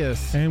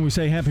 20th. And we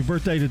say happy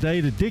birthday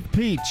today to Dick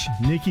Peach,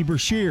 Nikki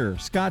Brashear,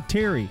 Scott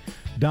Terry,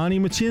 Donnie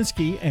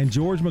Machinsky, and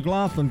George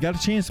McLaughlin. Got a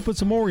chance to put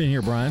some more in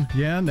here, Brian.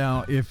 Yeah,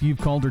 now, if you've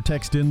called or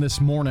texted in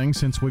this morning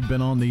since we've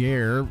been on the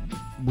air,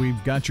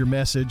 we've got your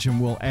message,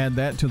 and we'll add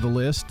that to the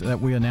list that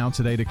we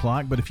announce at 8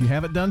 o'clock. But if you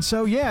haven't done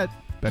so yet,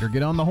 better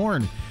get on the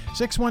horn.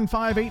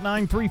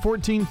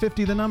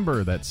 615-893-1450, the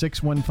number. That's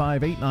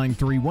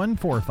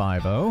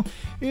 615-893-1450.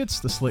 It's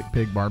the Slick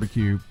Pig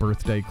Barbecue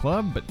Birthday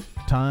Club, but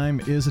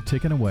time is a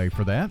ticking away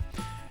for that.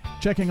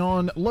 Checking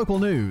on local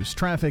news,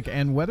 traffic,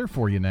 and weather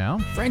for you now.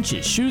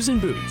 French's Shoes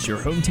and Boots, your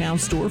hometown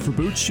store for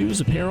boots,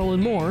 shoes, apparel,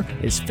 and more,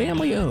 is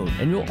family owned,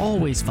 and you'll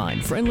always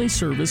find friendly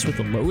service with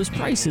the lowest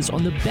prices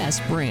on the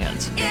best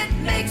brands. It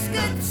makes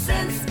good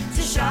sense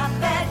to shop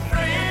at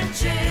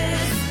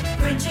French's.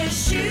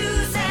 French's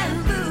Shoes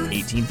and Boots.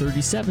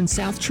 1837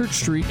 South Church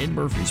Street in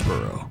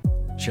Murfreesboro.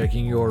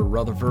 Checking your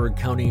Rutherford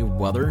County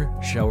weather.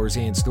 Showers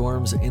and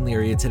storms in the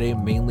area today,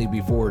 mainly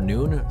before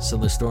noon. Some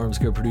of the storms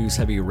could produce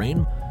heavy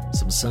rain.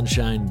 Some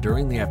sunshine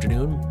during the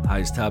afternoon.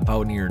 Highs top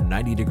out near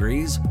 90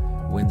 degrees.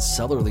 Winds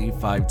southerly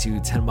 5 to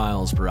 10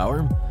 miles per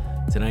hour.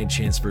 Tonight,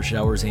 chance for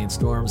showers and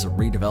storms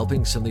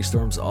redeveloping. Some of these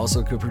storms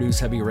also could produce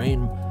heavy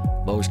rain.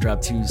 Lows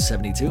drop to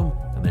 72.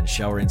 And then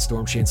shower and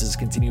storm chances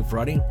continue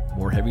Friday.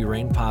 More heavy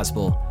rain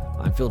possible.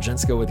 I'm Phil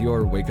Jensko with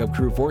your Wake Up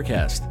Crew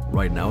forecast.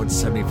 Right now it's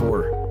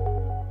 74.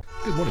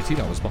 Good morning.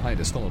 TDOT was behind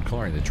a stolen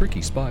car in a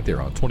tricky spot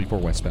there on 24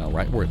 westbound,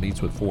 right where it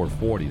meets with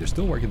 440. They're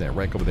still working that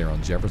wreck over there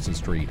on Jefferson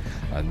Street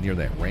near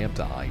that ramp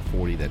to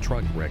I-40. That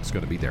truck wreck's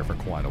going to be there for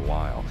quite a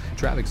while.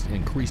 Traffic's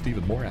increased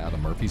even more out of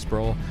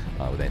Murfreesboro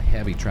with that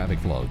heavy traffic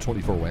flow,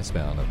 24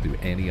 westbound up through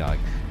Antioch.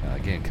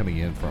 Again, coming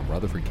in from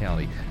Rutherford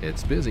County.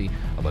 It's busy,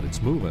 but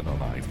it's moving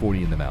on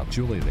I-40 in the Mount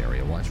Juliet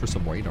area. Watch for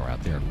some radar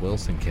out there in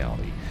Wilson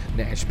County.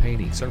 Nash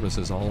Painting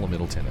services all of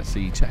Middle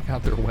Tennessee. Check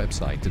out their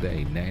website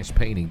today,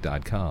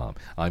 nashpainting.com.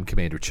 I'm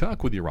Commander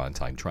Chuck with your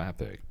on-time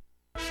traffic.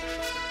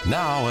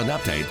 Now an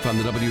update from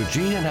the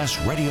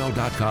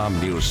WGNSradio.com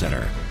News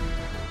Center.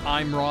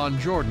 I'm Ron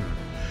Jordan.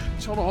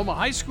 A Tullahoma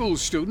High School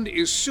student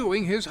is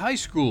suing his high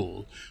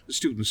school. The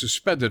student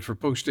suspended for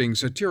posting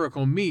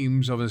satirical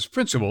memes of his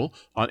principal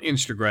on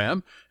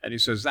Instagram, and he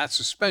says that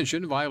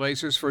suspension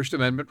violates his First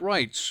Amendment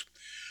rights.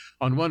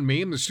 On one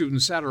meme, the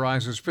student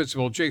satirizes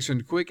Principal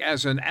Jason Quick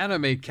as an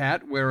anime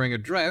cat wearing a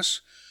dress.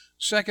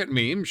 Second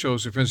meme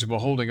shows the principal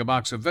holding a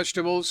box of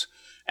vegetables,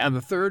 and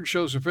the third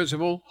shows the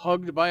principal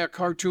hugged by a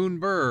cartoon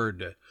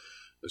bird.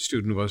 The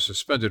student was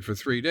suspended for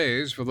 3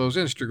 days for those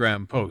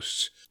Instagram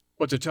posts.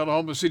 What did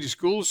Tullahoma City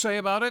Schools say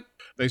about it?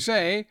 They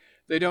say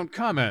they don't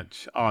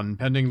comment on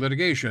pending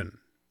litigation.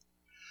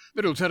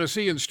 Middle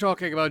Tennesseans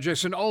talking about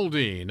Jason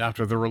Aldean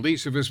after the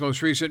release of his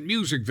most recent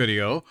music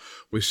video,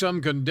 with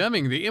some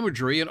condemning the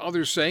imagery and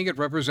others saying it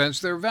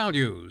represents their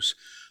values.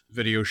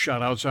 Video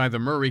shot outside the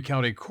Murray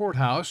County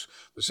Courthouse,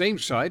 the same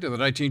site of the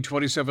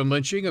 1927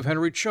 lynching of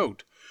Henry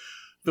Choate.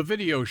 The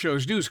video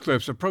shows news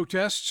clips of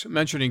protests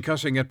mentioning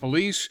cussing at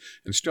police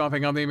and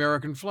stomping on the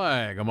American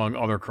flag, among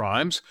other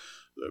crimes.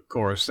 The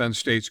chorus then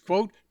states,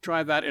 quote,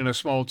 "Try that in a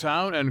small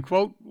town," and,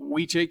 quote,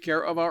 "We take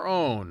care of our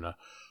own."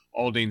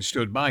 Aldean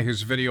stood by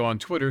his video on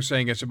Twitter,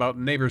 saying it's about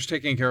neighbors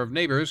taking care of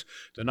neighbors,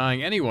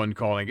 denying anyone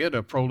calling it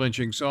a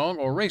pro-lynching song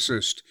or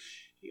racist.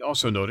 He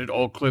also noted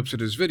all clips in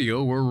his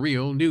video were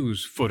real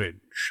news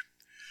footage.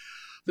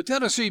 The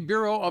Tennessee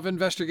Bureau of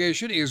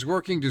Investigation is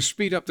working to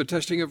speed up the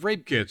testing of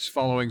rape kits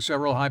following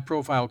several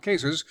high-profile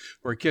cases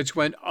where kits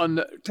went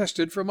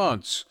untested for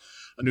months.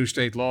 A new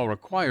state law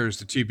requires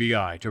the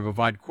TBI to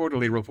provide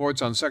quarterly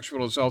reports on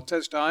sexual assault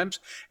test times,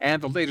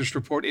 and the latest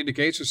report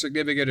indicates a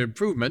significant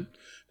improvement.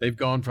 They've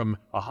gone from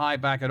a high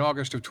back in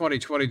August of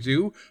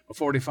 2022 of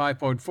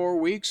 45.4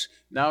 weeks.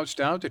 Now it's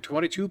down to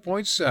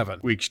 22.7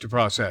 weeks to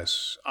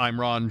process.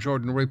 I'm Ron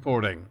Jordan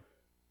reporting.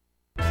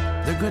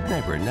 The Good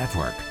Neighbor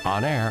Network,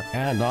 on air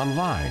and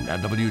online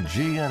at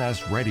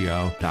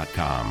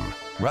WGNSradio.com.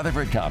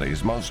 Rutherford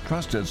County's most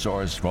trusted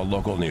source for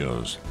local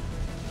news.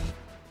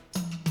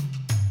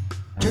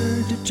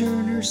 Turn to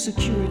Turner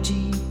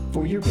Security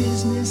for your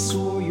business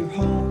or your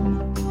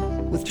home.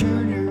 With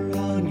Turner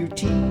on your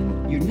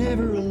team, you're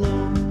never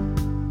alone.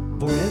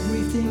 For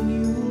everything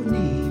you will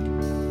need,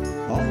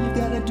 all you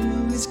gotta do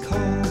is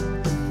call.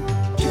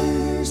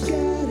 Turner's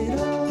got it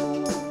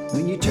all.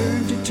 When you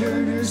turn to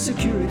Turner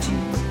Security,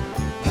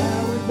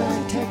 powered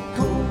by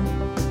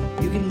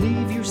TechCore, you can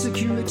leave your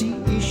security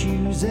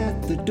issues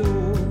at the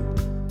door.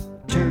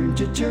 Turn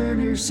to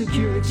Turner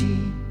Security.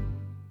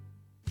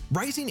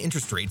 Rising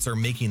interest rates are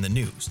making the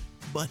news,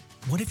 but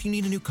what if you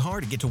need a new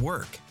car to get to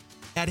work?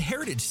 At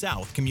Heritage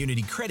South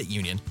Community Credit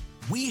Union,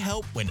 we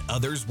help when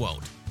others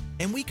won't,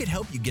 and we could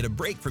help you get a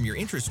break from your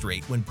interest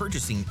rate when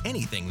purchasing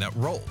anything that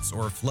rolls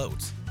or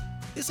floats.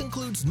 This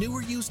includes new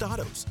or used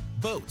autos,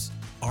 boats,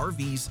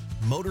 RVs,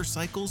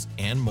 motorcycles,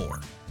 and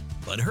more.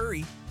 But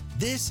hurry,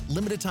 this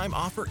limited time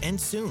offer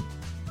ends soon.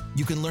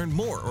 You can learn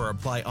more or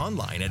apply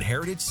online at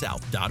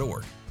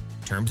heritagesouth.org.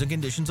 Terms and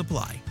conditions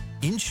apply.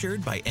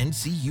 Insured by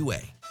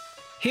NCUA.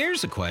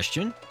 Here's a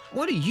question.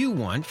 What do you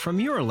want from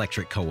your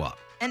electric co-op?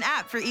 An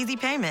app for easy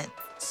payment.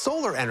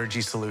 Solar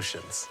energy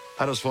solutions.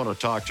 I just want to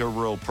talk to a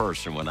real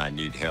person when I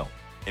need help.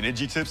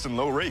 Energy tips and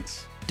low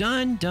rates.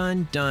 Done,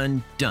 done,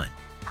 done, done.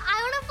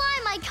 I want to fly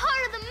my car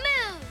to the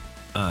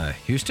moon.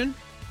 Houston,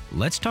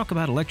 let's talk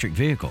about electric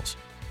vehicles.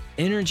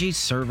 Energy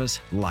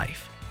Service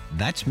Life.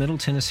 That's Middle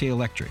Tennessee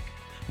Electric.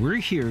 We're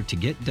here to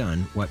get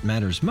done what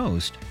matters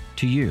most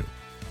to you.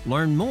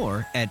 Learn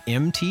more at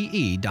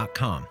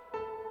MTE.com.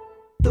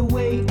 The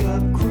Wake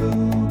Up Crew,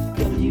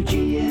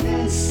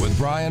 WGNS. With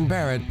Brian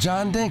Barrett,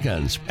 John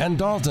Dinkins, and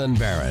Dalton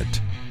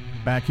Barrett.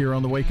 Back here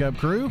on the Wake Up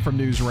Crew from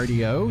News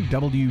Radio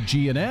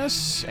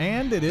WGNS,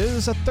 and it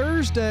is a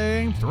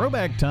Thursday,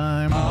 throwback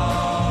time.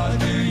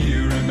 Do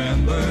you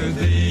remember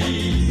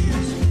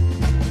these?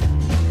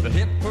 The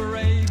hit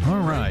parade. All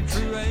right.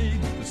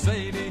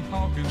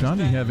 John,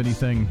 do you have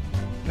anything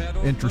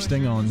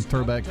interesting on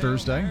Throwback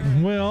Thursday?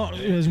 Well,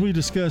 as we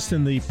discussed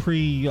in the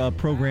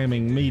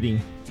pre-programming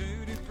meeting,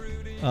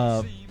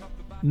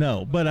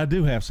 no, but I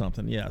do have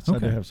something. Yes,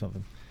 Okay. I do have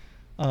something.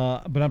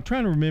 But I'm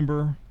trying to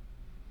remember.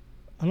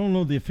 I don't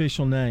know the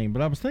official name,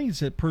 but I was thinking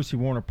it's at Percy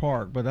Warner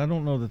Park, but I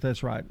don't know that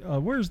that's right.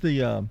 Where's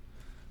the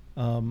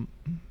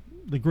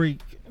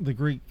Greek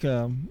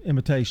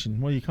imitation?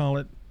 What do you call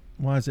it?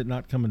 Why is it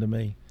not coming to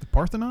me? The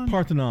Parthenon?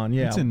 Parthenon,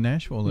 yeah. It's in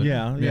Nashville, isn't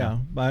it? Yeah.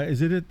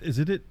 Is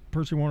it at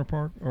Percy Warner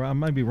Park? Or I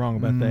might be wrong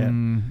about that.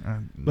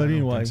 But I don't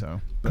anyway,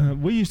 think so.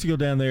 we used to go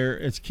down there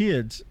as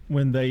kids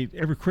when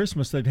every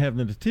Christmas they'd have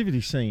the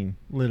nativity scene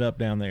lit up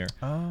down there.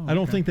 Oh, I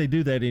don't okay. think they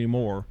do that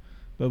anymore,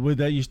 but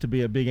that used to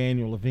be a big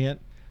annual event.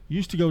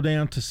 Used to go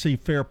down to see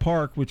Fair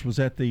Park, which was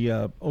at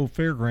the old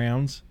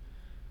fairgrounds,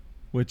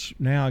 which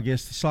now I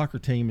guess the soccer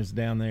team is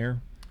down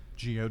there.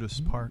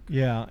 Geodis Park.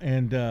 Yeah,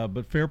 and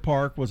but Fair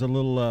Park was a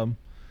little.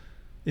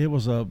 It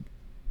was a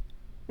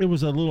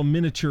little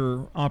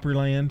miniature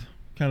Opryland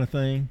kind of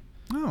thing.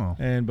 Oh.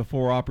 And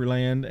before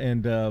Opryland,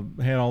 and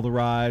had all the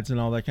rides and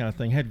all that kind of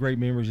thing. Had great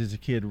memories as a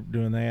kid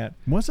doing that.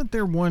 Wasn't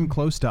there one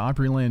close to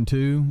Opryland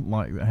too?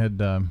 Like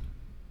had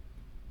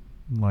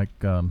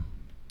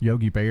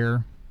Yogi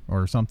Bear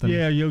or something?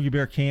 Yeah, Yogi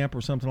Bear Camp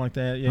or something like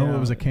that. Yeah. Oh, it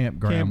was a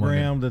campground.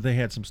 Campground that they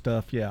had some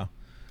stuff. Yeah,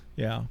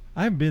 yeah.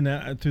 I haven't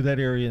been through that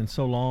area in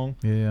so long.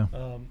 Yeah.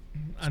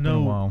 I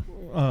know.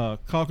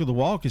 Cock of the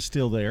Walk is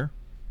still there.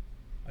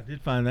 I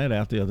did find that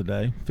out the other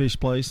day. Fish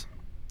place.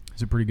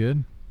 Is it pretty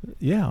good?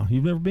 Yeah.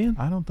 You've never been?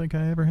 I don't think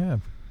I ever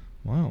have.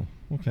 Wow.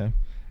 Okay.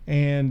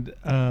 And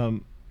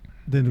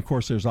then of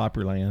course there's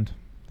Opryland,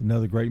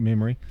 another great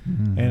memory.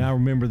 Mm-hmm. And I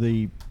remember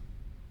the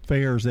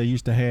fairs they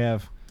used to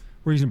have.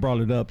 Reason brought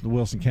it up, the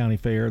Wilson County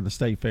Fair, the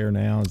state fair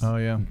now is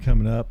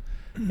coming up.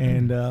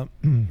 And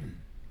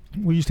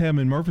we used to have them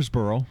in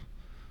Murfreesboro.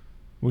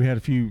 We had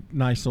a few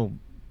nice little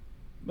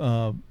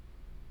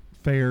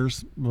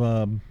fairs.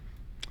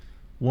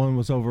 One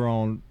was over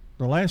on,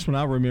 the last one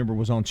I remember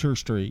was on Church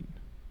Street.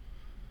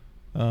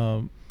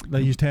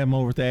 They used to have them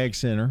over at the Ag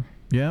Center.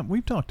 Yeah,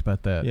 we've talked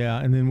about that. Yeah,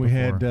 and then we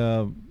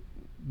before.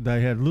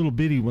 They had little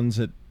bitty ones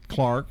at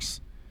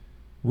Clark's.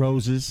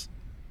 Roses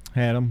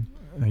had them.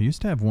 I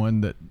used to have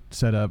one that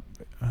set up.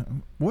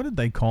 What did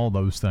they call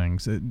those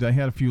things? They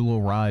had a few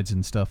little rides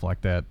and stuff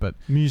like that, but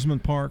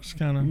amusement parks,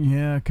 kind of.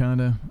 Yeah,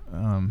 kind of.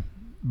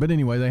 But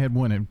anyway, they had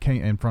one in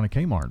front of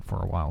Kmart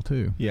for a while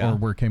too. Yeah, or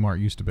where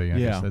Kmart used to be. I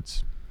guess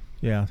that's.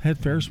 Yeah, had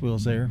Ferris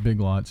wheels there.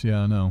 Big lots. Yeah,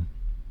 I know.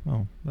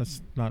 Oh,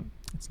 that's not.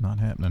 It's not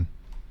happening.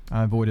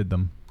 I avoided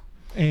them.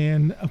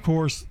 And of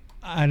course,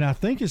 and I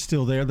think it's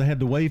still there. They had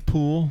the wave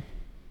pool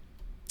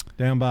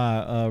down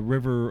by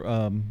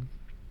River.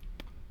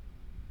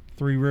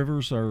 Three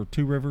Rivers or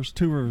Two Rivers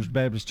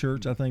Baptist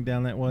Church, I think,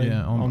 down that way.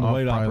 Yeah, on the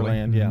way to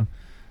Opryland. Mm-hmm. Yeah,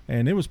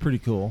 and it was pretty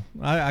cool.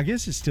 I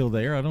guess it's still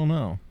there. I don't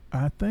know.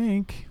 I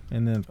think.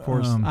 And then of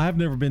course, I've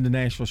never been to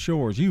Nashville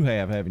Shores. You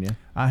have, haven't you?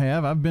 I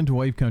have. I've been to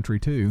Wave Country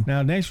too.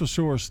 Now Nashville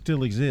Shores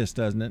still exists,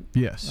 doesn't it?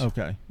 Yes.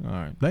 Okay. All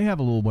right. They have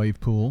a little wave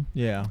pool.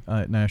 Yeah.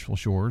 At Nashville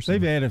Shores.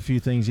 They've added a few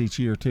things each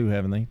year too,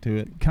 haven't they? To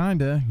it.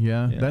 Kinda.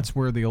 Yeah. That's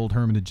where the old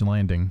Hermitage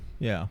Landing.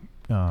 Yeah.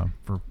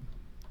 For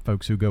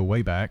folks who go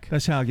way back.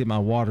 That's how I get my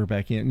water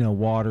back in.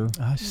 Water.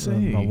 I see.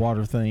 My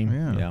water theme.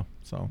 Yeah. Yeah.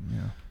 So.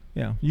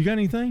 Yeah. You got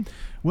anything?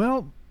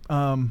 Well,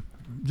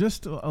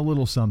 just a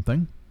little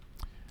something.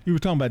 You were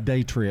talking about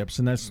day trips,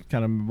 and that's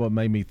kind of what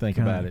made me think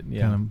about it.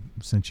 Yeah. Kind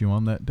of sent you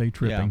on that day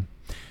tripping.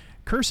 Yeah.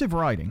 Cursive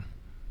writing.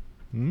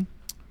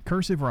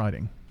 Cursive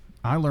writing.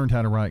 I learned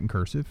how to write in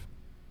cursive.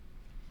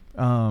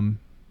 But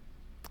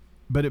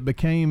it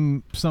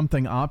became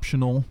something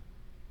optional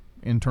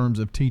in terms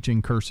of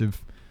teaching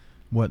cursive,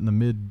 in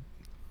the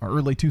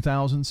early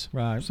 2000s?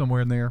 Right.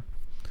 Somewhere in there.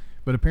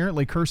 But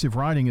apparently cursive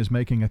writing is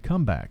making a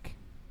comeback.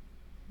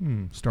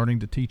 Starting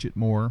to teach it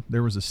more.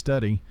 There was a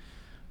study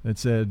that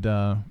said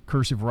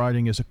cursive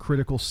writing is a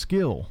critical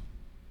skill.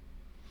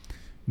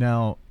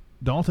 Now,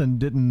 Dalton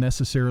didn't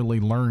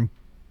necessarily learn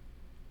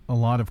a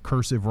lot of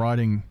cursive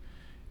writing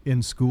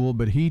in school,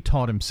 but he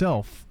taught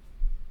himself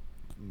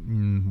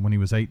when he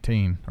was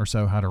 18 or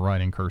so how to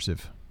write in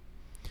cursive.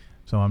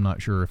 So I'm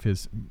not sure if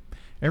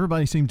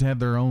everybody seems to have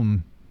their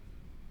own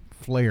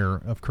flair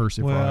of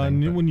cursive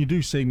writing. Well, when you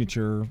do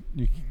signature,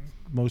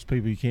 most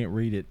people, you can't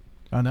read it.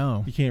 I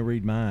know. You can't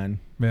read mine.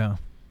 Yeah.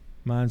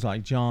 Mine's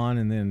like John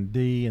and then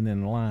D and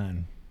then a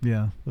line.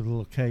 Yeah. With a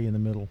little K in the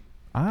middle.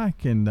 I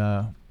can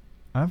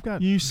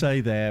You say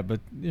that,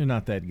 but you're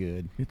not that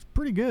good. It's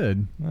pretty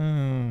good.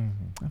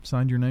 I've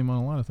signed your name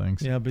on a lot of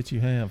things. Yeah, I bet you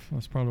have.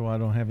 That's probably why I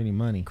don't have any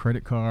money.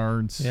 Credit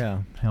cards.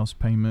 Yeah. House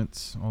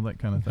payments, all that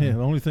kind of thing. Yeah,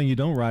 the only thing you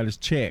don't write is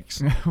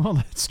checks. Well,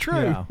 that's true.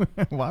 Yeah.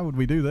 Why would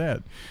we do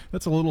that?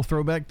 That's a little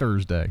Throwback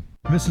Thursday.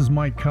 This is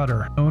Mike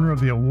Cutter, owner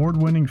of the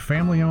award-winning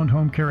family-owned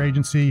home care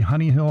agency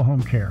Honey Hill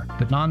Home Care,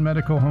 the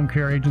non-medical home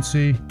care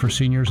agency for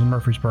seniors in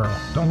Murfreesboro.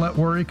 Don't let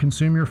worry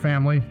consume your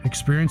family.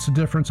 Experience the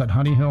difference at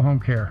Honey Hill Home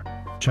Care.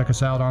 Check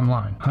us out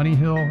online,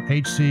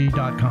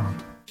 honeyhillhc.com.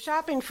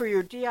 Shopping for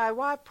your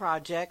DIY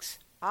projects,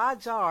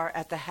 odds are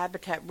at the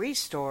Habitat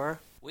Restore.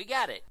 We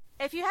got it.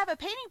 If you have a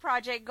painting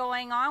project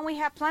going on, we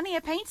have plenty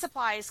of paint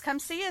supplies. Come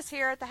see us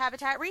here at the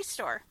Habitat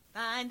Restore.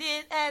 Find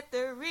it at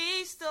the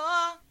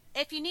Restore.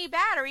 If you need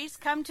batteries,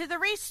 come to the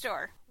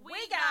Restore. We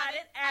got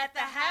it at the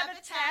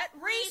Habitat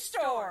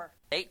Restore.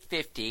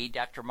 850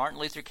 Dr. Martin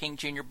Luther King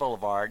Jr.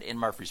 Boulevard in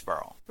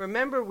Murfreesboro.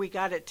 Remember, we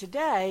got it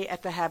today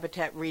at the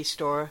Habitat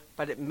Restore,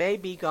 but it may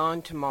be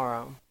gone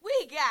tomorrow.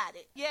 We got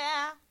it,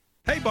 yeah.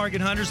 Hey,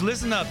 bargain hunters,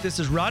 listen up. This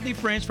is Rodney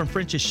French from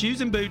French's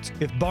Shoes and Boots.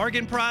 If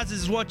bargain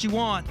prizes is what you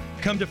want,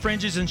 come to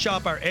French's and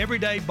shop our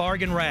everyday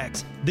bargain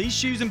racks. These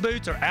shoes and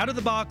boots are out of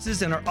the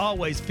boxes and are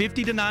always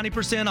 50 to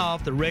 90%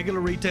 off the regular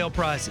retail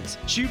prices.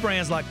 Shoe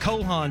brands like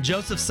Cole Haan,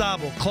 Joseph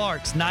Seibel,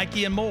 Clark's,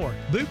 Nike, and more.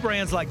 Boot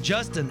brands like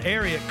Justin,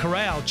 Ariat,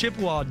 Corral,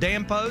 Chippewa,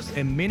 Dan Post,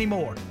 and many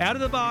more. Out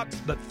of the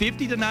box, but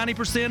 50 to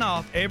 90%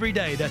 off every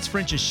day. That's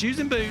French's Shoes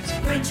and Boots.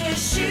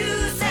 French's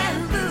Shoes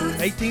and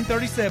Boots.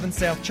 1837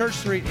 South Church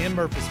Street in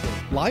Murfreesboro.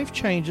 Life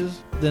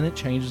changes, then it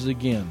changes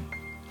again.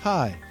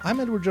 Hi, I'm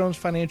Edward Jones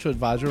Financial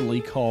Advisor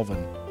Lee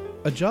Colvin.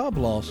 A job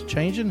loss,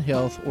 change in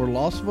health, or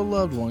loss of a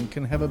loved one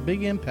can have a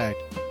big impact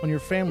on your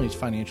family's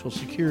financial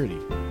security.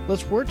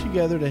 Let's work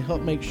together to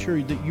help make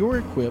sure that you're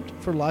equipped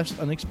for life's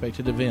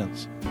unexpected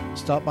events.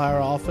 Stop by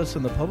our office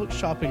in the Public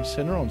Shopping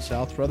Center on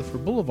South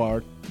Rutherford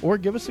Boulevard or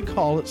give us a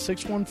call at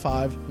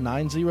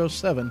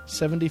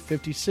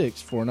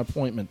 615-907-7056 for an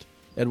appointment.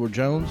 Edward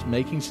Jones,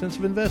 Making Sense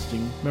of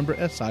Investing, member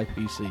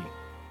SIPC.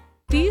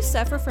 Do you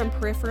suffer from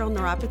peripheral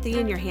neuropathy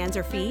in your hands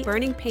or feet,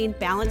 burning pain,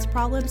 balance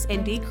problems,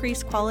 and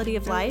decreased quality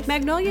of life?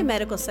 Magnolia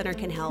Medical Center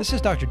can help. This is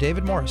Dr.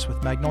 David Morris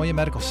with Magnolia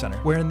Medical Center.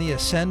 We're in the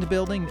Ascend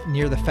building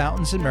near the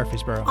fountains in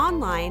Murfreesboro.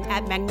 Online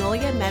at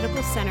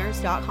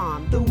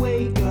magnoliamedicalcenters.com. The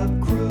Wake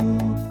Up Crew,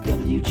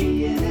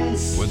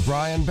 WGNS. With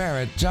Brian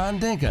Barrett, John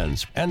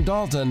Dinkins, and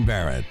Dalton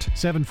Barrett.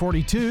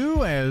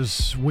 7:42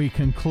 as we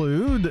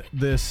conclude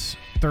this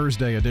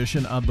Thursday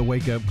edition of the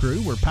Wake Up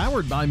Crew. We're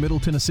powered by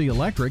Middle Tennessee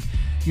Electric.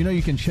 You know,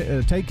 you can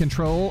take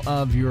control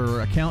of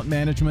your account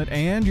management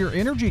and your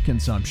energy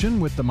consumption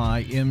with the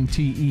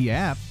MyMTE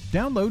app.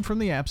 Download from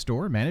the App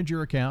Store, manage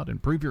your account,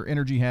 improve your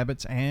energy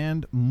habits,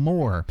 and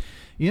more.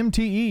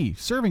 MTE,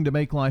 serving to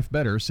make life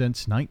better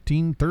since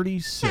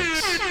 1936.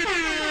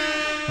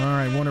 All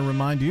right, I want to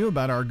remind you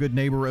about our good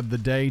neighbor of the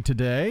day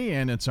today,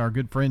 and it's our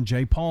good friend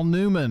J. Paul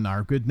Newman,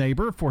 our good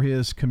neighbor for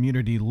his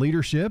community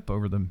leadership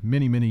over the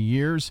many, many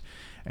years,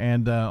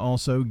 and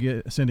also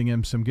sending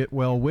him some get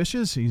well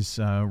wishes. He's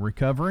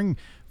recovering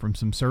from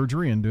some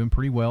surgery and doing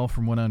pretty well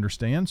from what I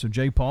understand. So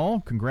J. Paul,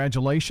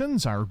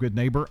 congratulations, our good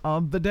neighbor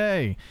of the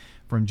day.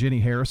 From Jenny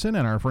Harrison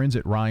and our friends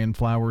at Ryan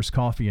Flowers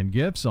Coffee and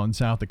Gifts on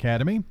South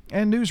Academy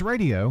and News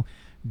Radio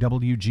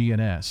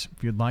WGNS.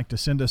 If you'd like to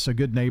send us a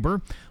good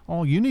neighbor,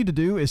 all you need to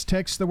do is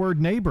text the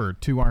word neighbor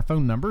to our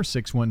phone number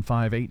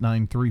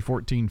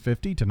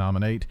 615-893-1450 to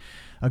nominate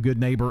a good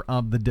neighbor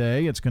of the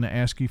day. It's going to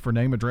ask you for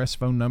name, address,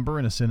 phone number,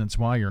 and a sentence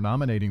why you're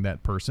nominating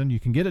that person. You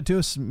can get it to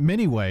us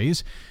many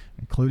ways,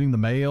 including the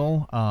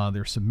mail.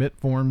 There's submit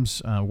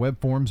forms, web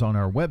forms on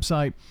our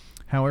website.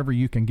 However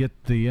you can get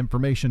the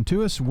information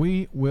to us,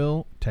 we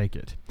will take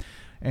it.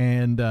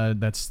 And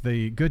that's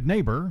the good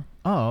neighbor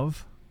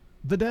of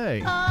the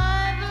day. Oh, I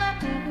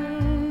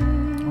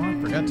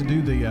forgot to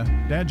do the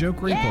dad joke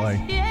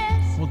replay.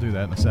 Yes. We'll do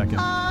that in a second.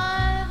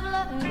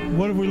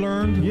 What have we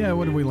learned? Yeah,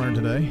 what did we learn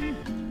today?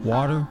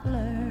 Water.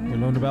 We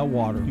learned about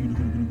water.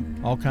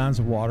 All kinds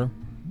of water.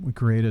 We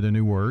created a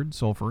new word,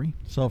 sulfury.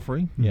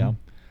 Sulfury, yeah.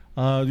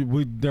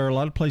 There are a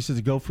lot of places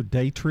to go for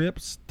day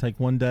trips. Take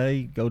one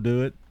day, go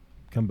do it,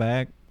 come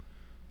back.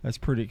 That's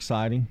pretty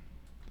exciting.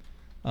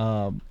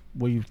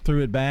 We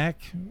threw it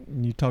back,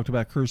 and you talked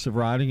about cursive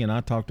writing, and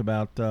I talked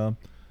about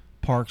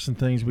parks and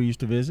things we used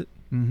to visit.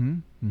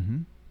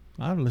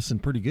 I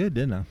listened pretty good,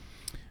 didn't I?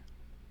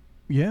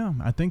 Yeah,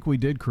 I think we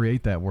did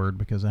create that word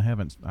because I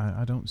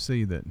don't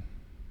see that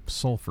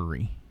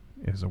sulfury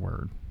is a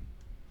word.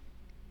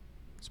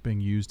 It's being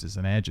used as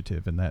an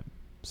adjective in that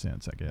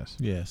sense, I guess.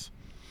 Yes.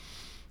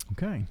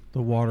 Okay.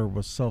 The water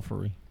was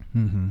sulfury.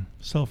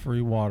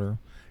 Sulfury water.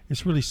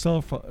 It's really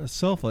sulfur,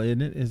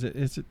 isn't it? Is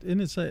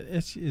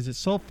it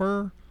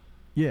sulfur?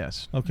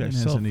 Yes. Okay. It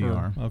has an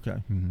ER. Okay.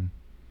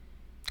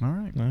 All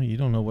right. Well, you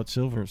don't know what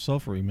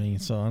sulfury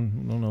means, so I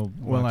don't know.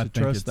 Well, I to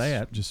think trust it's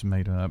that. just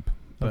made up.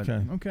 But,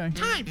 okay.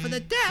 Time for the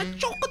dad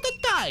joke of the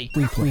day.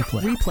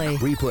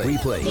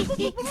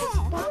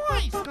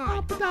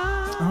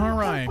 All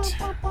right.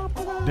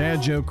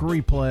 Dad joke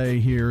replay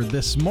here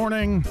this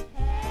morning.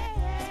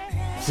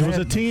 It was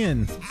a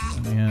 10.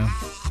 Yeah.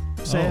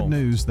 Sad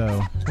news,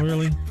 though.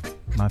 Really?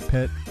 My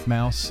pet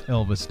mouse,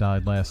 Elvis,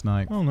 died last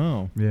night. Oh,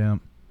 no. Yeah.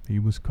 He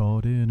was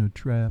caught in a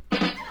trap.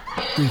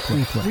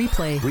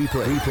 Replay.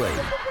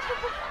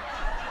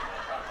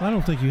 I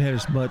don't think you had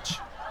as much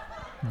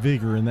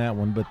vigor in that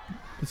one, but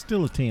it's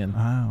still a 10.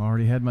 I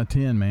already had my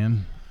 10,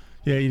 man.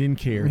 Yeah, you didn't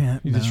care. Yeah,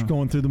 You're just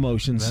going through the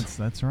motions.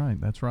 That's right.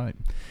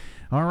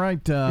 All right.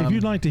 If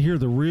you'd like to hear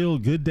the real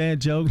good dad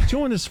joke,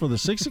 join us for the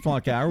 6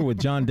 o'clock hour with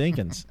John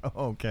Dinkins.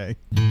 Okay.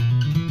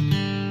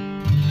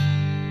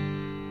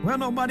 Well,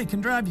 nobody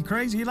can drive you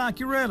crazy like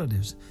your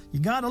relatives.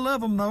 You gotta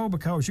love them, though,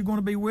 because you're going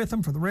to be with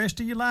them for the rest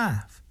of your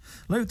life.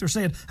 Luther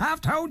said,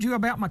 I've told you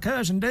about my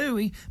cousin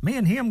Dewey. Me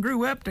and him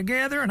grew up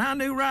together, and I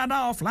knew right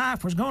off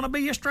life was going to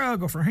be a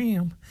struggle for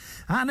him.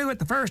 I knew it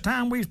the first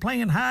time we was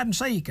playing hide and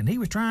seek, and he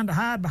was trying to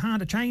hide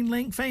behind a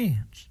chain-link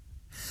fence.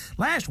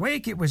 Last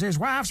week, it was his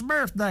wife's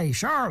birthday,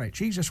 Charlotte.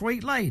 She's a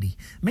sweet lady.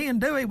 Me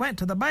and Dewey went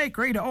to the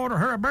bakery to order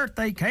her a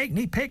birthday cake, and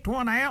he picked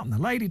one out, and the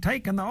lady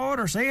taking the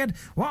order said,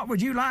 what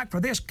would you like for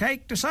this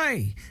cake to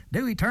say?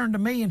 Dewey turned to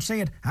me and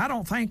said, I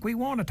don't think we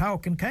want a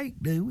talking cake,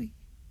 Dewey.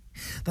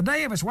 The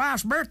day of his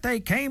wife's birthday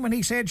came, and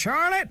he said,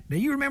 Charlotte, do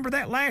you remember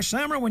that last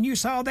summer when you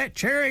saw that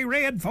cherry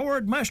red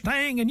Ford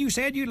Mustang and you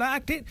said you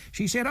liked it?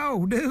 She said,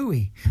 oh,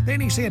 Dewey.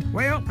 Then he said,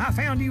 well, I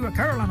found you a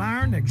curling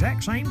iron the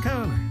exact same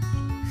color.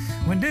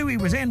 When Dewey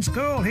was in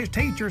school, his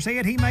teacher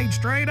said he made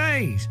straight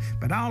A's,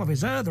 but all of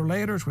his other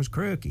letters was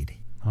crooked.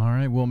 All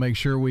right, we'll make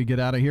sure we get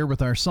out of here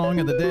with our song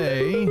of the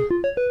day.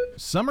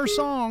 Summer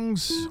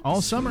songs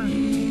all summer.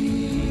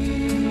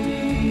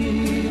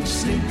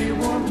 Sleepy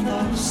warmth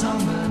of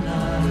summer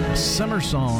night. Summer song.